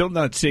 I'm still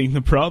not seeing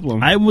the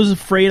problem. I was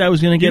afraid I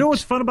was going to You get know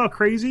what's fun about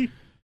crazy?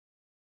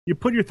 You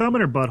put your thumb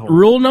in her butthole.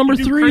 rule number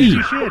You do 3.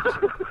 crazy shit.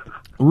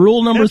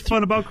 Rule number That's 3.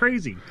 fun about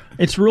crazy.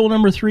 It's rule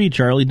number 3,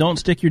 Charlie. Don't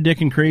stick your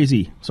dick in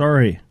crazy.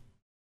 Sorry.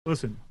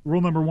 Listen,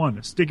 rule number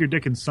 1, stick your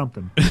dick in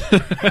something.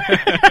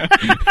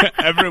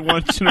 Every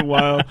once in a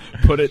while,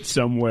 put it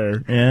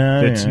somewhere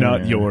Yeah, that's yeah,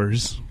 not yeah.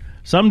 yours.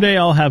 Someday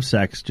I'll have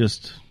sex,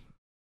 just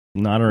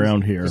not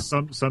around here.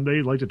 Someday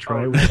you'd like to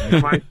try it.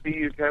 If I see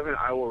you, Kevin,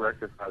 I will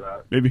rectify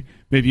that.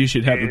 Maybe you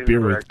should have a beer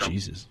with Incorrect.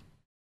 Jesus.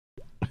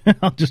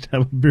 I'll just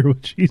have a beer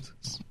with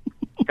Jesus.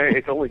 Hey,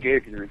 it's only gay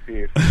if you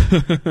receive.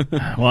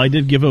 Well, I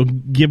did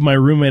give my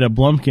roommate a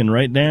Blumpkin,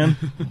 right, Dan?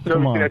 No,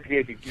 Come see, on. that's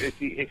gay.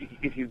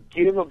 If you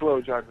give a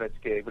blowjob, that's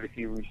gay. But if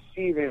you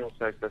receive anal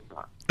sex, that's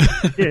not.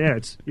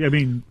 I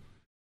mean,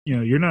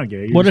 you're not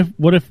gay. You're What just-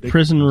 if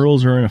prison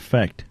rules are in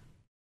effect?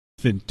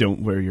 Then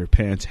don't wear your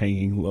pants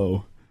hanging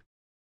low.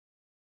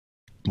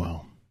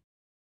 Well,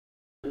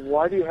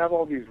 Why do you have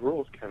all these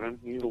rules, Kevin?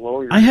 You need to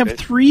lower your I have bitch.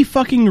 3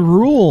 fucking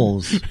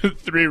rules.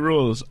 3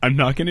 rules. I'm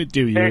not going to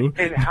do you.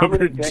 And how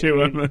Number many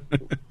 2, I'm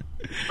decades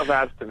of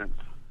abstinence?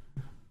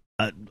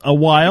 A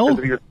while. Because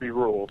of your 3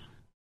 rules.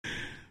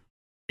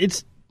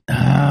 It's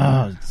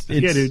yeah,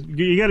 dude,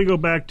 you got to go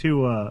back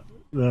to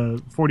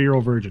the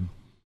 40-year-old virgin.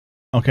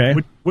 okay.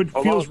 What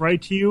Oh, feels well.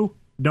 right to you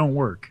don't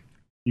work.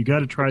 You got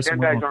to try Ten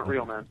something bags else. aren't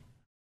real, man.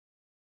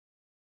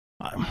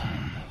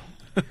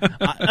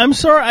 I'm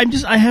sorry.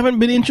 I haven't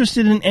been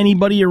interested in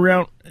anybody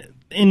around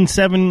in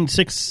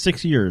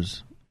 6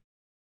 years.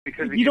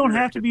 Because You don't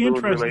have it's to be ruined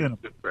interested in 'em.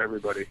 relationship for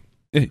everybody.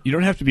 You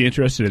don't have to be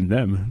interested in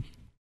them.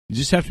 You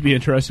just have to be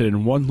interested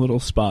in one little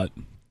spot.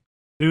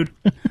 Dude,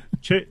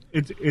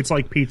 it's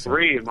like pizza.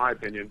 3, in my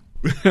opinion.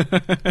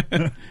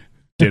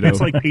 Ditto.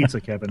 It's like pizza,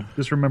 Kevin.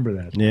 Just remember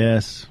that.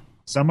 Yes.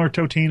 Some are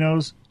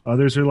Totino's,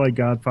 others are like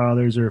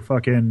Godfathers or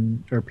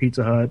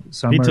Pizza Hut.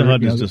 Some Pizza are,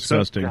 Hut you know, is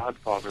disgusting.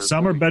 Godfather.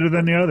 Some are better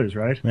than the others,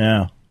 right?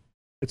 Yeah.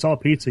 It's all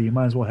pizza. You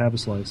might as well have a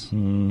slice.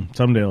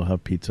 Someday I'll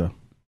have pizza.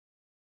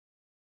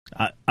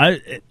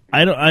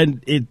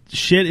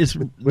 Shit is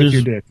there's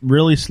your dick.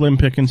 really slim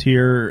pickings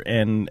here,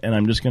 and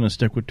I'm just gonna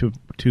stick with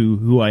to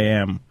who I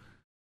am,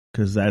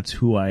 because that's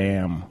who I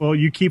am. Well,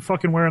 you keep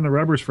fucking wearing the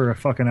rubbers for a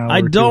fucking hour. I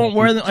or two. don't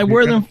wear them. I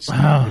wear them.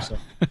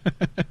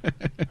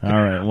 All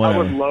right, I would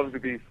whatever. love to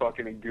be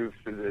fucking in Goof's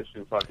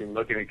position, fucking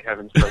looking at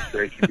Kevin's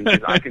frustration because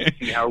I can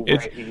see how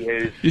red he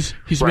is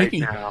He's right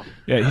making now.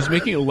 he's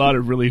making a lot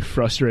of really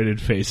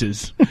frustrated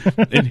faces,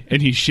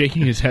 and he's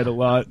shaking his head a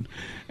lot.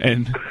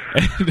 And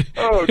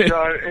Oh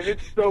god, and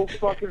it's so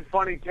fucking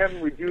funny, Kevin.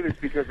 We do this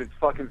because it's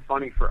fucking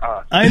funny for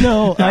us. I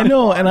know,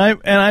 and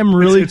I'm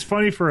really, It's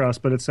funny for us,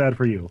 but it's sad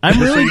for you. I'm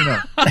Just so really- you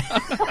know.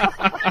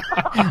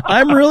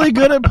 I'm really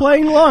good at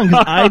playing along.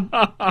 'Cause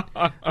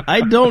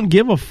I don't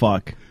give a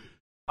fuck.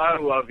 I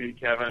love you,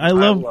 Kevin. I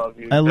love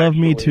you. me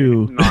sexually,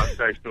 too. Not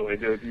sexually,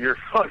 dude. You're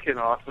fucking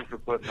awesome for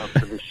putting up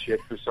with this shit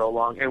for so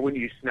long. And when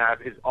you snap,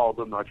 it's all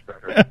the much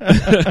better.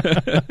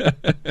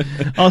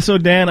 Also,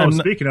 Dan, Oh, I'm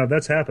speaking of,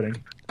 that's happening.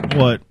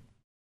 what?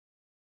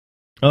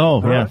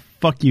 Oh yeah,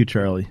 fuck you,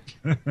 Charlie.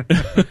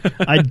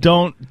 I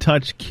don't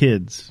touch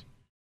kids.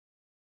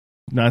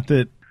 Not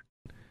that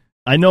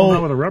I know. Well,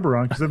 not with a rubber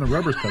on, because then the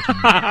rubber's touching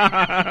you.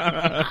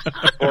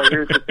 Well,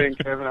 here's the thing,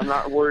 Kevin. I'm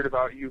not worried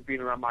about you being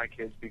around my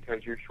kids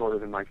because you're shorter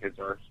than my kids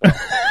are.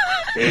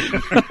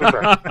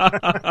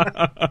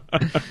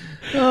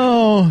 So.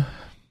 Oh,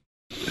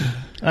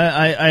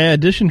 I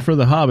auditioned for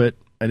The Hobbit.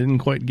 I didn't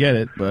quite get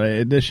it, but I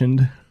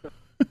auditioned.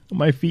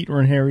 My feet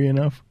weren't hairy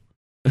enough.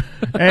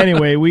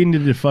 Anyway, we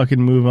need to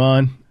fucking move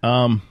on.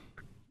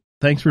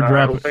 Thanks for All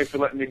right, dropping. well, thanks for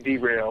letting me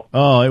derail.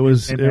 Oh, it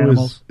was Hey,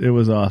 animals.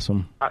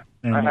 awesome. I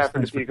Animals, happened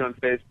thanks to peek on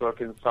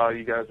Facebook and saw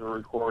you guys were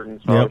recording,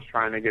 so Yep. I was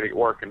trying to get it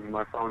working.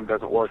 My phone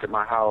doesn't work at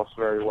my house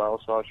very well,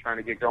 so I was trying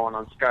to get going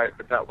on Skype,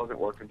 but that wasn't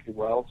working too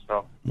well.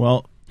 So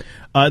Well,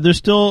 there's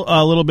still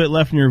a little bit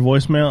left in your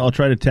voicemail. I'll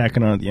try to tack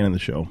it on at the end of the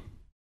show.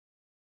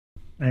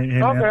 Hey, okay,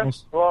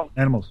 animals. well,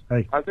 Animals.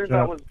 Hey, I think shut that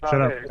up. was Shut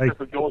about up. it. Hey, Except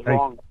for Joel's hey.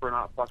 wrong for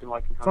not fucking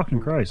liking Fucking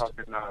Christ.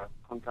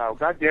 Kung Tao.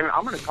 God damn it!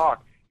 I'm gonna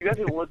talk. You guys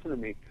didn't listen to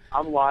me.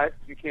 I'm live.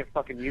 You can't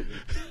fucking mute me.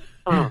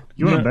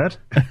 You want to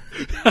bet?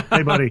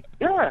 Hey, buddy.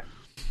 Yeah.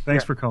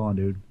 Thanks for calling,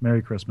 dude.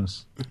 Merry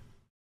Christmas.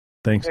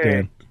 Thanks, Hey,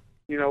 Dan.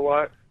 you know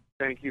what?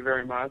 Thank you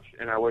very much,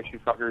 and I wish you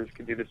fuckers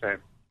could do the same.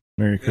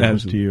 Merry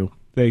Christmas to you.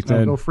 Thanks, Now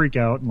Dan. go freak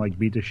out and like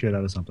beat the shit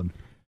out of something.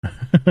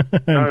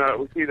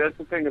 No, see, that's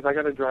the thing is I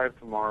got to drive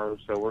tomorrow,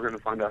 so we're going to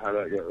find out how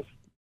that goes.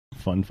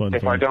 Fun.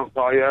 If I don't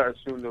call you,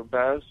 assume the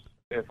best.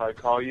 If I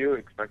call you,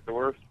 expect the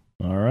worst.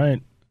 All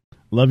right.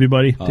 Love you,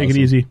 buddy. Take it Awesome.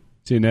 easy.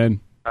 See you, Ned.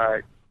 All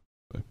right.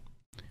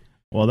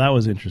 Well, that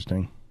was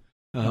interesting.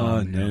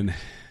 Oh, Ned.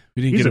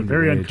 We didn't He's get a him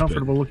very to rage,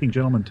 uncomfortable looking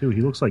gentleman too. He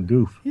looks like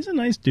Goof. He's a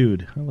nice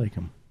dude. I like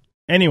him.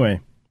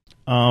 Anyway,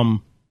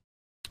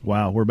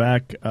 wow, we're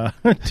back.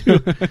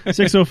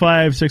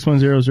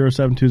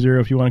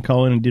 605-610-0720 if you want to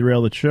call in and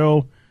derail the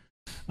show.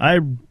 I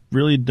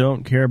really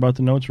don't care about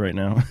the notes right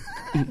now.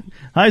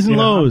 Highs and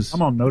lows.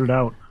 I'm all noted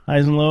out.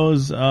 Highs and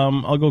lows.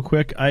 I'll go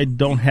quick. I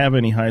don't have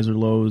any highs or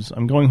lows.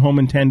 I'm going home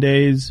in 10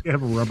 days. You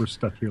have a rubber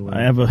stuck to your leg.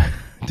 I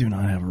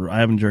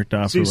haven't jerked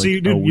off for like See,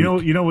 a dude,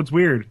 week. you know what's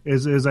weird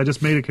is I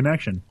just made a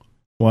connection.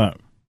 What?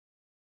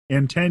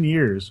 In 10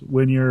 years,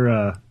 when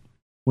you're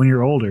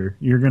older,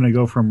 you're going to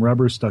go from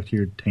rubber stuck to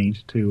your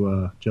taint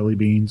to jelly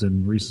beans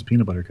and Reese's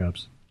peanut butter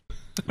cups.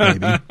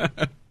 Maybe.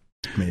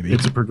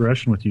 It's a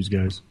progression with these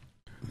guys.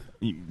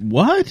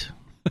 What?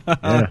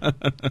 Yeah.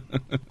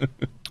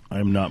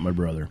 I'm not my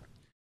brother.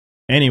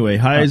 Anyway,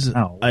 highs.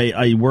 Ow.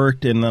 I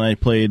worked and then I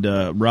played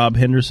Rob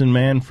Henderson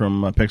Man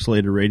from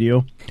Pixelated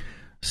Radio.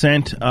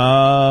 Sent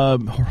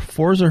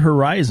Forza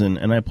Horizon,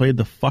 and I played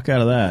the fuck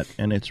out of that,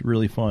 and it's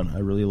really fun. I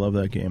really love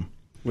that game.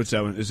 What's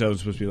that one? Is that one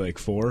supposed to be like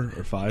 4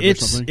 or 5 or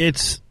something?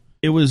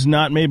 It was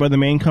not made by the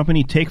main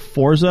company. Take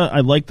Forza.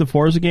 I like the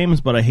Forza games,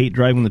 but I hate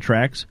driving the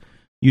tracks.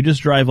 You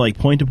just drive like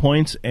point to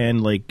points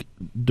and like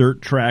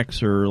dirt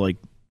tracks or like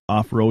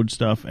off-road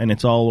stuff, and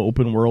it's all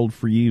open world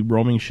free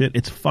roaming shit.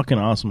 It's fucking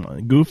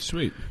awesome. Goof,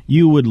 Sweet.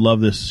 you would love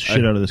this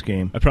shit out of this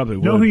game. I probably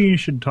would. You know who you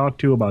should talk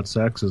to about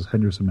sex is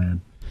Henderson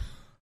Man.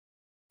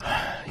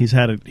 He's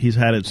had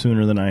it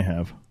sooner than I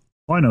have.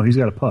 Well, I know he's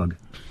got a pug.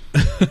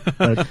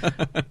 But,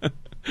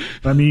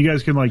 I mean, you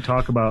guys can like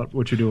talk about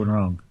what you're doing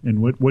wrong and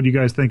what you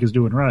guys think is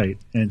doing right,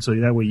 and so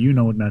that way you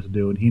know what not to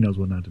do and he knows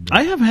what not to do.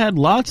 I have had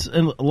lots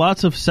and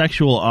lots of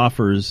sexual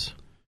offers,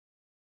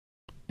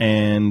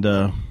 and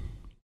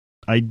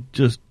I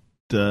just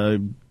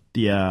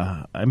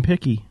yeah, I'm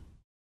picky.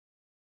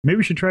 Maybe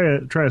we should try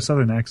a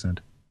southern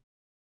accent.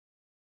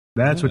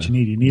 That's what you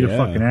need. You need a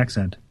fucking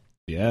accent.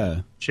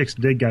 Yeah. Chicks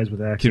dig guys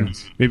with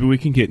accents. Maybe we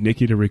can get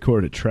Nikki to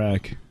record a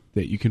track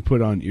that you can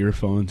put on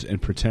earphones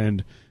and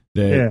pretend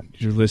that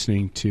you're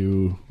listening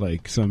to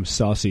like some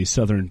saucy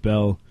Southern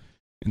belle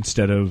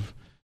instead of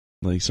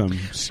like some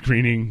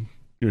screaming.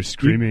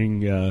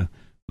 And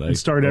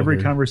start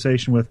every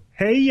conversation with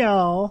 "Hey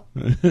y'all."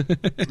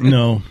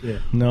 No,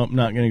 nope,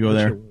 not gonna go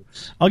there.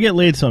 I'll get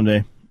laid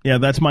someday. Yeah,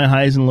 that's my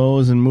highs and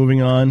lows. And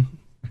moving on.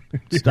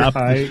 Stop.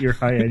 Your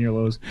high and your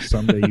lows.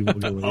 Someday you will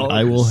get laid.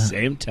 I will.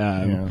 Same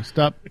time. Yeah,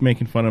 stop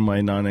making fun of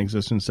my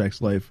non-existent sex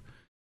life.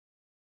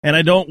 And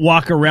I don't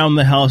walk around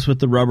the house with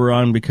the rubber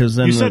on because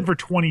then you said for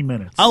 20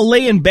 minutes. I'll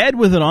lay in bed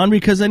with it on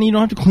because then you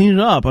don't have to clean it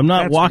up. I'm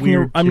not That's walking.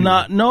 weird, I'm too.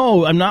 not.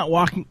 No, I'm not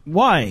walking.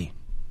 Why?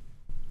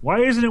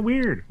 Why isn't it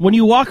weird? When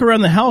you walk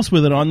around the house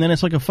with it on, then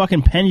it's like a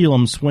fucking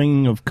pendulum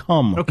swinging of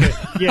cum. Okay,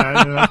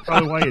 yeah, that's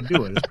probably why you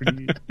do it. It's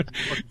pretty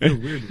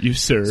fucking weird. You,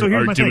 sir, So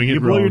here's are my thing: doing you it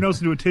blow wrong. your nose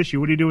into a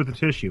tissue. What do you do with the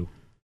tissue?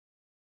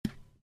 You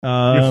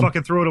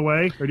fucking throw it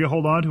away, or do you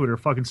hold on to it, or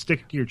fucking stick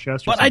it to your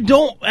chest? Or But I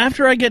don't.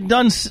 After I get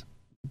done,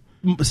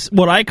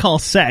 what I call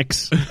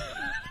sex.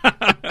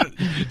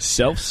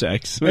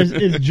 Self-sex.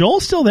 Is Joel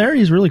still there?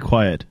 He's really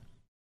quiet.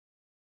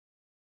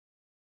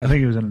 I think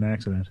he was in an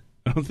accident.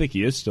 I don't think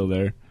he is still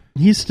there.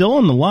 He's still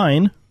on the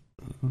line.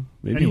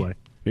 Maybe, Anyway.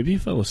 maybe he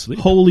fell asleep.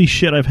 Holy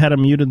shit! I've had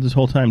him muted this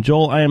whole time.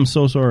 Joel, I am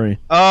so sorry.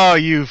 Oh,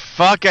 you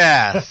fuck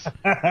ass.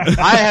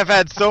 I have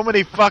had so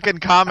many fucking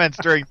comments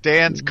during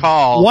Dan's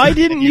call. Why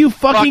didn't you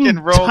fucking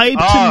rolled- type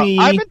Oh, to me?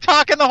 I've been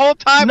talking the whole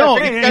time. No, I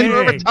think you guys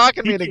were over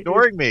talking to me and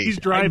ignoring me. He's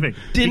driving.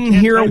 Didn't He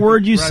can't hear a type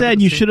word you drive at said.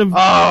 the You same- should have.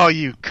 Oh,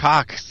 you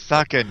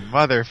cock-sucking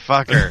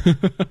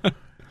motherfucker.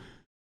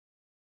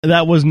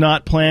 That was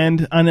not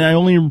planned, and I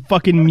only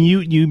fucking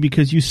mute you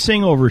because you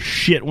sing over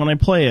shit when I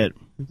play it.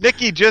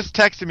 Nikki just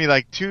texted me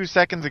like 2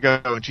 seconds ago,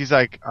 and she's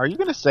like, are you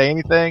going to say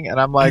anything? And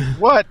I'm like,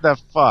 what the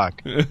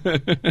fuck?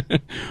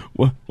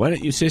 Why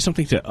don't you say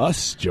something to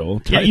us,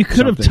 Joel? Yeah, Type you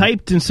could have something.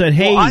 typed and said,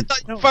 "Hey." Well, I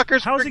thought you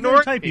fuckers How's were he going to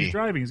ignoring type? me. He's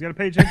driving. He's got to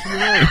pay attention to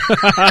the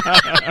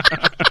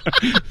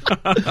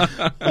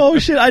road. Oh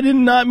shit! I did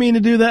not mean to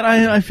do that.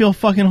 I feel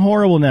fucking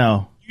horrible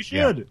now. You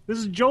should. This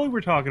is Joey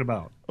we're talking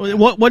about.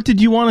 What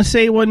did you want to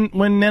say when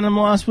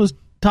Nanomoss was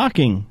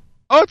talking?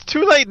 Oh, it's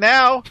too late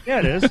now. Yeah,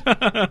 it is.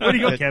 Where do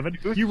you go, Kevin?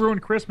 You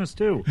ruined Christmas,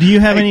 too. Do you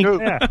have any?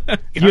 Goop. Yeah.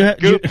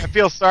 Goop, I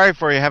feel sorry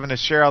for you having to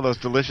share all those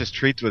delicious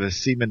treats with a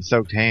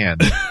semen-soaked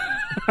hand.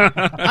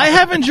 I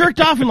haven't jerked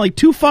off in like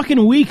 2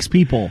 fucking weeks,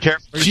 people.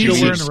 Careful. Are you still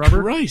wearing Jesus the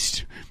rubber?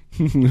 Christ.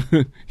 No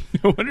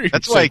wonder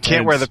That's you're why so he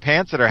can't wear the tense.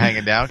 pants that are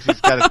hanging down because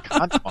he's got his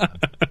condom on.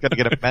 He's got to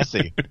get it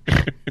messy.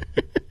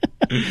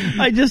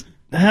 I just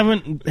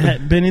haven't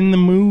been in the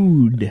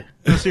mood.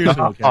 No,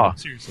 seriously, okay.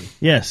 Seriously.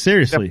 Yeah,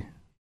 seriously.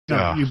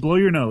 No, you blow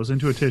your nose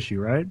into a tissue,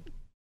 right?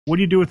 What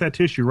do you do with that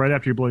tissue right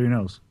after you blow your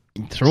nose?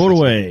 Throw it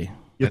away.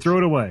 You throw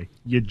it away.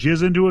 You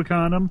jizz into a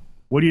condom.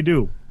 What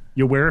do?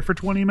 You wear it for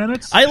 20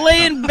 minutes? I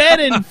lay in bed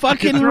and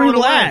fucking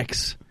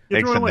relax. You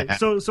throw it away.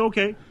 So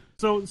okay.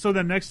 So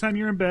then next time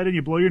you're in bed and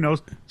you blow your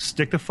nose,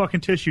 stick the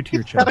fucking tissue to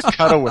your chest.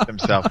 Cuddle with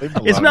himself. Leave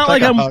him It's alone. not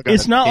like a I'm. hug on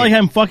It's the not cheek. like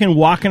I'm fucking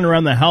walking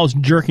around the house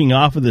jerking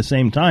off at the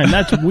same time.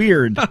 That's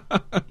weird.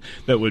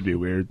 That would be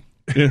weird.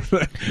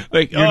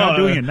 Like You're not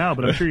doing it now,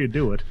 but I'm sure you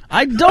do it.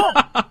 I don't.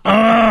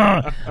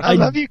 I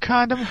love you,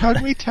 condom.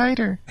 Hug me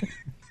tighter.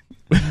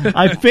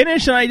 I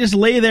finish and I just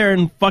lay there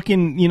and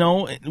fucking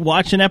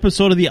watch an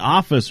episode of The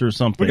Office or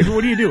something.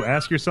 What do you do?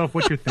 Ask yourself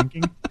what you're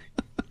thinking.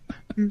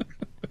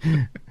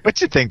 What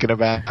you thinking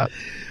about?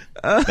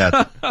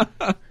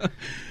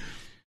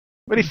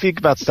 What do you think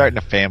about starting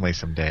a family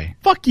someday?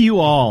 Fuck you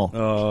all.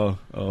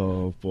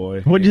 Oh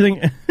boy. What do you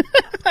think?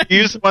 You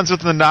use the ones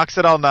with the knocks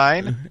at all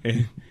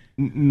 9?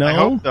 No. I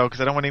hope so,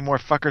 because I don't want any more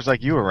fuckers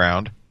like you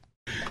around.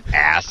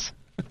 Ass.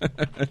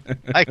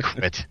 I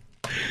quit.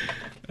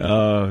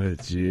 Oh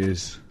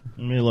jeez.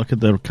 Let me look at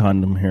the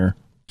condom here.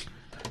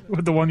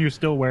 With the one you're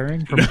still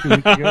wearing from 2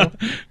 weeks ago?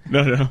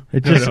 No.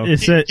 It just No. it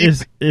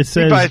says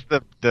He buys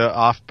the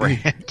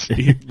off-brand.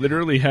 He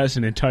literally has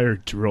an entire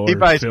drawer. He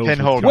buys filled with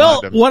pinhole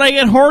well, condoms. when I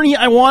get horny,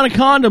 I want a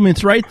condom.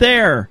 It's right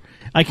there.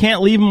 I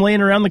can't leave them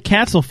laying around. The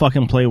cats will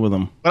fucking play with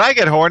them. When I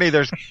get horny,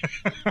 there's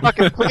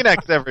fucking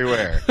Kleenex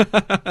everywhere.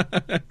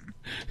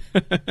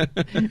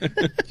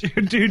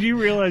 Dude, you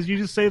realize you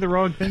just say the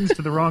wrong things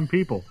to the wrong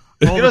people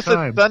all You the know,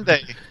 time. since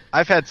Sunday,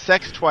 I've had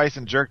sex twice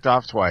and jerked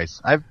off twice.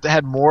 I've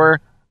had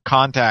more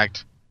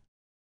contact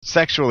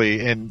sexually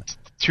in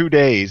 2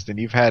 days than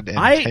you've had in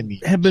 10 I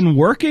years. have been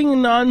working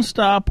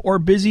nonstop or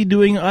busy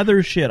doing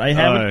other shit. I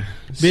haven't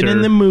been in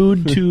sir. the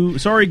mood to.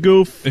 Sorry,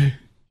 goof.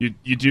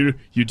 You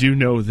do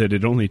know that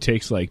it only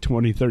takes like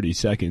 20-30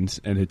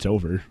 seconds and it's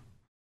over.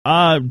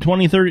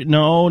 20, 30.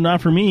 No,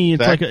 not for me.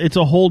 It's Sex? like it's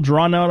a whole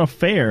drawn out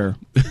affair.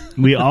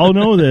 We all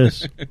know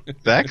this.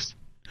 Sex?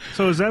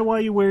 So is that why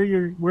you wear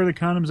the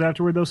condoms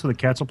afterward, though, so the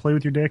cats will play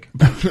with your dick?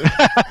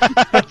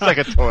 It's like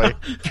a toy.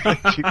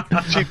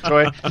 cheap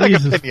toy. It's like a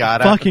Jesus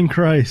pinata. fucking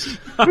Christ!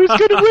 Who's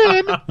gonna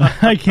win?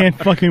 I can't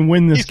fucking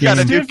win this He's got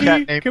a game. new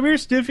cat named Come here,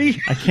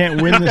 Stiffy. I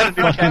can't win this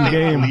fucking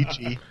game.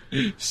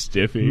 Lychee.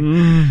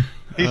 Stiffy.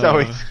 He's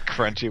always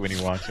crunchy when he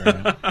walks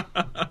around.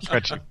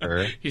 Crunchy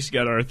fur. He's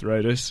got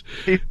arthritis.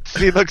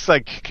 He looks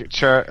like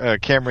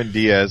Cameron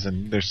Diaz,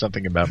 and there's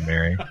something about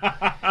Mary.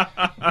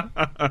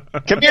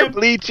 Come here,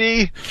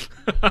 Bleachy.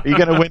 Are you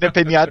gonna win a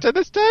pinata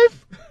this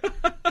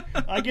time?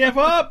 I give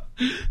up.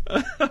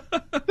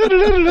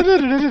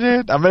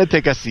 I'm gonna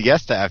take a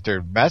siesta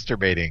after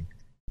masturbating.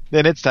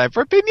 Then it's time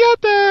for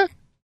pinata.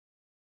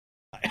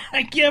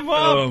 I give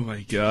up. Oh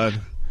my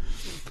god.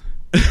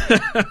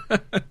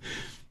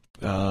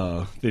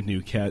 The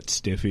new cat,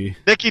 Stiffy.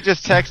 Nikki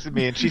just texted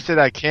me and she said,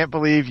 "I can't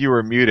believe you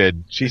were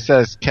muted." She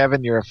says,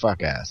 "Kevin, you're a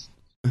fuck ass."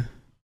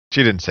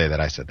 She didn't say that.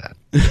 I said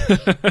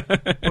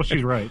that. Well,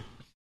 she's right.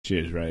 She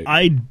is right.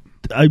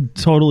 I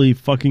totally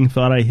fucking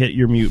thought I hit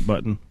your mute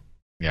button.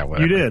 Yeah,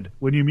 whatever. You did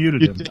when you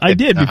muted him. I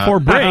did before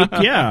break.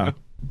 Yeah.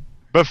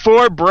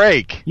 Before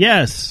break.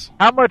 Yes.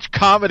 How much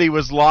comedy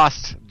was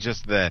lost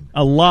just then?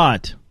 A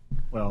lot.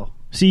 Well,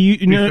 See,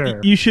 you know, fair.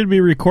 you should be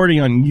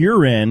recording on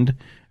your end,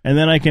 and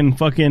then I can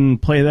fucking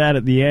play that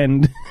at the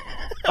end.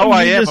 Oh,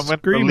 I You am. just I'm going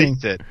to screaming.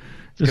 release it.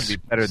 It's going Just to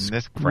be better than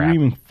this crap.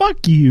 Screaming,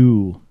 fuck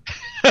you.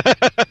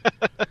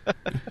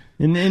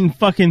 In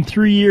fucking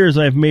 3 years,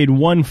 I've made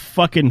one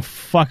fucking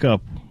fuck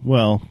up.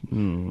 Well,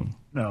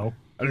 no.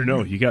 I don't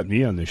know. You got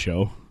me on the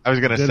show. I was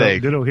going to Ditto, say,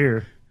 ditto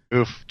here.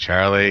 oof,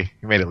 Charlie,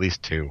 you made at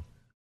least 2.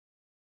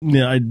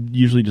 yeah, I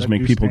usually just That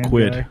make people newsstand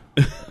quit. guy.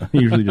 I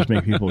usually just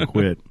make people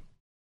quit.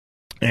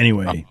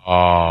 Anyway. Oh,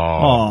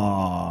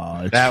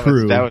 Aw, it's that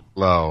true. was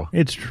low.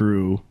 It's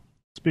true.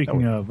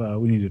 Speaking of,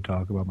 we need to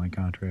talk about my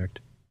contract.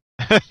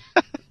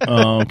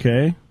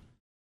 Okay.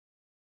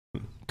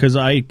 Because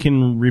I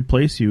can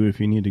replace you if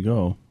you need to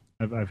go.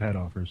 I've had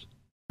offers.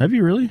 Have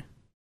you really?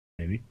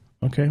 Maybe.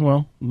 Okay,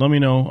 well, let me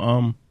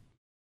know.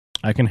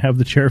 I can have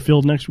the chair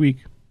filled next week.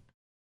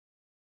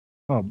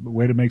 Oh,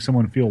 way to make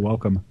someone feel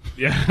welcome.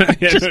 Yeah.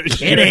 Just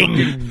kidding.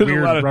 There's a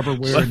Weird lot of, rubber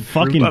wearing.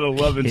 Fucking a lot of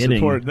love and kidding.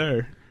 support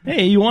there.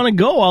 Hey, you want to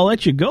go? I'll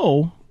let you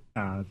go.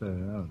 I don't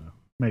know.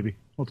 Maybe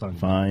we'll talk. About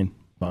Fine.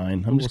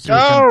 I'm We'll just see what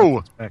kind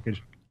of Go!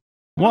 package.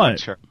 what?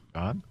 Sure,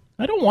 gone.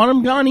 I don't want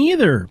him gone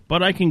either,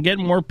 but I can get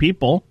more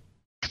people.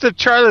 Because if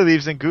Charlie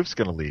leaves, then Goof's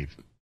going to leave.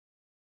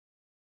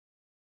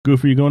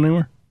 Goof, are you going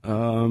anywhere?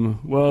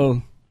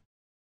 Well,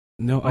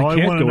 no, All I I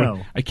can't wanna go.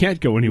 know, I can't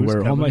go anywhere.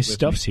 All Kevin my with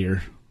stuff's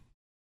here.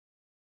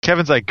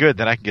 Kevin's like, good,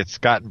 then I can get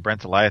Scott and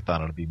Brent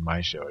Eliathon. It'll be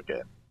my show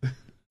again.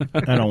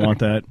 I don't want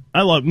that. I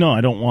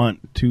don't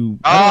want to.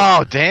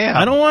 Oh, damn.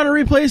 I don't want to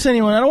replace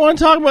anyone. I don't want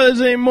to talk about this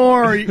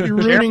anymore. You're Careful,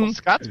 ruining.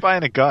 Scott's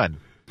buying a gun.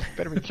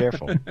 Better be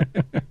careful.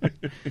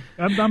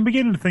 I'm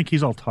beginning to think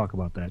he's all talk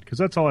about that because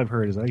that's all I've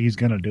heard is that he's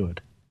going to do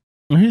it.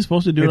 He's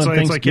supposed to do it on It's like,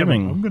 yeah,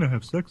 Thanksgiving. I'm going to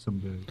have sex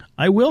someday.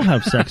 I will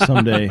have sex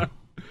someday.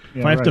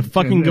 Yeah, I have to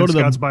fucking go to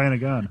Scott's the... buying a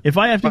gun. If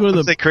I have to go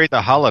to They the... create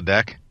the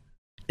holodeck.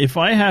 If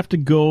I have to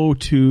go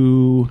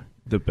to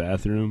The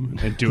bathroom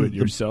and do it the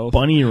yourself.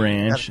 Bunny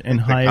Ranch and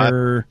The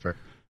hire for-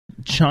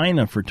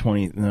 China for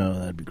 20... No,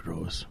 that'd be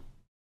gross.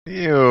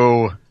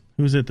 Ew.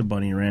 Who's at the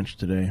Bunny Ranch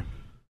today?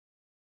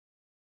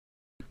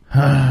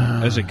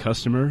 As a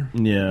customer,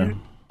 Yeah.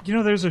 You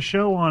know, there's a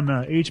show on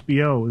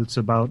HBO that's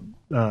about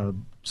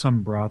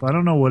some broth. I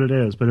don't know what it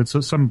is, but it's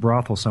some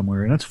brothel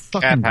somewhere, and it's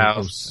fucking Cat house.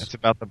 gross. It's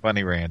about the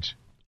bunny ranch.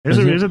 Is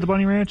Is it? it? Is it the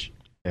Bunny Ranch?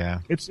 Yeah.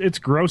 It's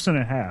gross and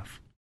a half.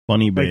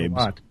 Bunny Like a babes.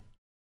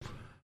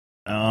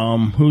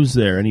 lot. Who's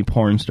there? Any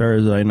porn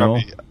stars I know?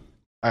 Probably,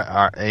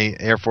 our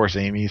Air Force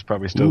Amy's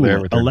probably still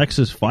there with her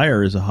Alexis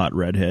Fire is a hot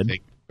redhead.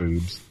 big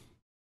boobs.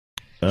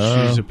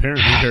 she's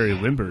apparently very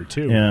limber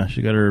too. Yeah,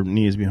 she got her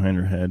knees behind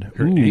her head.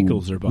 Her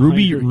ankles are behind her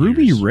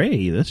Ruby ears.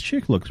 Ray. This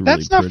chick looks really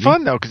That's not pretty.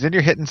 fun though, because then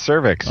you're hitting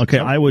cervix. Okay,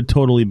 I would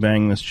totally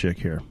bang this chick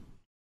here.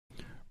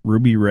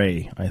 Ruby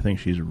Ray. I think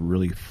she's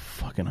really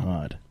fucking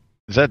hot.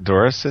 Is that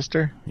Dora's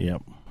sister?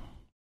 Yep.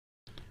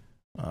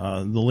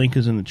 The link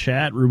is in the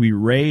chat. Ruby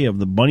Ray of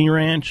the Bunny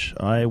Ranch.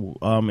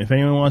 If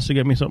anyone wants to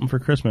get me something for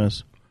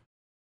Christmas,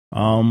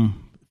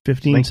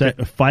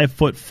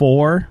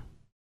 5'4",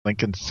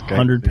 Lincoln Skype.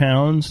 100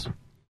 pounds,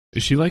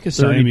 Is she like a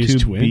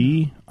Siamese twin?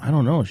 32B. I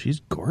don't know. She's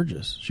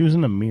gorgeous. She was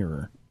in the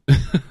mirror.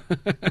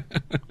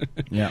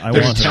 Yeah, I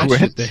There's want her.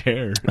 twins? With the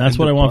hair. That's and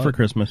what the I want for butt.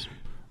 Christmas.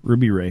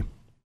 Ruby Ray.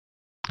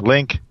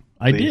 Link.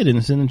 I Please. did, and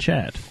it's in the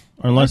chat.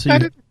 Unless I you,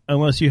 did-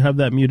 unless you have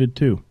that muted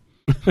too.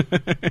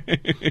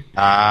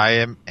 I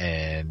am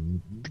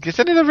in.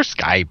 Send it over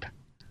Skype.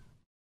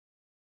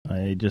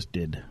 I just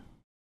did.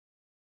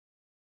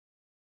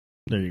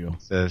 There you go.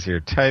 Says you're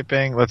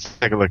typing. Let's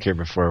take a look here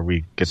before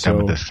we get done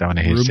with this. I want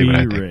to see Ruby what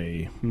I think.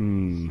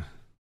 Ray.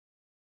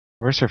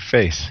 Where's her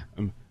face?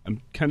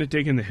 I'm kind of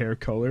digging the hair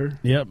color,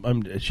 Yep,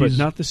 but she's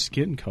not the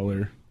skin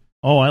color.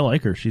 Oh, I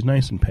like her. She's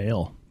nice and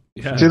pale.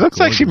 Yeah, She looks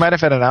like she gorgeous. might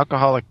have had an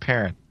alcoholic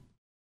parent.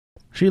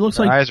 She looks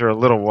Her like eyes are a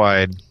little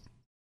wide.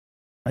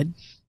 come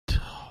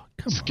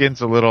on.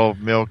 Skin's a little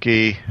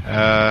milky.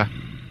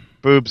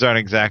 Boobs aren't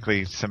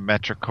exactly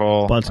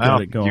symmetrical. Butt's I don't got it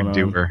think going you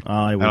do on. her.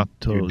 I would don't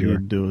think you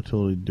totally do her.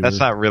 totally do That's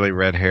her. not really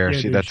red hair.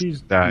 Yeah, dude, That's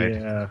she's dyed.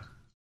 Yeah.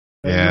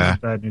 Yeah. This is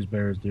bad news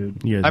bears,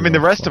 dude. You guys I are mean, the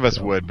all rest of fucked us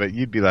up. would, but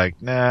you'd be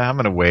like, nah, I'm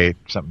going to wait.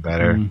 Something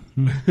better.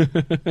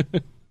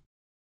 Mhm.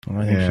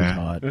 I think Yeah. she's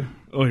hot.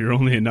 Oh, you're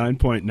only a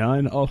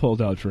 9.9? I'll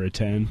hold out for a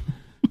 10.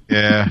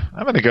 Yeah,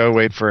 I'm going to go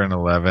wait for an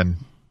 11.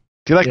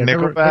 Do you like Yeah,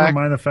 never Nickelback?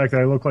 mind the fact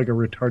that I look like a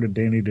retarded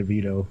Danny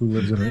DeVito who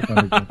lives in a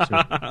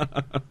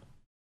jumpsuit.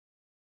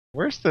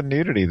 Where's the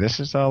nudity? This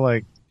is all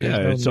like... there's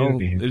Yeah, no it's all.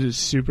 nudity. It is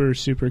super,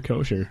 super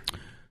kosher.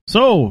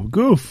 So,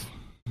 Goof,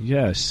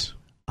 Yes.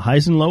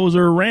 highs and lows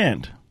or a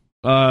rant?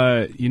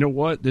 You know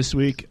what? This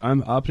week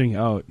I'm opting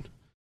out.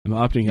 I'm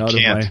opting out of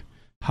can't. my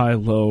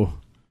high-low.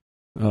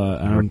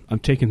 I'm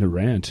taking the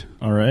rant.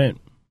 All right.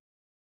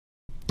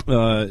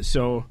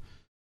 So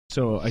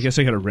I guess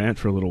I got to rant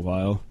for a little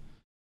while.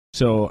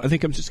 So I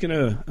think I'm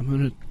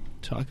gonna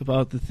talk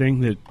about the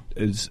thing that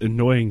is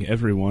annoying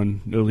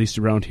everyone, at least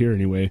around here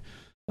anyway.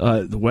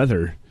 The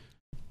weather.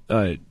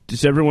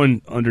 Does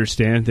everyone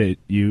understand that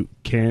you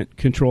can't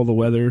control the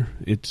weather?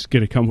 It's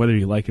gonna come whether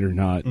you like it or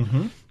not.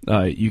 Mm-hmm.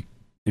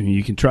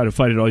 You can try to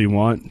fight it all you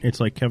want, It's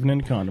like Kevin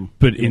and a condom.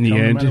 but in the Tell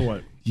 'em end, no matter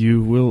what.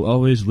 you will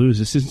always lose.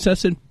 This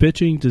incessant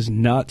bitching does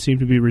not seem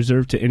to be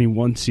reserved to any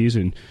one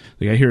season.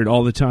 Like I hear it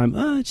all the time.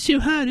 Oh, it's too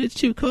hot. It's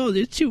too cold.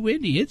 It's too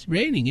windy. It's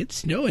raining. It's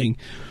snowing.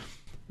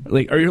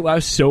 Like, are your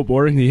lives so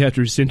boring that you have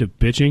to resort to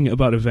bitching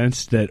about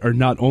events that are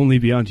not only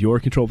beyond your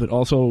control but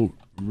also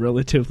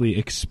relatively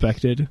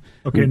expected?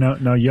 Okay,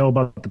 now yell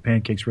about the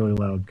pancakes really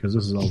loud because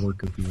this is all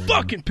work with you. Right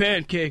Fucking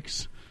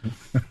pancakes.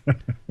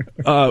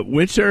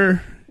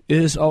 Winter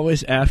is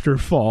always after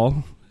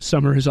fall.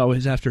 Summer is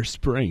always after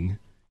spring.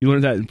 You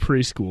learned that in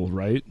preschool,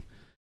 right?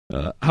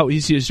 How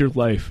easy is your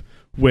life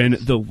when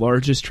the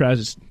largest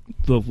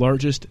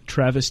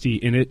travesty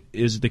in it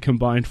is the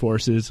combined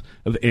forces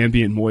of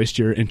ambient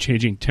moisture and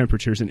changing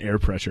temperatures and air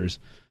pressures?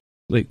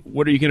 Like,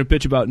 what are you going to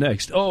bitch about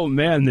next? Oh,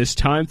 man, this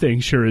time thing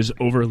sure is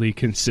overly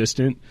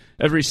consistent.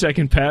 Every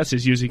second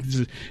passes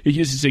it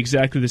uses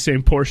exactly the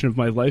same portion of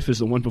my life as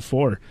the one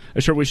before.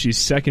 I sure wish these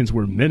seconds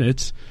were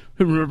minutes.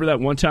 Remember that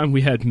one time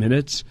we had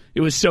minutes?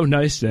 It was so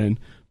nice then.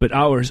 But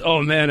hours,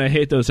 oh man, I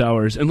hate those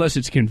hours. Unless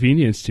it's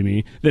convenience to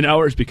me, then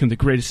hours become the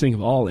greatest thing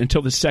of all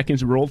until the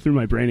seconds roll through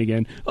my brain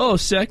again. Oh,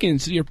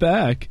 seconds, you're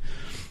back.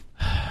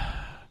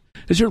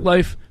 Has your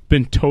life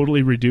been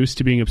totally reduced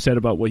to being upset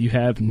about what you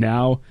have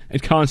now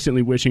and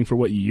constantly wishing for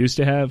what you used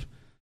to have?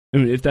 I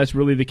mean, if that's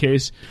really the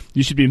case,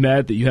 you should be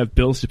mad that you have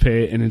bills to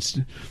pay,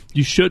 and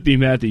you should be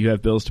mad that you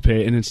have bills to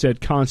pay, and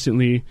instead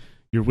constantly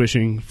you're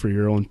wishing for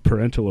your own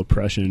parental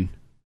oppression.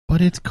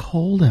 But it's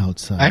cold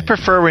outside. I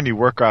prefer when you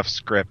work off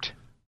script.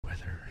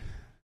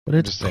 But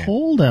it's Just saying.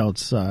 cold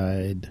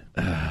outside.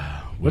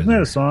 Wasn't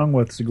that a song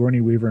with Sigourney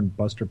Weaver and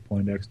Buster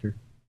Poindexter?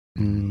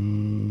 I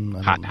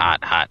don't Hot, know.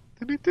 hot, hot.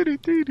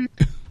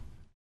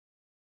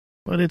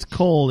 But it's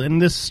cold,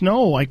 and this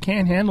snow, I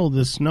can't handle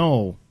this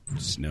snow.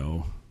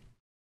 Snow.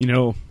 You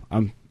know,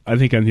 I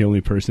think I'm the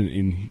only person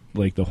in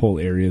like the whole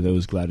area that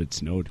was glad it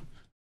snowed.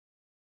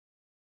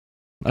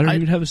 I don't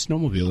even have a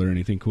snowmobile or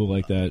anything cool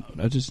like that.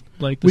 I just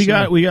like the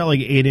snow. We got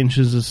like 8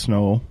 inches of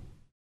snow,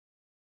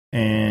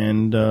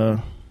 and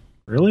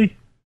Really?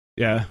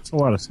 Yeah. It's a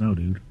lot of snow,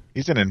 dude.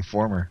 He's an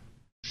informer.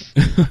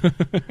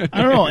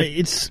 I don't know.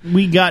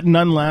 We got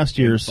none last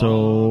year,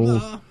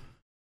 so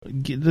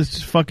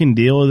let's fucking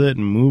deal with it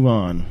and move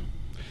on.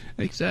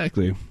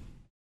 Exactly.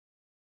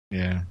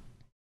 Yeah.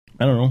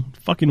 I don't know.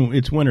 Fucking,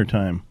 it's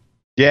wintertime.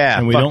 Yeah,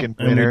 and we fucking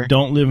winter. we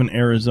don't live in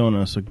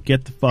Arizona, so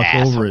get the fuck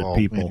over it, Asshole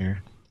people.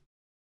 winter.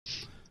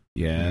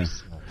 Yeah.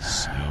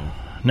 Snow.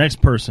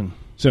 Next person.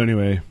 So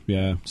anyway,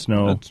 yeah.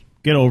 Snow.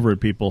 Get over it,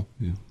 people.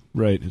 Yeah.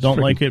 Right. It's Don't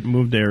like it,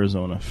 move to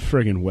Arizona.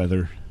 Friggin'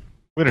 weather.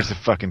 Winter's a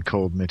fucking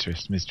cold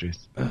mistress. So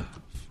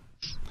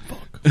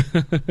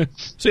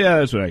yeah,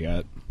 that's what I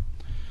got.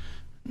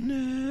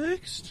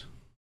 Next.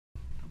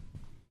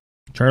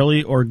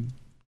 Charlie or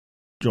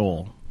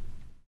Joel?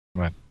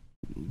 What?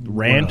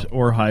 Rant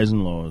or highs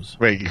and lows?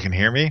 Wait, you can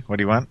hear me? What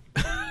do you want?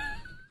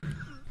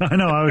 I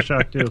know, I was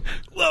shocked too.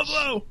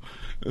 Low.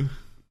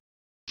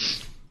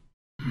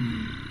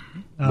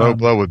 Low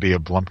blow would be a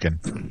Blumpkin.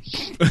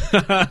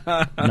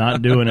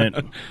 Not doing it.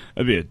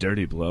 That'd be a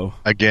dirty blow.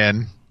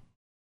 Again.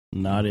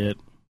 Not it.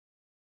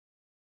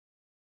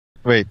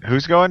 Wait,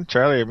 who's going?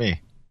 Charlie or me?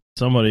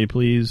 Somebody,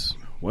 please.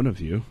 One of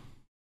you.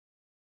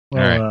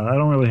 Well, All right. I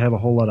don't really have a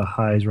whole lot of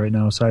highs right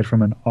now, aside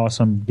from an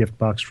awesome gift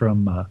box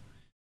from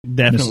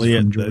Definitely,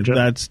 Mrs. from Georgia.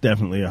 that's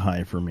definitely a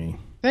high for me.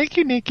 Thank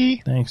you,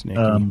 Nikki. Thanks, Nicky.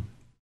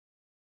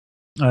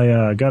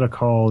 I got a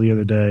call the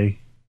other day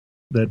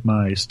that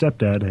my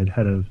stepdad had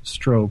had a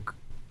stroke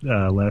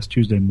last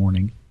Tuesday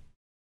morning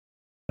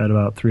at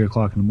about 3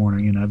 o'clock in the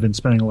morning, and I've been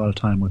spending a lot of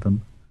time with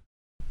him.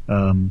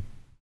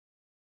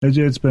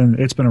 It's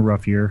been a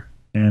rough year,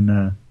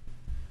 and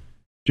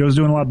Joe's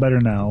doing a lot better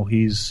now.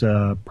 He's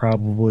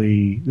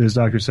probably, as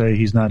doctors say,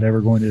 he's not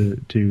ever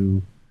going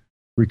to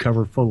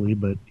recover fully,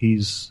 but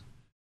he's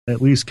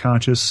at least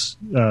conscious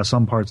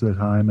some parts of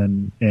the time,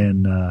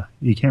 and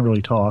he can't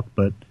really talk,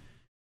 but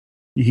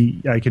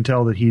I can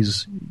tell that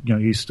he's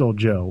still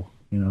Joe.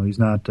 He's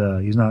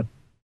not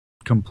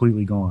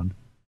completely gone.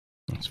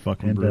 It's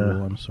fucking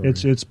brutal. I'm sorry.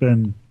 It's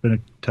been a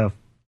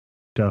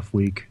tough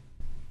week.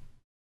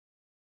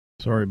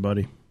 Sorry,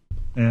 buddy.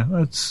 Yeah,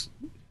 that's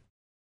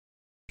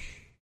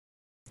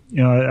I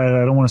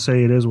don't want to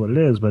say it is what it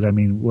is, but I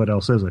mean, what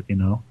else is it?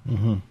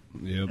 Mm-hmm.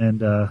 Yep.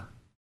 And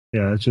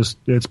yeah,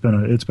 it's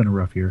been a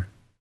rough year.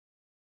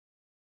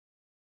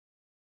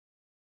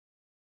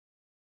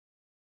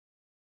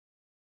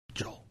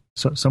 Joel.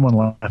 So someone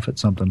laugh at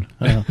something.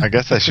 I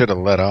guess I should have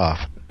let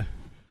off.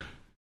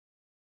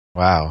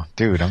 Wow,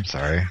 dude, I'm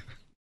sorry.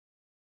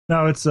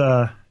 No, it's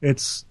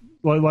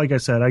like I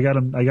said, I got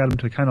him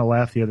to kind of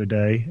laugh the other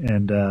day,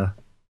 and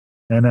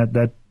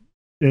that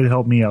it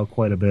helped me out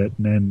quite a bit.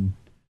 And then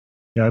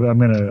yeah,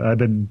 I've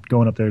been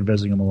going up there and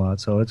visiting him a lot,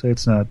 so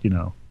it's not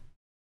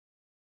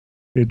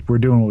we're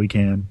doing what we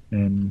can,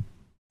 and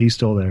he's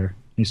still there.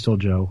 He's still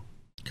Joe.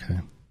 Okay.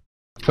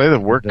 Play the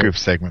work goof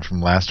segment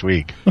from last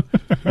week.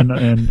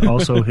 And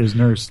also his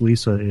nurse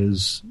Lisa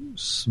is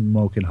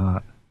smoking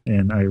hot,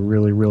 and I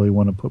really really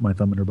want to put my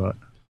thumb in her butt.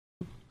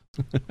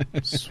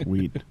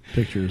 Sweet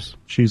pictures.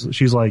 She's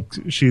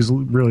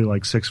really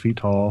like 6 feet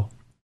tall,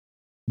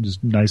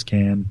 just nice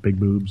can, big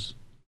boobs.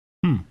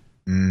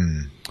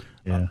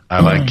 Yeah, I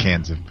like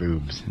cans of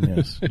boobs.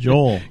 Yes,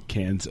 Joel.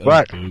 Cans of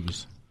What?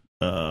 boobs.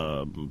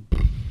 Highs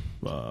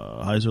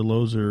or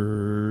lows,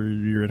 or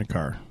you're in a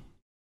car.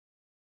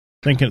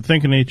 Thinking,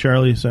 hey,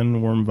 Charlie,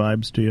 send warm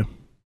vibes to you.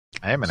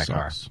 I am in a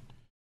car. Sucks.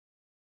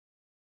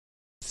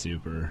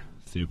 Super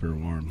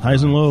warm.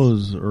 Highs and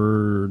lows,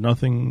 or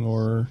nothing,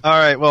 or All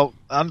right, well,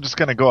 I'm just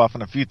going to go off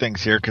on a few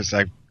things here because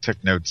I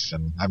took notes,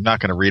 and I'm not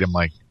going to read them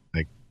like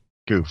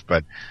goof.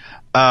 But,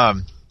 by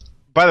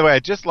the way, I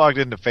just logged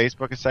into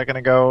Facebook a second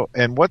ago,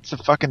 and what's the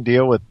fucking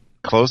deal with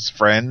close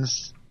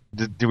friends?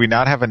 Do we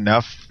not have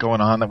enough going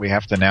on that we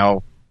have to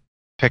now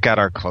pick out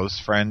our close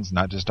friends,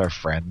 not just our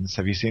friends?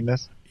 Have you seen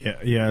this?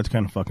 yeah, it's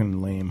kind of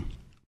fucking lame.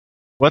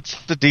 What's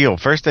the deal?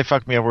 First they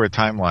fucked me over with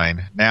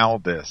timeline. Now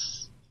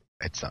this.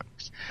 It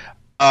sucks.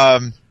 Are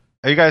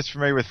you guys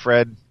familiar with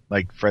Fred?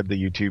 Like Fred the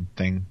YouTube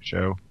thing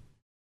show?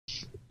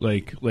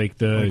 Like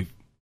the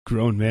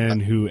grown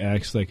man who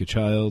acts like a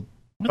child.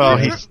 Well,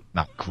 he's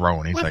not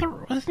grown. He's like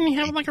Doesn't he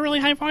have like a really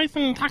high voice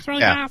and talks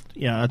really Yeah. fast?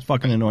 Yeah, that's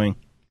fucking annoying.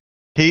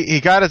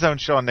 he got his own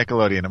show on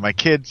Nickelodeon, and my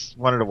kids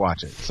wanted to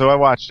watch it, so I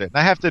watched it. And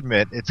I have to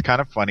admit, it's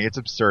kind of funny. It's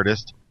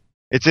absurdist.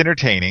 It's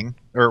entertaining,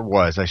 or it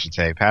was, I should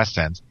say, past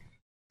tense.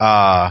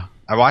 I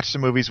watched the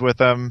movies with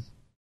them.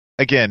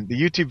 Again, the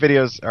YouTube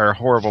videos are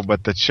horrible,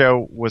 but the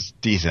show was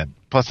decent.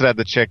 Plus, it had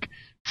the chick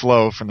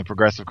Flo from the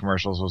Progressive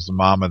commercials was the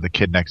mom of the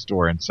kid next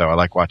door, and so I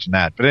like watching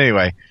that. But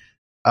anyway,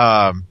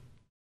 and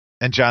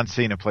John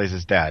Cena plays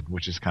his dad,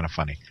 which is kind of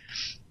funny.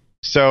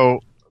 So,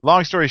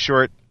 long story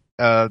short,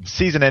 the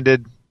season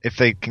ended, if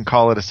they can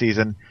call it a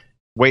season,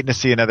 waiting to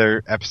see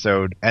another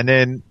episode, and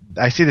then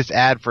I see this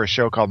ad for a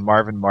show called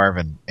Marvin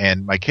Marvin,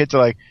 and my kids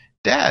are like,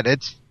 "Dad,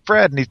 it's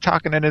Fred," and he's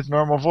talking in his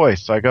normal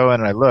voice. So I go in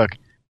and I look,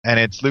 and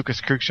it's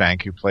Lucas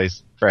Cruikshank who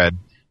plays Fred,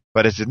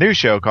 but it's a new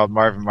show called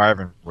Marvin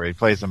Marvin where he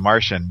plays a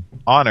Martian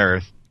on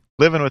Earth,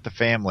 living with the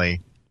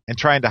family, and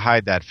trying to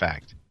hide that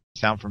fact.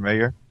 Sound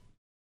familiar?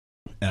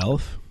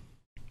 Elf?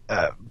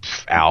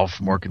 Alf,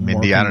 Mork and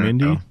Mindy. Mork I and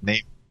don't know.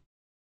 Mindy?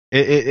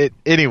 Name.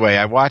 Anyway,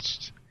 I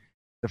watched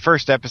the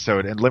first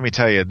episode, and let me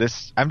tell you,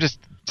 this. I'm just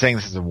saying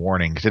this as a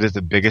warning because it is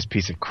the biggest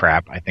piece of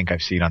crap I think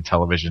I've seen on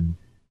television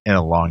in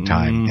a long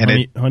time.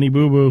 And Honey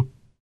Boo Boo.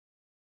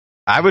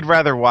 I would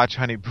rather watch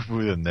Honey Boo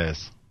Boo than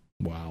this.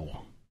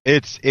 Wow.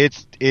 It's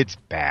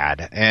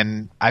bad,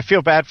 and I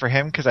feel bad for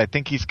him because I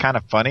think he's kind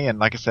of funny, and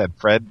like I said,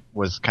 Fred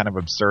was kind of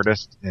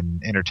absurdist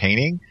and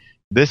entertaining.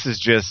 This is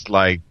just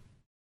like,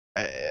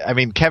 I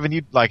mean, Kevin,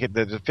 you'd like it.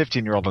 There's a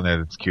 15-year-old in there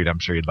that's cute. I'm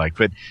sure you'd like,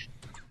 but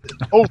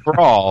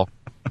overall,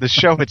 the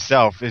show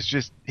itself is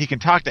just, he can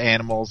talk to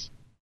animals.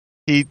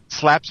 He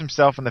slaps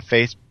himself in the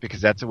face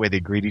because that's the way they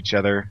greet each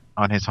other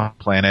on his home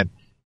planet.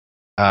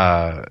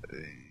 Yeah.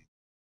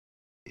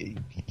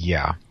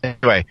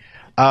 Anyway,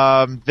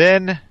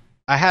 then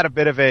I had a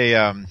bit of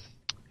a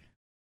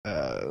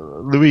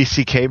Louis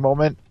C.K.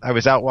 moment. I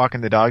was out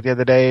walking the dog the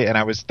other day, and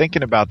I was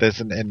thinking about this,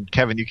 and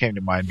Kevin, you came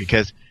to mind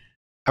because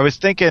I was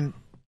thinking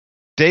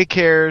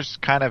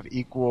daycares kind of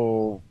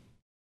equal.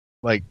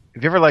 Like,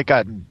 have you ever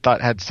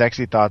had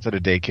sexy thoughts at a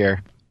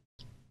daycare?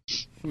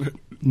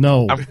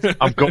 No.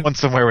 I'm going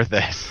somewhere with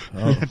this.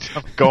 Oh.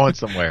 I'm going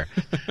somewhere.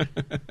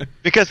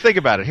 Because think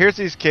about it. Here's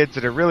these kids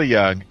that are really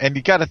young, and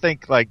you got to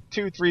think like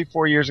 2, 3,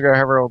 4 years ago,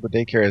 however old the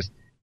daycare is,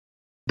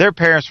 their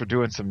parents were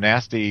doing some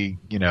nasty,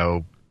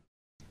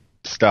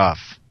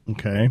 stuff.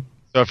 Okay.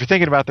 So if you're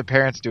thinking about the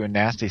parents doing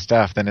nasty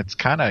stuff, then it's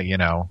kind of,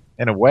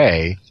 in a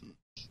way,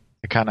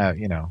 it's kind of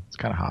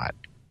hot.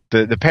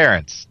 The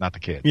parents, not the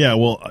kids. Yeah,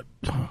 well...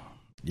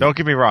 Don't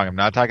get me wrong. I'm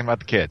not talking about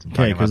the kids.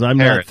 Okay, because I'm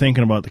not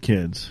thinking about the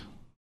kids.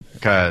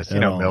 Because,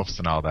 MILFs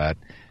and all that.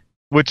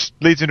 Which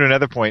leads me to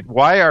another point.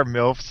 Why are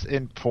MILFs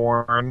in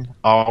porn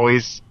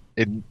always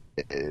in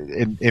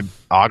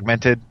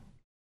augmented?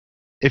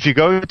 If you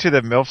go to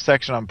the MILF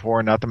section on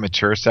porn, not the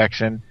mature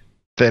section,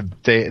 the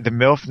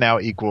MILF now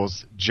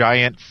equals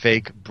giant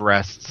fake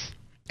breasts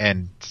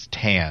and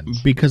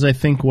tans. Because I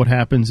think what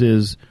happens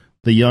is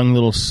the young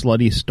little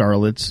slutty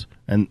starlets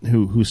and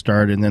who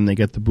start and then they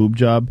get the boob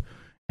job,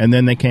 and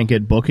then they can't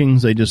get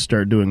bookings. They just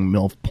start doing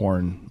MILF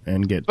porn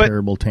and get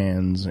terrible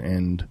tans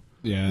and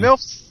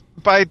MILFs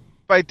by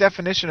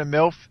definition, a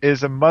MILF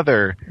is a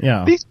mother.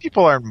 Yeah, these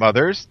people aren't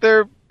mothers.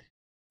 They're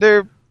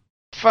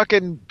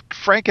fucking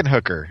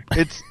Frankenhooker.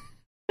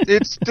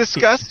 It's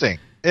disgusting,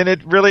 and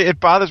it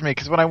bothers me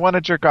because when I want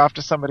to jerk off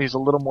to somebody who's a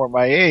little more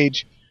my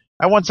age,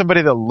 I want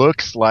somebody that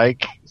looks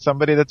like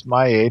somebody that's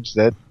my age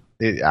that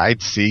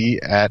I'd see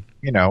at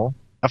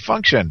a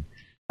function.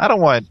 I don't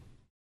want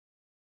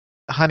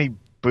Honey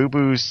Boo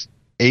Boo's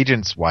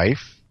agent's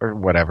wife or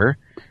whatever.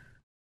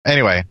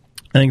 Anyway,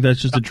 I think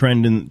that's just a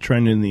trend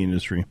in the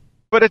industry.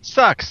 But it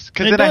sucks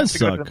because It then I have does to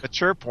go to suck. the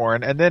mature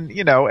porn, and then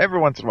every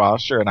once in a while,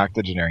 sure, an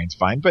octogenarian's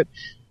fine, but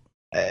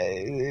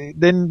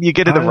then you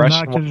get to the An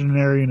Russian one.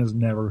 octogenarian is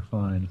never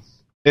fine.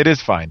 It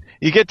is fine.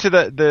 You get to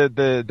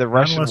the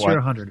Russian Unless one. you're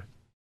 100.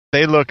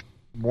 They look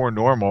more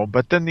normal,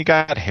 but then you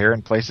got hair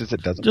in places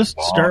it doesn't. Just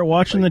belong. start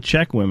watching the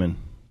Czech women.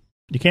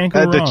 You can't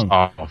go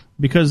wrong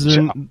because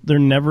they're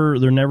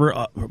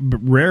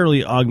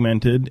rarely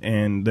augmented,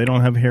 and they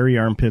don't have hairy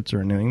armpits or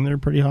anything. They're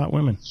pretty hot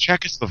women.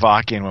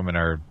 Czechoslovakian women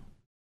are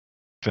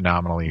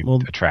phenomenally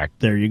attractive.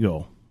 There you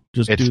go.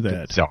 Just It's do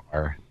that.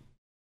 Bizarre.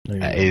 There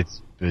you go.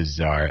 It's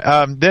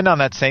bizarre. Then on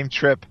that same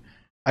trip,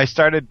 I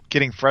started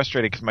getting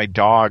frustrated because my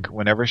dog,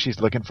 whenever she's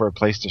looking for a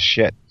place to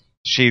shit,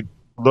 she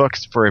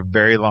looks for a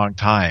very long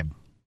time.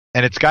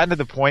 And it's gotten to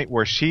the point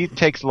where she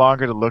takes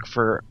longer to look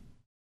for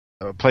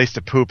a place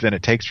to poop than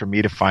it takes for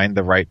me to find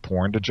the right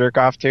porn to jerk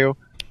off to.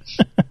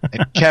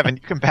 And Kevin,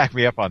 you can back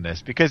me up on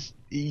this because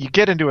you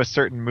get into a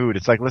certain mood.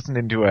 It's like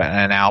listening to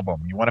an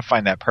album. You want to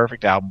find that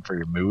perfect album for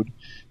your mood.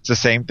 It's the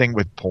same thing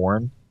with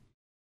porn,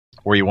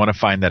 where you want to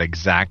find that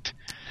exact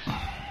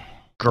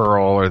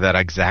girl or that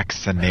exact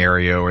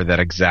scenario or that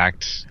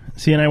exact...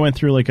 See, and I went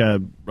through like a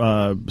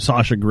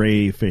Sasha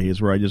Grey phase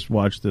where I just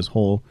watched this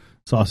whole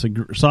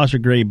Sasha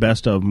Grey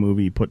best of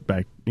movie put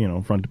back,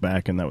 front to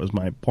back, and that was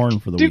my porn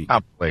for the week.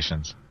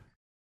 Compilations.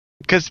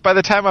 Because by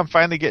the time I'm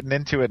finally getting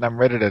into it and I'm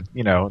ready to,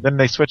 then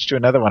they switch to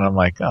another one. I'm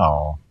like,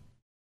 oh,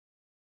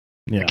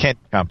 yeah, I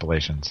can't do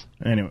compilations.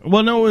 Anyway,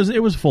 well, no,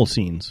 it was full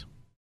scenes.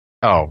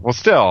 Oh, well,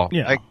 still,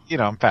 yeah.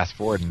 I'm fast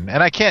forwarding,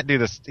 and I can't do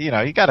this.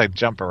 You got to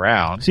jump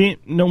around. See,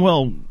 no,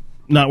 well,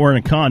 not wearing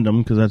a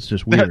condom because that's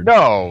just weird.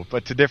 No,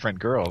 but to different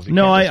girls. You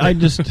No, can't I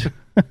just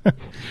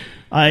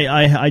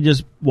I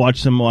just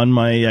watch them on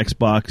my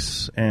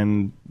Xbox,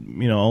 and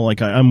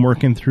I'm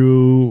working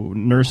through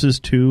Nurses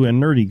 2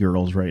 and Nerdy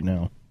Girls right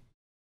now.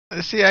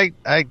 See,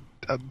 I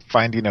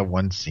find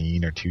 1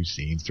 scene or 2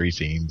 scenes, 3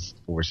 scenes,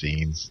 4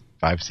 scenes,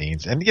 5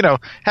 scenes, and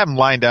have them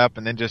lined up,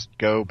 and then just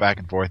go back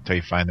and forth until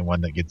you find the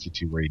one that gets you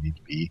to where you need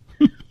to be.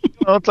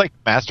 It's like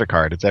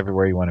MasterCard; it's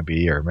everywhere you want to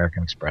be, or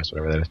American Express,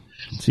 whatever that is.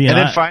 See, and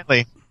then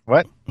finally,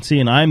 what? See,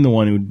 and I'm the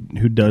one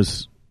who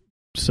does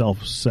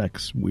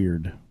self-sex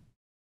weird.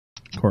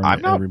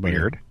 I'm not everybody.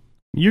 weird.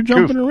 You're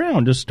jumping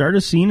around. Just start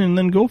a scene and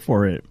then go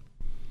for it.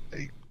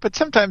 But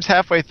sometimes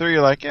halfway through,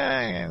 you're like,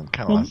 I'm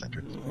kind of lost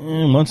interest.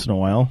 Once in a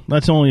while.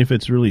 That's only if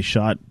it's really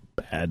shot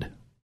bad.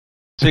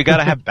 So you got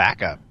to have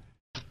backup.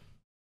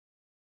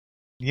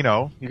 You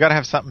got to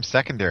have something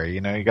secondary.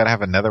 You got to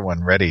have another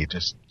one ready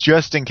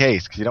just in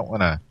case, because you don't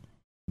want to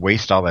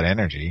waste all that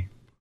energy.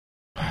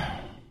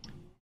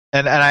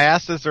 And I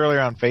asked this earlier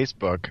on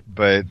Facebook,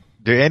 but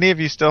do any of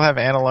you still have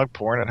analog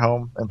porn at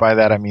home? And by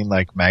that I mean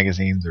like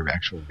magazines or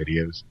actual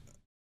videos.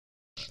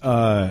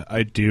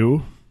 I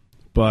do,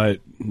 but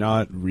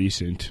not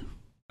recent.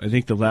 I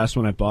think the last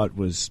one I bought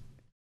was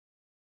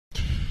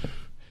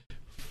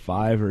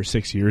 5 or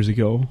 6 years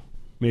ago,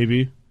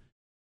 maybe.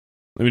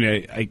 I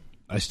mean,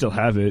 I still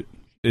have it.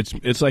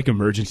 It's like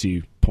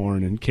emergency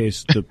porn in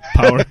case the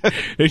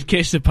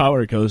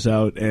power goes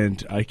out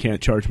and I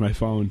can't charge my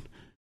phone.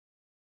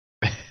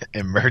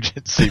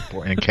 Emergency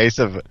porn in case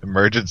of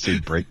emergency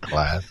break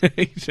class.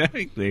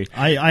 Exactly.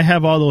 I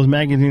have all those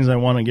magazines I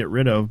want to get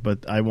rid of,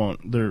 but I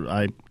won't.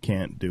 I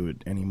can't do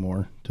it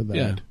anymore to that.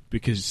 Yeah,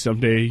 because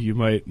someday you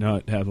might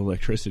not have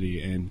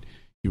electricity and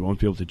you won't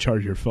be able to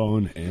charge your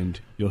phone, and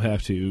you'll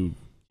have to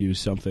use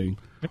something.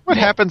 What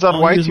happens on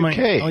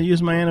Y2K? I'll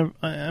use my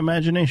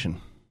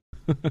imagination.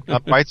 On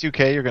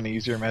Y2K, you're going to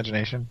use your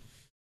imagination?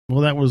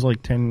 Well, that was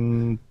like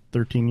 10,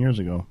 13 years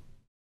ago.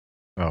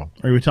 Oh.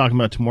 Or are we talking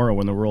about tomorrow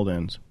when the world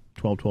ends?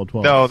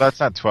 12-12-12. No, that's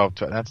not 12.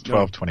 That's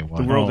 12-21.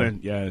 The world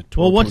end, yeah. 12,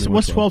 well, what's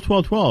 12?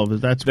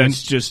 12-12-12?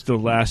 That's just the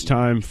last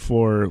time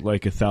for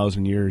like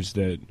 1,000 years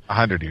that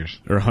 100 years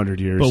or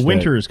 100 years. But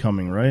winter is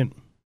coming, right?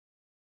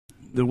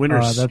 The winter.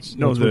 That's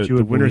the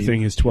winter believe.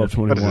 thing is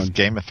 12-21. What is this,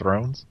 Game of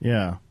Thrones?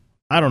 Yeah.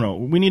 I don't know.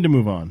 We need to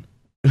move on.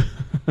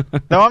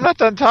 No, I'm not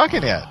done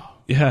talking yet.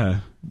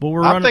 Yeah.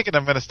 Well, I'm thinking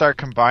I'm going to start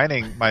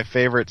combining my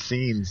favorite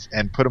scenes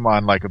and put them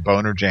on like a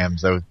Boner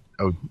Jams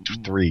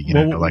 03,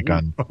 like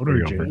on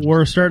Boner Jams.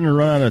 We're starting to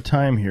run out of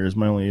time here is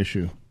my only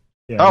issue.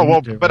 Yeah, oh,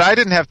 well, but I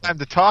didn't have time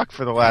to talk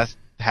for the last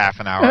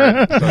half an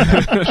hour.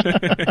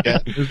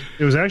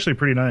 It was actually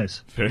pretty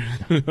nice.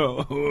 You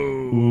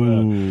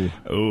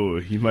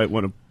might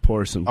want to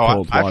pour some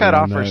cold water. I've had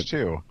on offers that.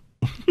 too.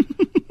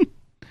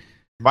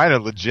 Mine are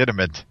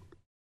legitimate.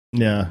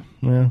 Yeah.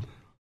 Well,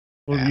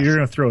 You're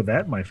going to throw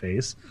that in my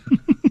face.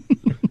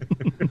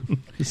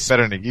 It's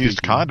better than a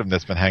used condom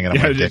that's been hanging on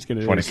my dick.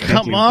 20 minutes.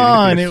 Come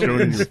on. Throw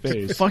it in your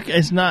face. Fuck,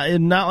 it's not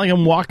like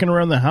I'm walking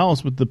around the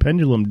house with the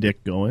pendulum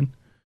dick going.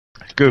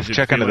 Goof,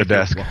 check under the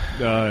desk.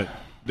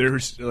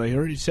 There's, like I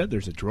already said,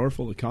 there's a drawer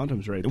full of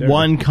condoms right there.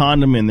 One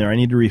condom in there. I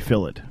need to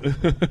refill it.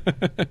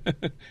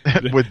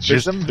 With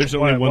jism? There's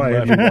only one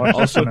Have you left.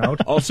 washed them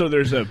out? Also,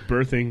 there's a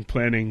birthing,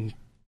 planning,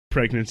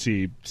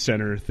 pregnancy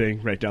center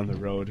thing right down the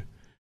road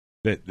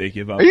that they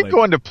give out. Are you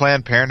going to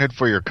Planned Parenthood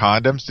for your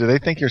condoms? Do they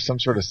think you're some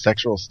sort of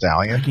sexual I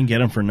stallion? can get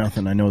them for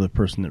nothing. I know the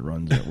person that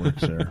runs it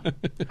works there.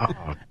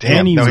 Oh,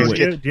 damn. No, Anyway.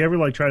 he's Do you ever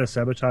like try to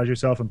sabotage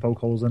yourself and poke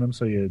holes in them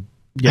so you?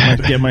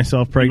 Get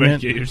myself You might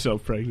pregnant? get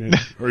yourself pregnant,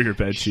 or your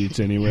bed sheets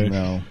anyway.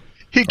 No.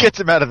 he gets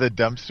them out of the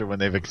dumpster when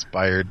they've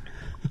expired.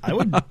 I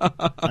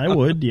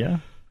would, yeah.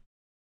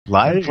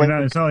 Lime It's flavor,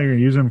 not like you're going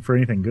to use them for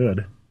anything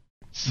good.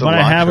 But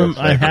I have cilantro them.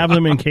 I flavor. have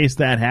them in case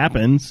that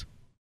happens.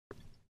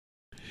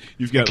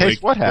 You've got In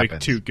case what like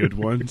happens? 2 good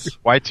ones.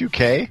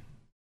 Y2K?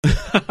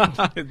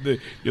 The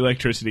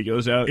electricity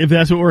goes out. If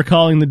that's what we're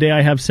calling the day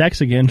I have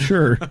sex again,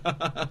 sure.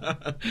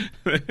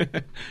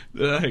 They're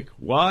like,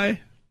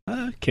 why?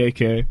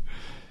 KK.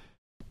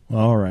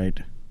 All right.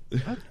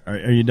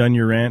 Are you done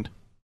your rant?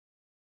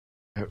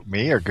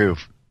 Me or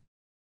Goof?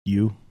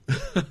 You?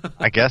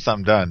 I guess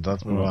I'm done.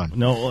 Let's move on.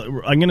 No,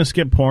 I'm going to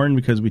skip porn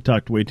because we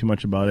talked way too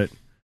much about it.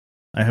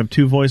 I have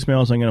 2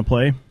 voicemails I'm going to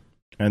play,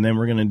 and then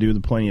we're going to do the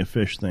Plenty of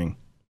Fish thing.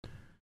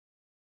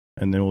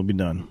 And then we'll be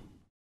done.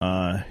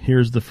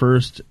 Here's the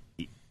first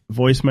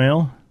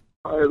voicemail.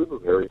 Hi, this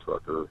is Harry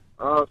Trucker.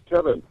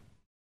 Kevin,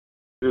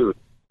 dude,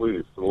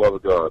 please, for the love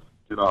of God,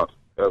 do not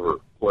ever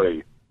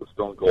play the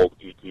Stone Cold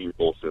ET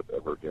bullshit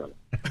ever again.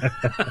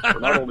 For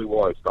not only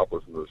will I stop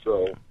listening to the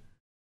show,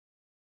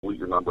 delete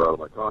your number out of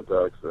my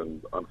contacts,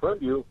 and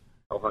unfriend you,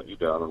 I'll hunt you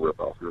down and rip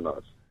off your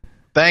nuts.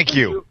 Thank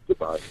you.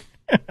 Goodbye.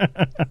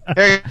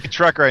 Hey,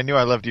 Trucker, I knew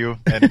I loved you,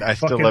 and I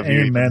still Fucking love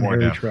you even amen, more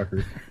Harry now.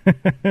 Trucker.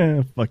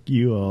 Fuck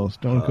you all.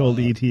 Stone Cold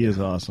ET is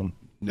awesome.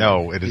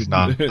 No, it is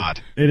not.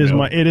 It is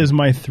No. it is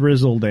my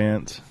thrizzle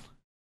dance.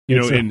 You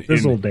know, It's a in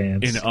Fizzle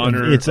dance. in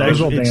honor, It's of,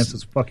 Fizzle actually- dance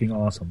is fucking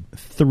awesome.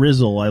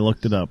 Thrizzle. I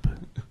looked it up.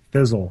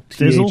 Fizzle.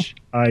 Fizzle?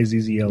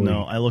 Thizzle.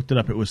 No, I looked it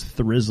up. It was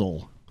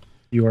thrizzle.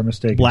 You are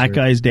mistaken. Black sir.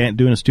 guys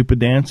doing a stupid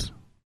dance.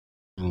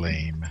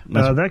 Lame.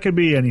 That could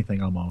be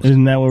anything almost.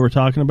 Isn't that what we're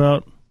talking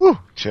about? Whew,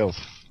 chills.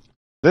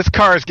 This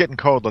car is getting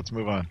cold. Let's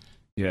move on.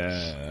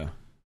 yeah.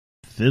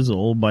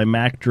 Fizzle by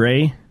Mac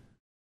Dre.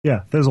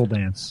 Yeah, Fizzle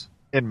dance.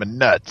 in my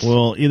nuts.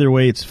 Well, either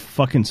way, it's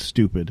fucking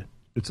stupid.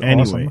 It's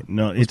Anyway, awesome.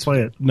 no, Let's it's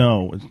play it.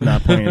 No, it's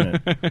not playing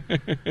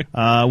it.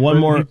 One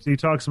more. He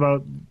talks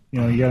about,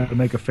 you got to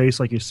make a face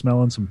like you're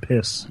smelling some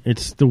piss.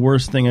 It's the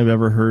worst thing I've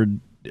ever heard.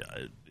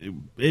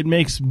 It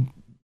makes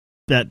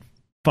that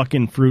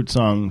fucking fruit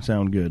song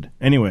sound good.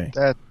 Anyway,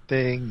 That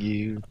thing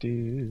you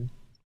do.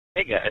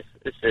 Hey guys,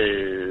 this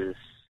is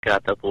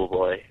Scott the Pool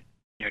Boy.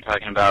 You're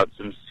talking about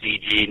some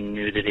CG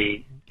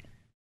nudity,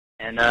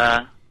 and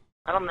I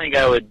don't think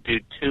I would do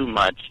too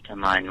much to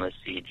mine with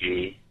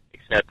CG,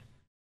 except,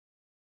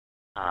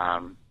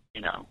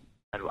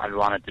 I'd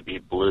want it to be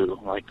blue,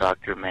 like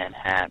Dr.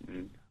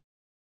 Manhattan.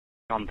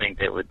 I don't think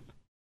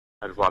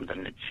I'd want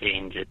them to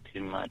change it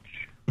too much.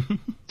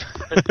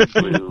 Just a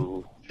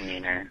blue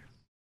wiener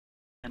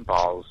and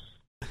balls,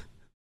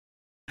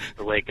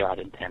 the way God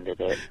intended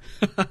it.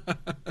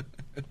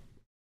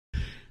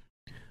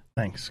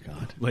 thanks,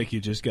 Scott. Like you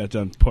just got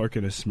done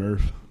parking a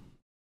Smurf.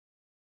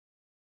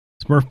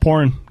 Smurf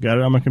porn. Got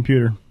it on my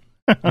computer.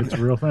 It's a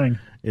real thing.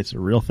 It's a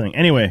real thing.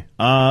 Anyway,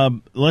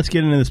 let's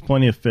get into this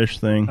Plenty of Fish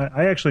thing.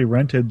 I actually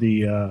rented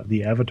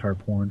the Avatar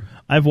porn.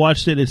 I've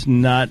watched it. It's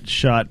not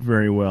shot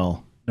very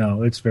well.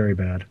 No, it's very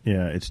bad.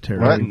 Yeah, it's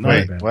terrible. What? Not,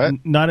 Wait, what?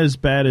 Not as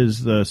bad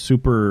as the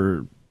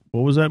Super...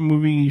 What was that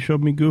movie you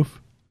showed me,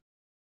 Goof?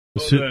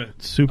 Super...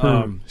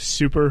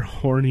 Super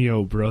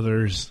Hornio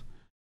Brothers.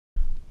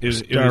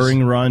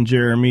 starring Ron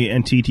Jeremy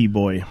and TT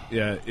Boy.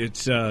 Yeah,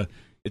 it's a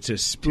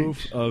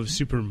spoof of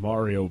Super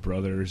Mario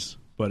Brothers,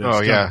 but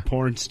it's done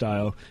porn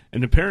style.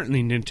 And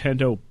apparently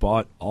Nintendo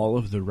bought all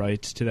of the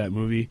rights to that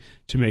movie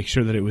to make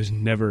sure that it was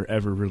never,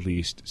 ever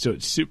released. So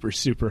it's super,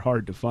 super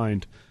hard to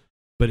find.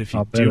 But if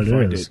you do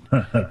find it...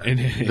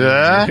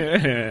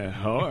 and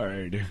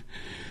hard.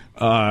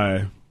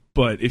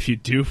 But if you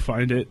do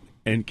find it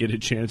and get a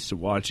chance to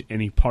watch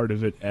any part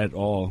of it at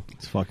all...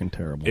 It's fucking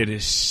terrible. It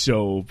is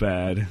so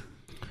bad.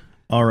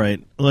 All right,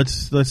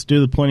 let's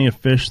do the Plenty of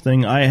Fish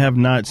thing. I have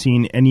not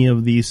seen any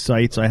of these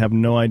sites. I have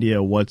no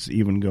idea what's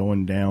even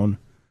going down.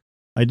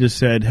 I just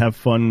said have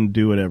fun,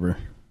 do whatever.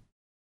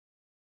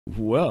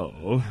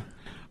 Well,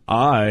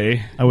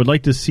 I would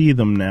like to see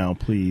them now,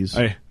 please.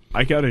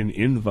 I got an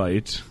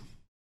invite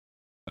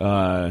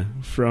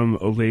from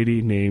a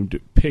lady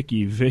named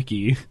Picky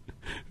Vicky.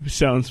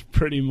 Sounds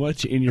pretty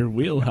much in your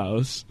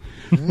wheelhouse.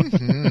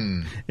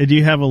 Mm-hmm. Do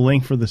you have a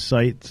link for the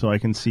site so I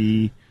can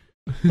see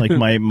like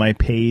my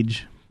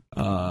page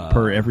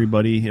per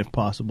everybody if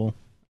possible?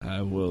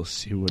 I will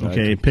see what I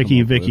can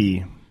Picky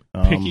Vicky.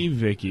 Picky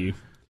Vicky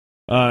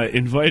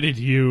invited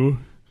you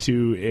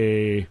to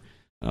a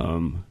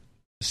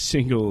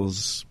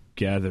singles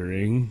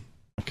gathering.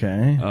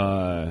 Okay.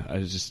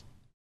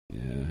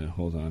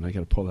 Hold on. I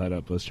got to pull that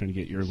up. I was trying to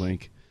get your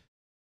link.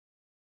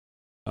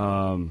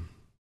 Pull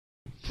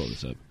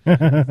this up.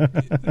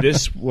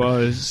 This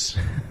was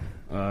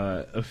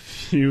a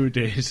few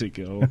days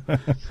ago.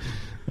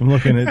 I'm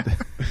looking at...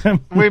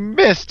 We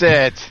missed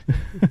it!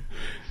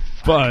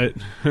 But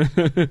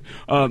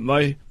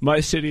my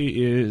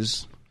city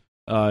is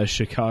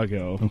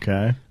Chicago.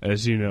 Okay.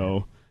 As you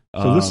know.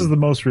 So this is the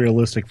most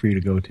realistic for you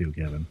to go to,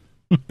 Kevin.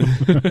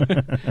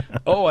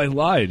 Oh, I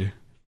lied.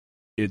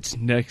 It's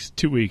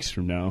 2 weeks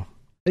from now.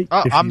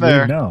 I'm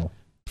there. Now.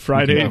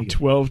 Friday,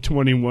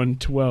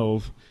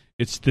 12/21/12.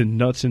 It's the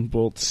Nuts and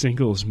Bolts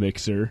singles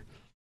mixer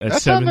at 7:30.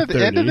 That's on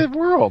the end of the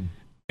world.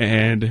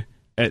 And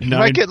at 9, you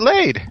might get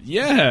laid.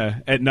 Yeah,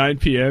 at 9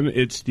 p.m.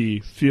 it's the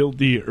Feel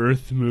the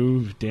Earth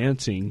Move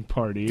dancing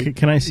party.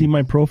 Can I see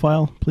my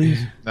profile,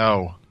 please?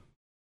 No.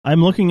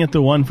 I'm looking at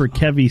the one for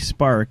Kevy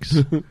Sparks.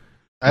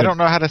 I don't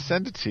know how to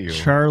send it to you.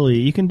 Charlie,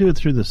 you can do it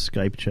through the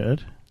Skype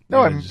chat.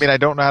 No, I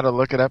don't know how to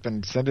look it up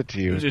and send it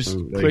to you. Just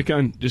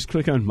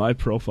click on my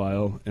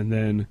profile and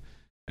then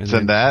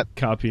send that.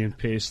 Copy and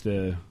paste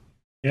the.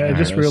 Yeah, I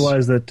just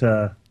realized that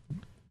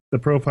the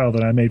profile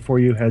that I made for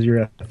you has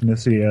your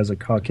ethnicity as a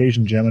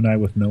Caucasian Gemini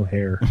with no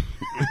hair.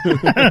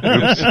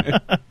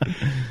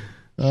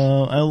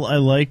 I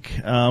like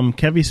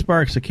Kevy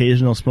Sparks,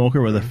 occasional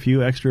smoker with a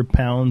few extra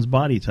pounds,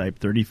 body type,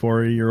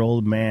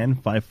 34-year-old man,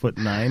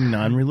 5'9",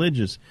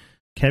 non-religious.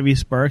 Kevy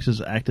Sparks is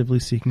actively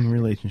seeking a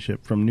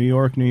relationship from New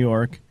York,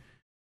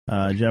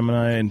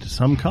 Gemini, and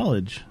some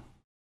college.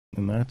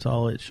 And that's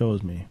all it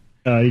shows me.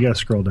 You got to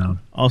scroll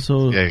down.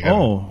 Also,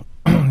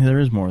 there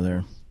is more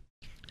there.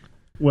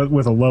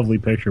 With a lovely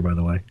picture, by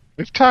the way.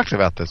 We've talked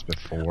about this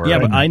before. Yeah,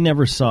 but I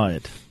never saw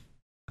it.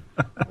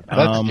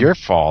 That's your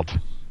fault.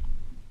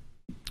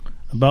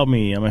 About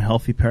me, I'm a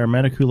healthy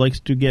paramedic who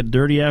likes to get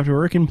dirty after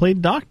work and play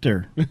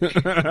doctor.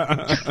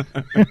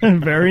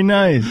 Very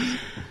nice.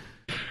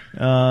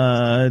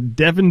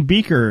 Devin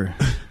Beaker,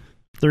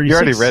 36. You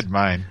already read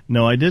mine.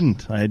 No, I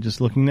didn't. I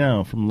just looking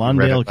now from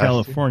Lawndale,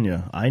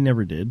 California. I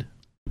never did.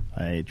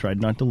 I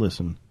tried not to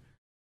listen.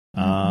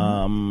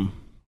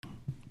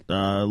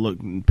 Look,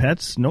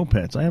 pets? No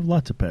pets. I have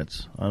lots of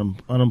pets.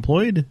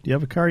 Unemployed? Do you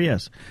have a car?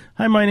 Yes.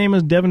 Hi, my name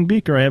is Devin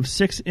Beaker. I have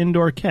 6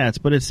 indoor cats,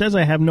 but it says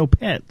I have no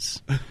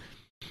pets.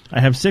 I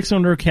have 6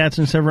 indoor cats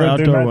and several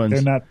outdoor ones.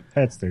 They're not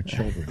pets, they're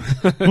children.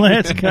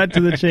 Let's cut to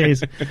the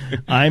chase.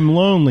 I'm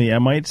lonely. I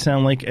might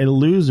sound like a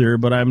loser,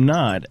 but I'm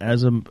not,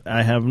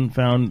 I haven't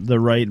found the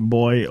right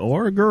boy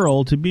or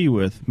girl to be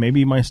with.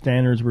 Maybe my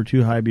standards were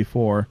too high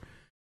before,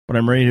 but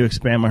I'm ready to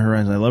expand my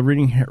horizons. I love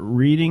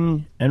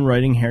reading and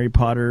writing Harry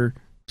Potter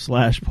 /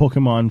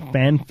 Pokemon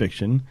fan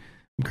fiction.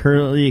 I'm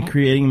currently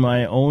creating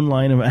my own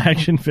line of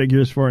action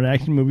figures for an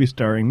action movie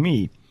starring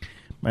me.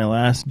 My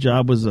last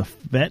job was a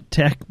vet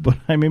tech, but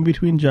I'm in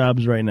between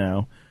jobs right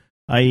now.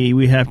 I.e.,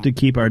 we have to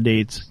keep our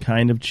dates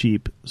kind of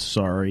cheap.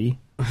 Sorry.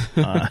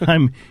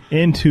 I'm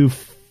into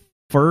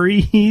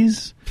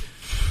furries.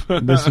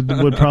 This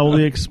would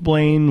probably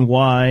explain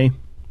why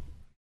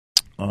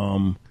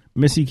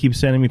Missy keeps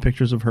sending me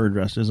pictures of her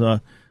dressed as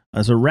a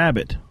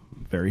rabbit.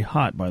 Very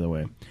hot, by the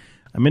way.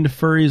 I'm into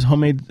furries,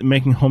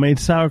 making homemade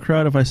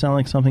sauerkraut. If I sound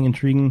like something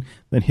intriguing,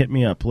 then hit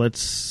me up. Let's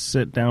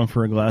sit down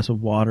for a glass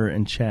of water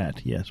and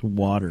chat. Yes,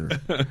 water.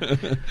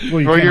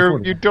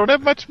 You don't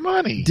have much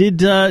money.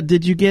 Did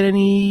you get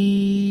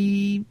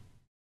any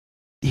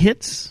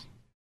hits?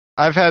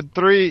 I've had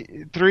three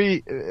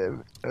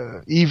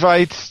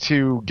evites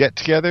to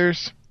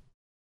get-togethers.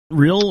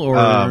 Real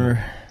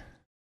or?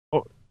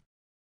 What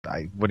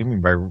do you mean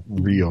by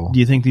real?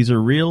 Do you think these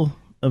are real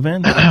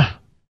events?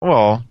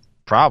 Well,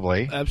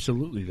 probably.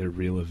 Absolutely, they're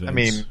real events. I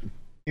mean,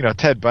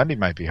 Ted Bundy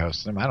might be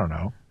hosting them. I don't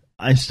know.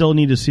 I still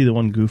need to see the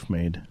one Goof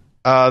made.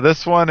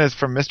 This one is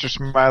from Mr.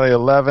 Smiley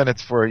 11.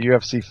 It's for a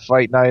UFC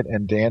fight night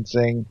and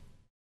dancing.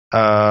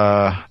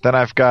 Then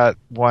I've got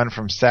one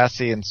from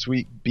Sassy and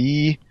Sweet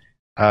B.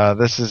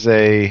 This is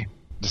a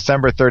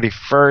December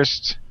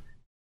 31st.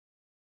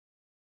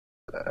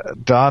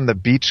 Don the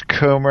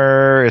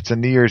Beachcomber. It's a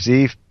New Year's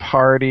Eve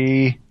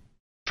party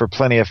for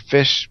Plenty of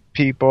Fish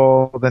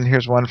people. Then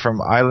here's one from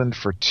Island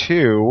for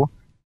Two.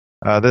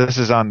 This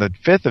is on the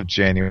 5th of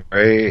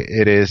January.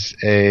 It is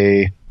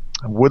a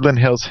Woodland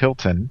Hills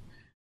Hilton.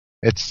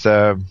 It's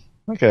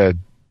like a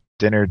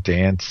dinner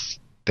dance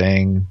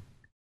thing.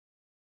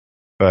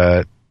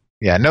 But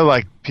yeah, no,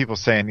 like people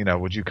saying,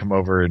 would you come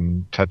over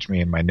and touch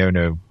me in my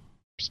no-no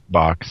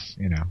box,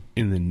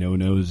 In the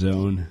no-no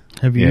zone.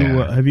 Have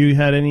you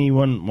had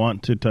anyone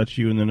want to touch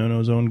you in the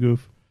no-no zone,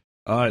 Goof?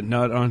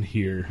 Not on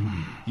here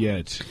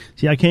yet.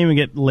 See, I can't even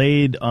get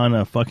laid on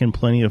a fucking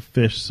Plenty of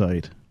Fish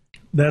site.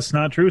 That's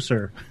not true,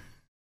 sir.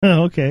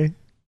 Okay.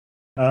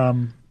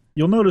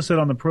 You'll notice that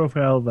on the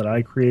profile that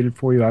I created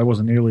for you, I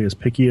wasn't nearly as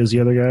picky as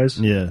the other guys.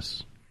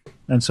 Yes.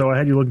 And so I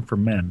had you looking for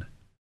men.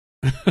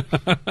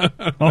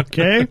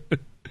 Okay.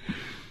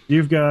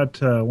 You've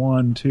got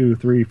 1, 2,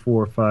 3,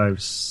 4, 5.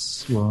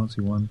 Well, let's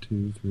see, 1,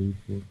 2, 3,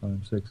 4,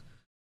 5, 6,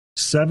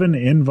 7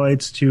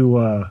 invites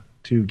to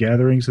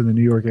gatherings in the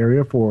New York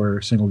area for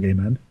single gay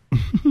men.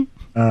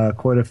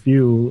 Quite a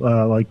few,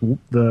 like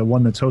the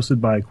one that's hosted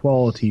by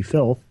Quality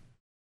Filth,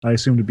 I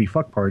assume to be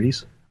fuck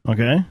parties.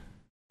 Okay.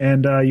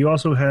 And you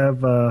also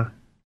have,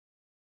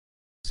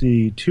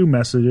 2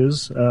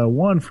 messages.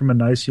 One from a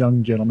nice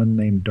young gentleman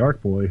named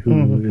Dark Boy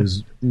who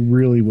is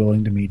really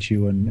willing to meet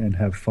you and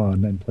have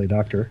fun and play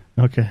doctor.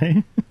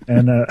 Okay.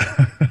 And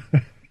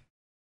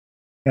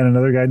and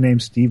another guy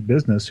named Steve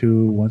Business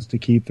who wants to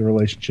keep the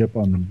relationship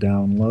on the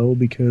down low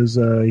because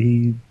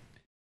he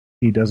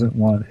doesn't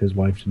want his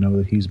wife to know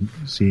that he's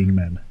seeing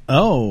men.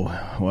 Oh,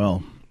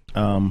 well.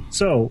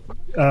 So,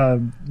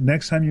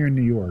 next time you're in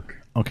New York.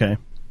 Okay.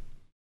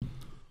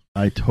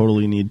 I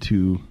totally need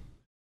to...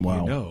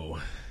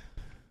 Wow.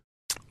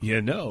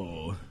 You're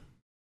not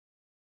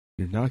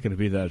going to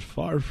be that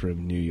far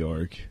from New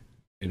York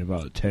in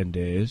about 10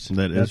 days.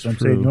 That's what I'm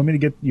true. saying. You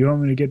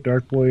want me to get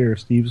Dark Boy or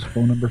Steve's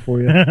phone number for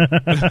you?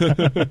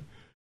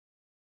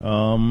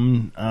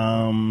 No,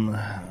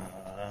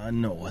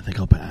 I think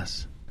I'll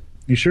pass.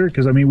 You sure?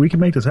 Because, we can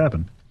make this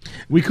happen.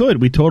 We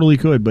totally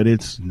could, but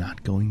it's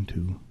not going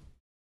to.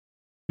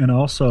 And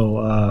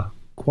also,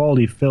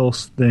 Quality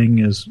Filth's thing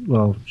is,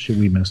 well, shit,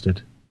 we missed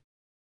it.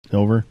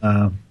 Over?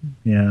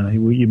 Yeah,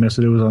 you missed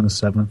it. It was on the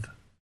 7th.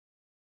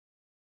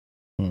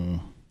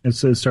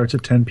 It starts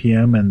at 10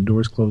 p.m. and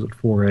doors close at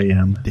 4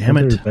 a.m. Damn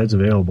it. There's beds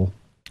available.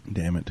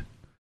 Damn it.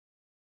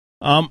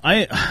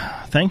 I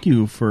thank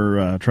you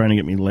for trying to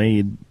get me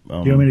laid.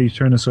 Do you want me to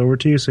turn this over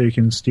to you so you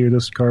can steer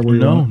this car where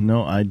you want?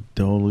 No, I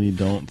totally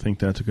don't think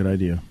that's a good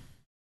idea.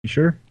 You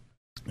sure?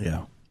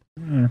 Yeah.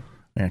 Yeah,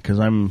 because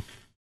I'm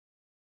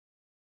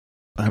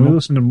Can we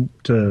listen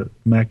to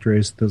Mac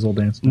Dre's Thizzle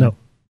Dance? No.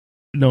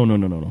 No. Not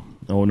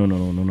going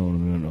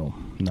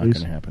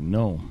to happen.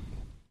 No.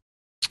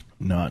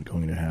 Not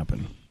going to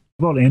happen.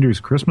 What about Andrew's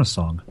Christmas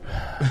song?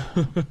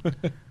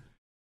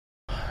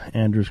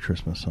 Andrew's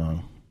Christmas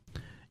song.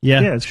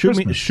 Yeah, it's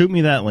shoot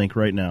me that link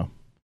right now.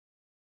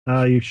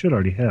 You should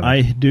already have it.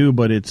 I do,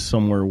 but it's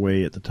somewhere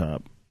way at the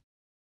top.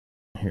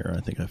 Here,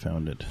 I think I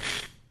found it.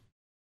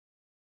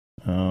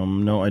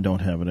 No, I don't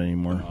have it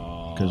anymore.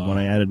 Because when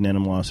I added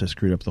Nanomoss, I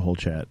screwed up the whole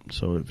chat.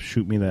 So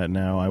shoot me that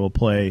now. I will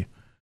play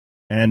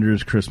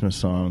Andrew's Christmas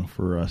song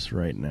for us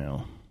right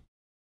now.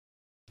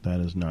 That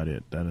is not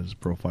it. That is a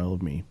profile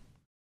of me.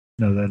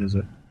 No, that is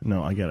it.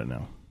 No, I get it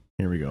now.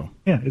 Here we go.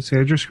 Yeah, it's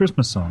Andrew's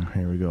Christmas song.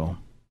 Here we go.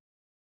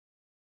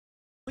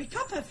 Wake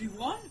up,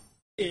 everyone!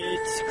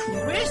 It's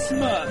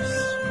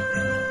Christmas!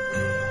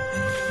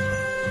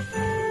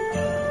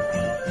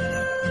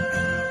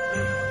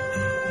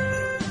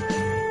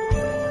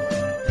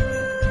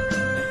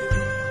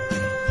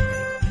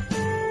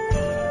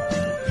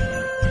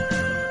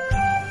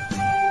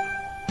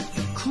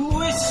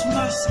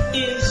 Christmas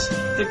is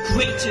the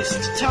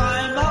greatest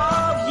time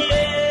of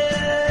year.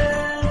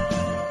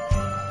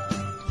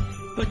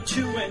 But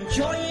to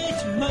enjoy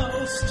it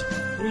most,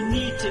 we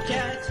need to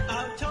get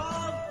out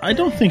of. I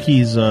don't think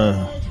he's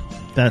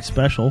that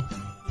special.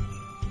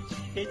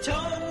 It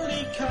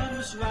only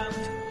comes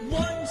round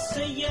once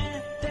a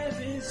year. There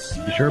is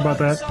You sure about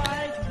that?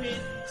 outside with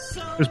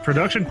some His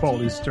production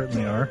qualities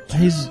certainly are.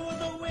 He's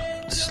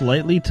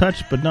slightly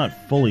touched, but not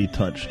fully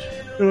touched.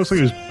 It looks like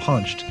he was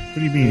punched. What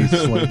do you mean he's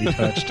slightly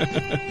touched?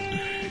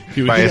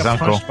 He By He his got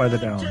uncle. punched by the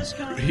Downs.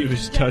 he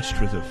was touched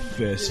with a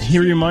fist. He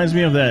reminds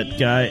me of that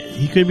guy.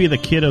 He could be the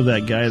kid of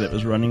that guy that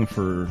was running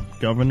for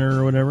governor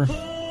or whatever.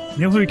 You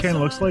know who he kind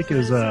of looks like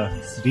is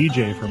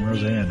DJ from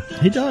Roseanne.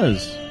 He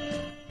does.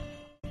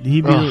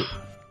 He be Ugh.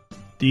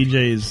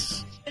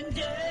 DJ's.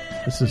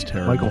 This is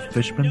terrible. Michael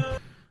Fishman.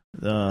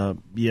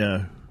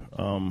 Yeah.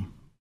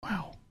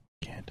 Wow.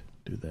 Can't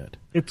do that.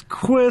 It's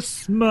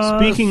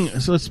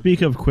Christmas. So let's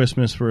speak of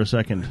Christmas for a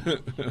second.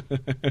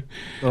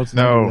 Let's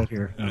No. not do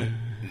that here. No.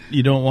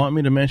 You don't want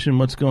me to mention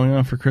what's going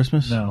on for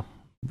Christmas? No.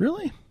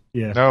 Really?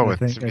 Yeah. No, I it's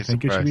think, to be I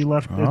think it should surprised. be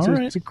left. All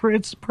right.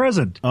 It's a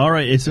present. All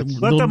right.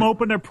 Let them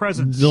open their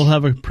presents. They'll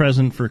have a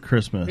present for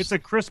Christmas. It's a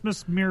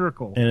Christmas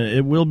miracle. and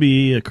it will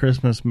be a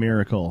Christmas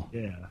miracle.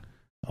 Yeah.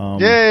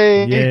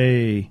 Yay!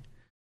 Yay!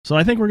 So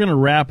I think we're gonna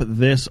wrap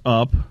this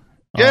up.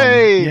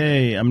 Yay!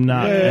 Yay! I'm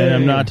not. Yay. And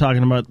I'm not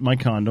talking about my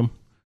condom.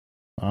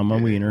 My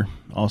wiener.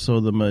 Also,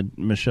 the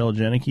Michelle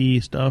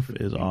Janicki stuff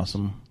is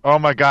awesome. Oh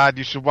my god,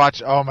 you should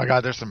watch. Oh my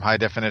god, there's some high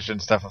definition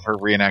stuff of her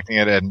reenacting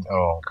it, and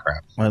oh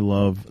crap, I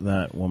love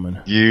that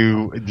woman.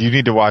 you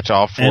need to watch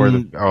all three of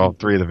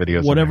the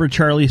videos. Whatever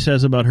Charlie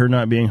says about her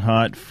not being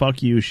hot,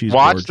 fuck you. She's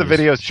Watch gorgeous. the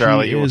videos,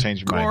 Charlie. She You will is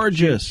change your mind.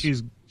 gorgeous.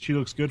 She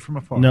looks good from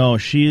afar. No,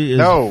 she is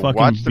No, fucking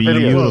watch the videos.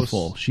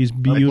 beautiful. She's I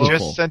beautiful.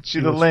 just sent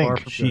you She the looks far link.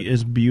 from She good.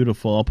 is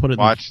beautiful. I'll put it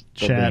Watch in the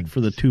the chat link. for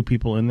the two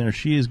people in there.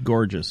 She is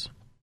gorgeous.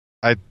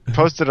 I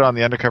posted it on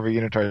the Undercover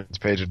Unitards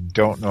page. and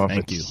don't know if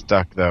Thank it's you.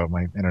 stuck though.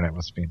 My internet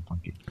was being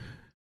funky.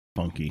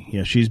 Funky.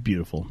 Yeah, she's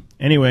beautiful.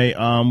 Anyway,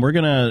 we're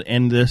gonna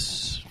end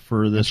this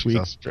for this She's week.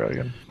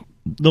 Australian.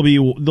 There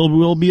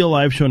will be a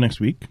live show next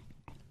week.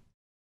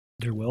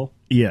 There will.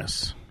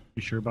 Yes.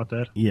 You sure about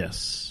that?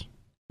 Yes.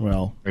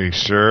 Well, Are you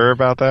sure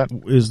about that?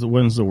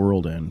 when's the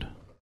world end?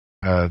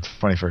 It's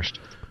 21st.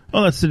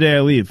 Oh, that's the day I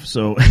leave.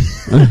 So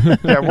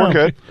Yeah, we're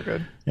good. We're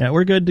good. yeah,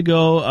 we're good to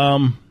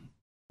go.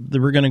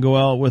 We're gonna go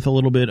out with a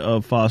little bit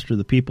of Foster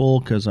the People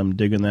because I'm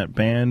digging that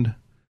band,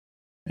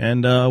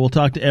 and we'll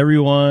talk to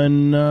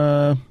everyone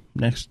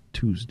next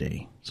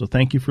Tuesday. So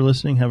thank you for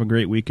listening. Have a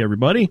great week,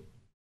 everybody.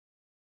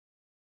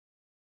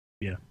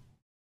 Yeah.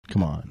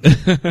 Come on.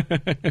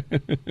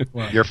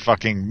 You're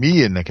fucking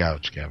me in the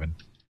couch, Kevin.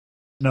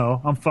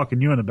 No, I'm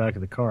fucking you in the back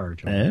of the car,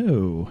 John.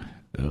 Oh,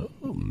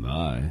 Oh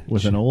my!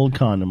 with an old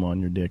condom on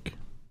your dick.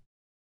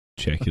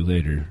 Check you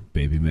later,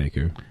 baby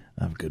maker.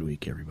 Have a good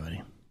week,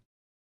 everybody.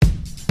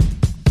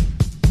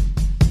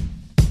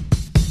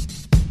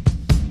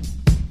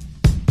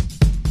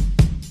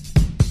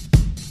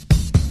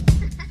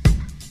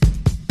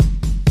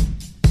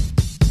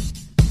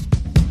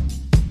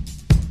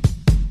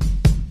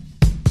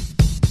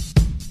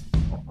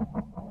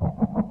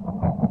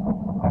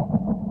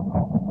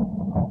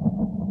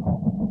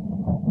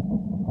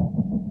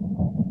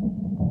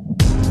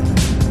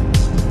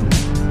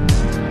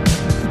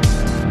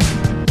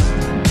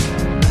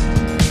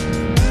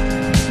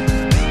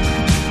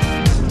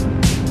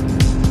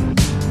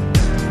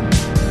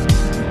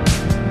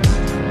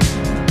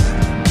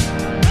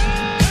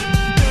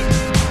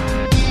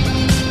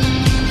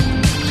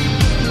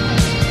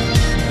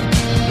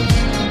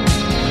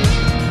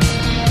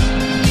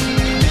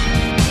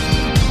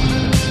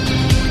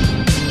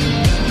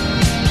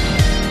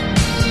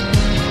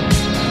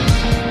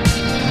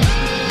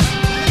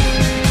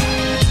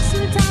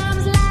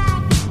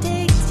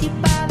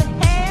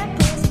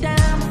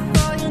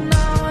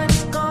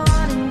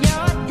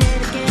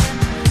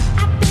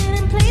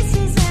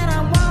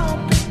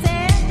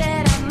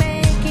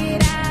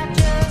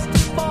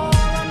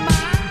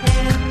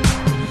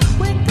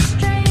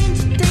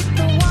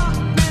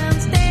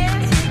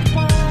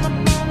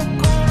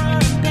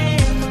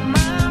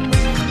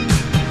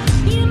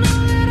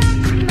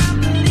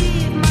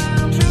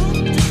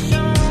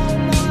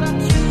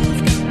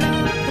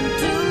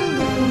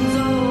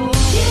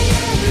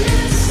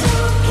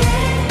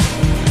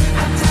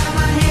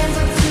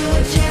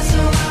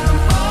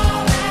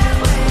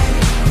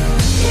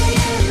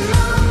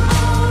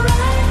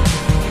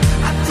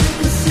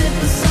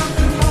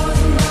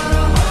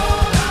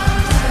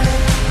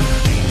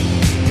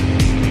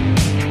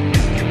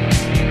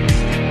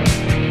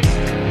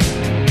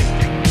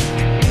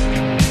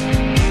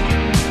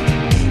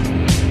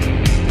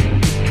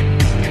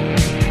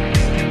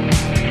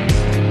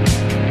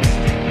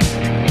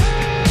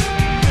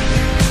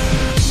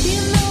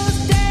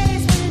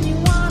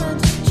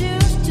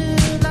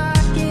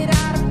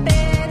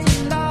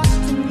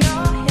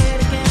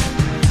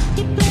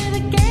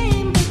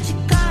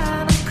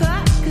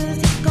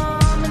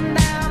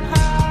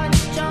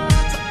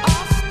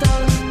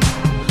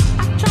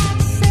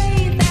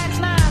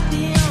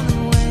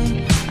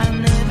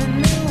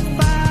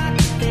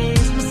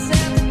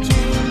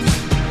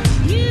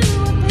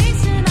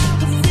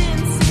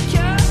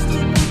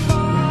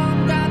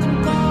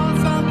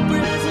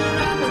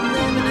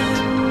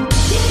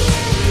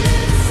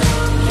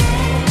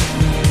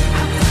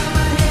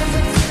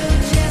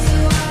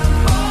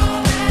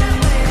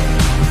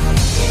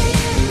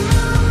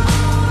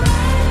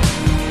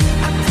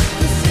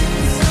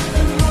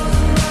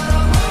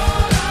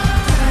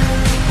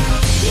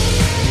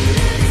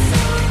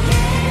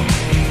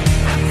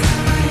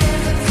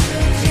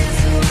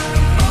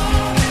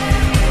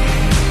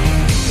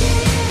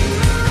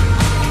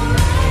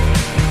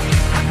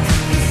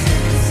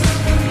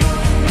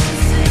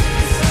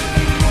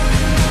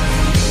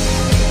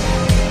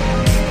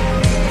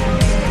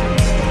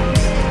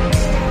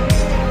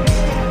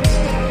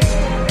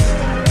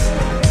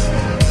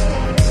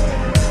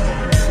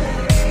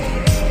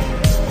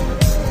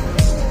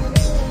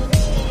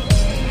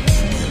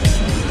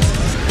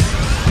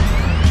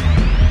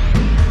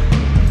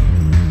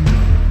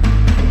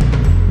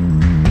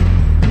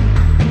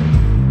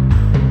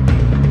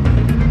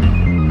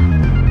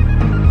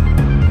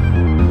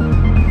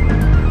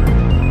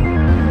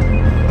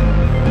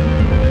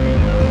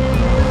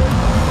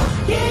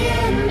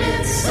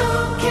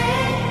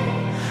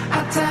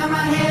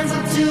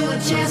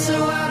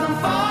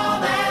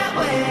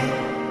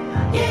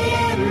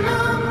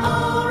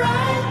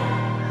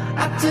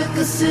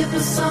 sip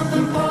of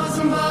something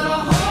poison, but I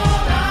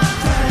hold on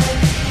tight.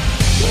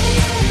 Yeah,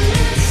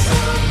 it's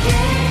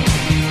okay.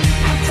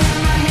 I turn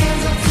my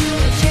hands up to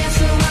the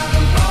chance so I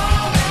can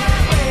fall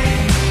that way.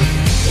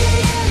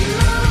 Yeah,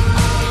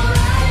 I'm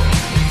alright.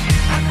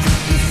 I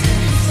took a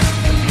sip of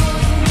something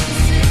poison, a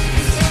sip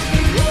of something.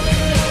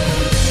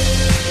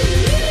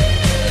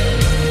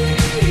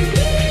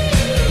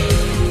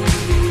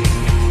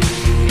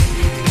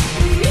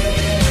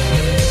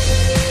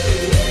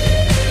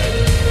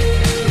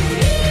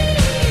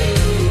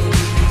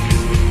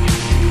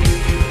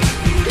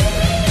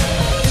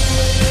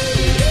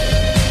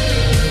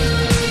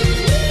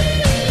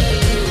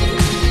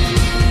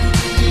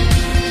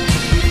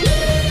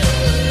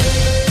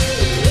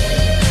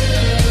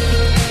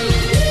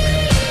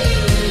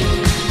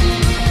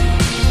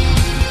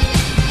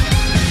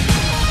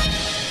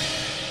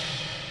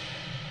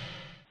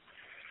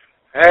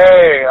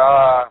 Hey,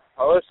 I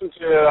listened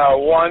to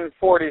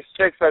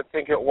 146, I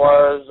think it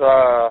was,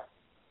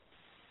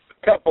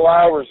 a couple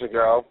hours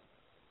ago.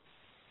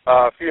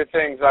 A few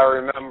things I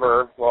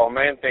remember, well,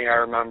 main thing I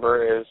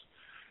remember is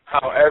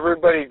how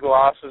everybody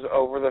glosses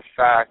over the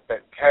fact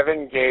that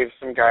Kevin gave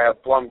some guy a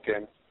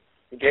Blumpkin.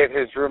 He gave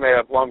his roommate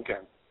a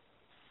Blumpkin.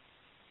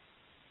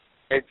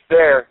 It's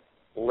there.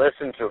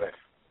 Listen to it.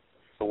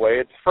 The way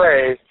it's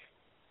phrased,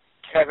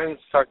 Kevin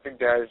sucked the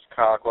guy's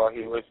cock while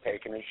he was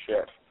taking his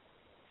shit.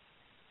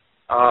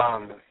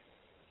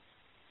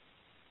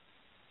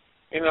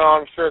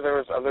 I'm sure there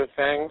was other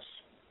things.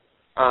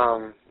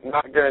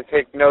 Not going to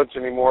take notes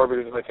anymore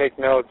because if I take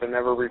notes, I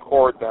never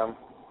record them.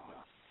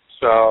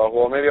 So,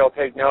 well, maybe I'll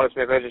take notes.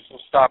 Maybe I just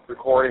stop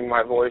recording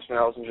my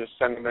voicemails and just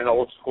send them in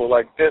old school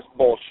like this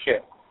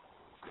bullshit.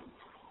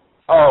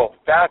 Oh,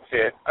 that's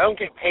it. I don't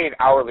get paid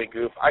hourly,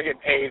 goof. I get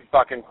paid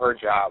fucking per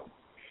job.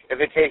 If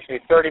it takes me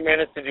 30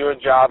 minutes to do a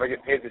job, I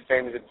get paid the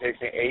same as it takes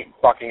me 8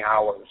 fucking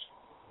hours.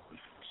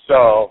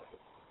 So,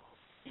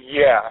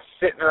 yeah,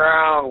 sitting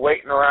around,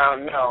 waiting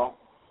around, no.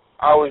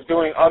 I was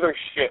doing other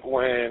shit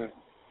when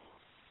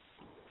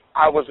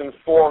I was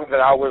informed that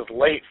I was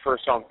late for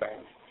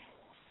something.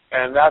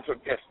 And that's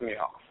what pissed me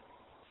off.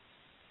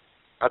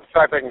 That's the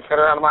fact I can sit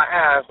around on my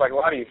ass like a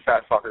lot of you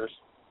fat fuckers.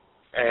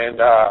 And,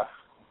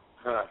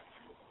 that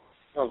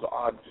was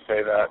odd to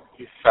say that.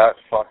 You fat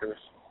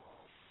fuckers.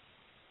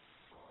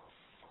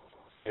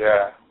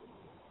 Yeah.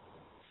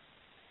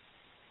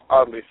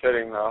 Oddly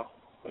fitting, though.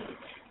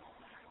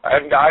 I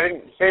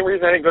didn't. Same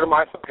reason I didn't go to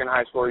my fucking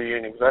high school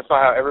reunion, because I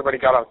saw how everybody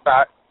got on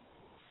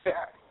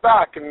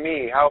fucking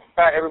me, how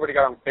fat everybody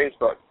got on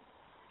Facebook,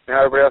 and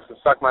how everybody else can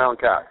suck my own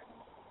cock.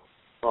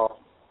 Well,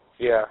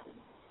 yeah.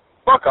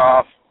 Fuck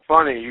off.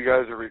 Funny, you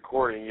guys are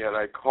recording, yet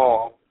I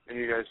call, and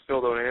you guys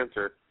still don't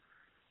answer.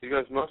 You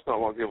guys must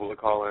not want people to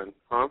call in,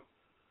 huh?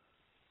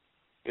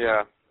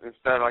 Yeah.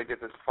 Instead, I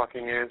get this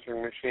fucking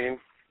answering machine.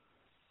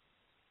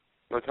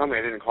 Don't tell me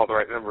I didn't call the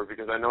right number,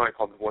 because I know I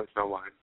called the voicemail line.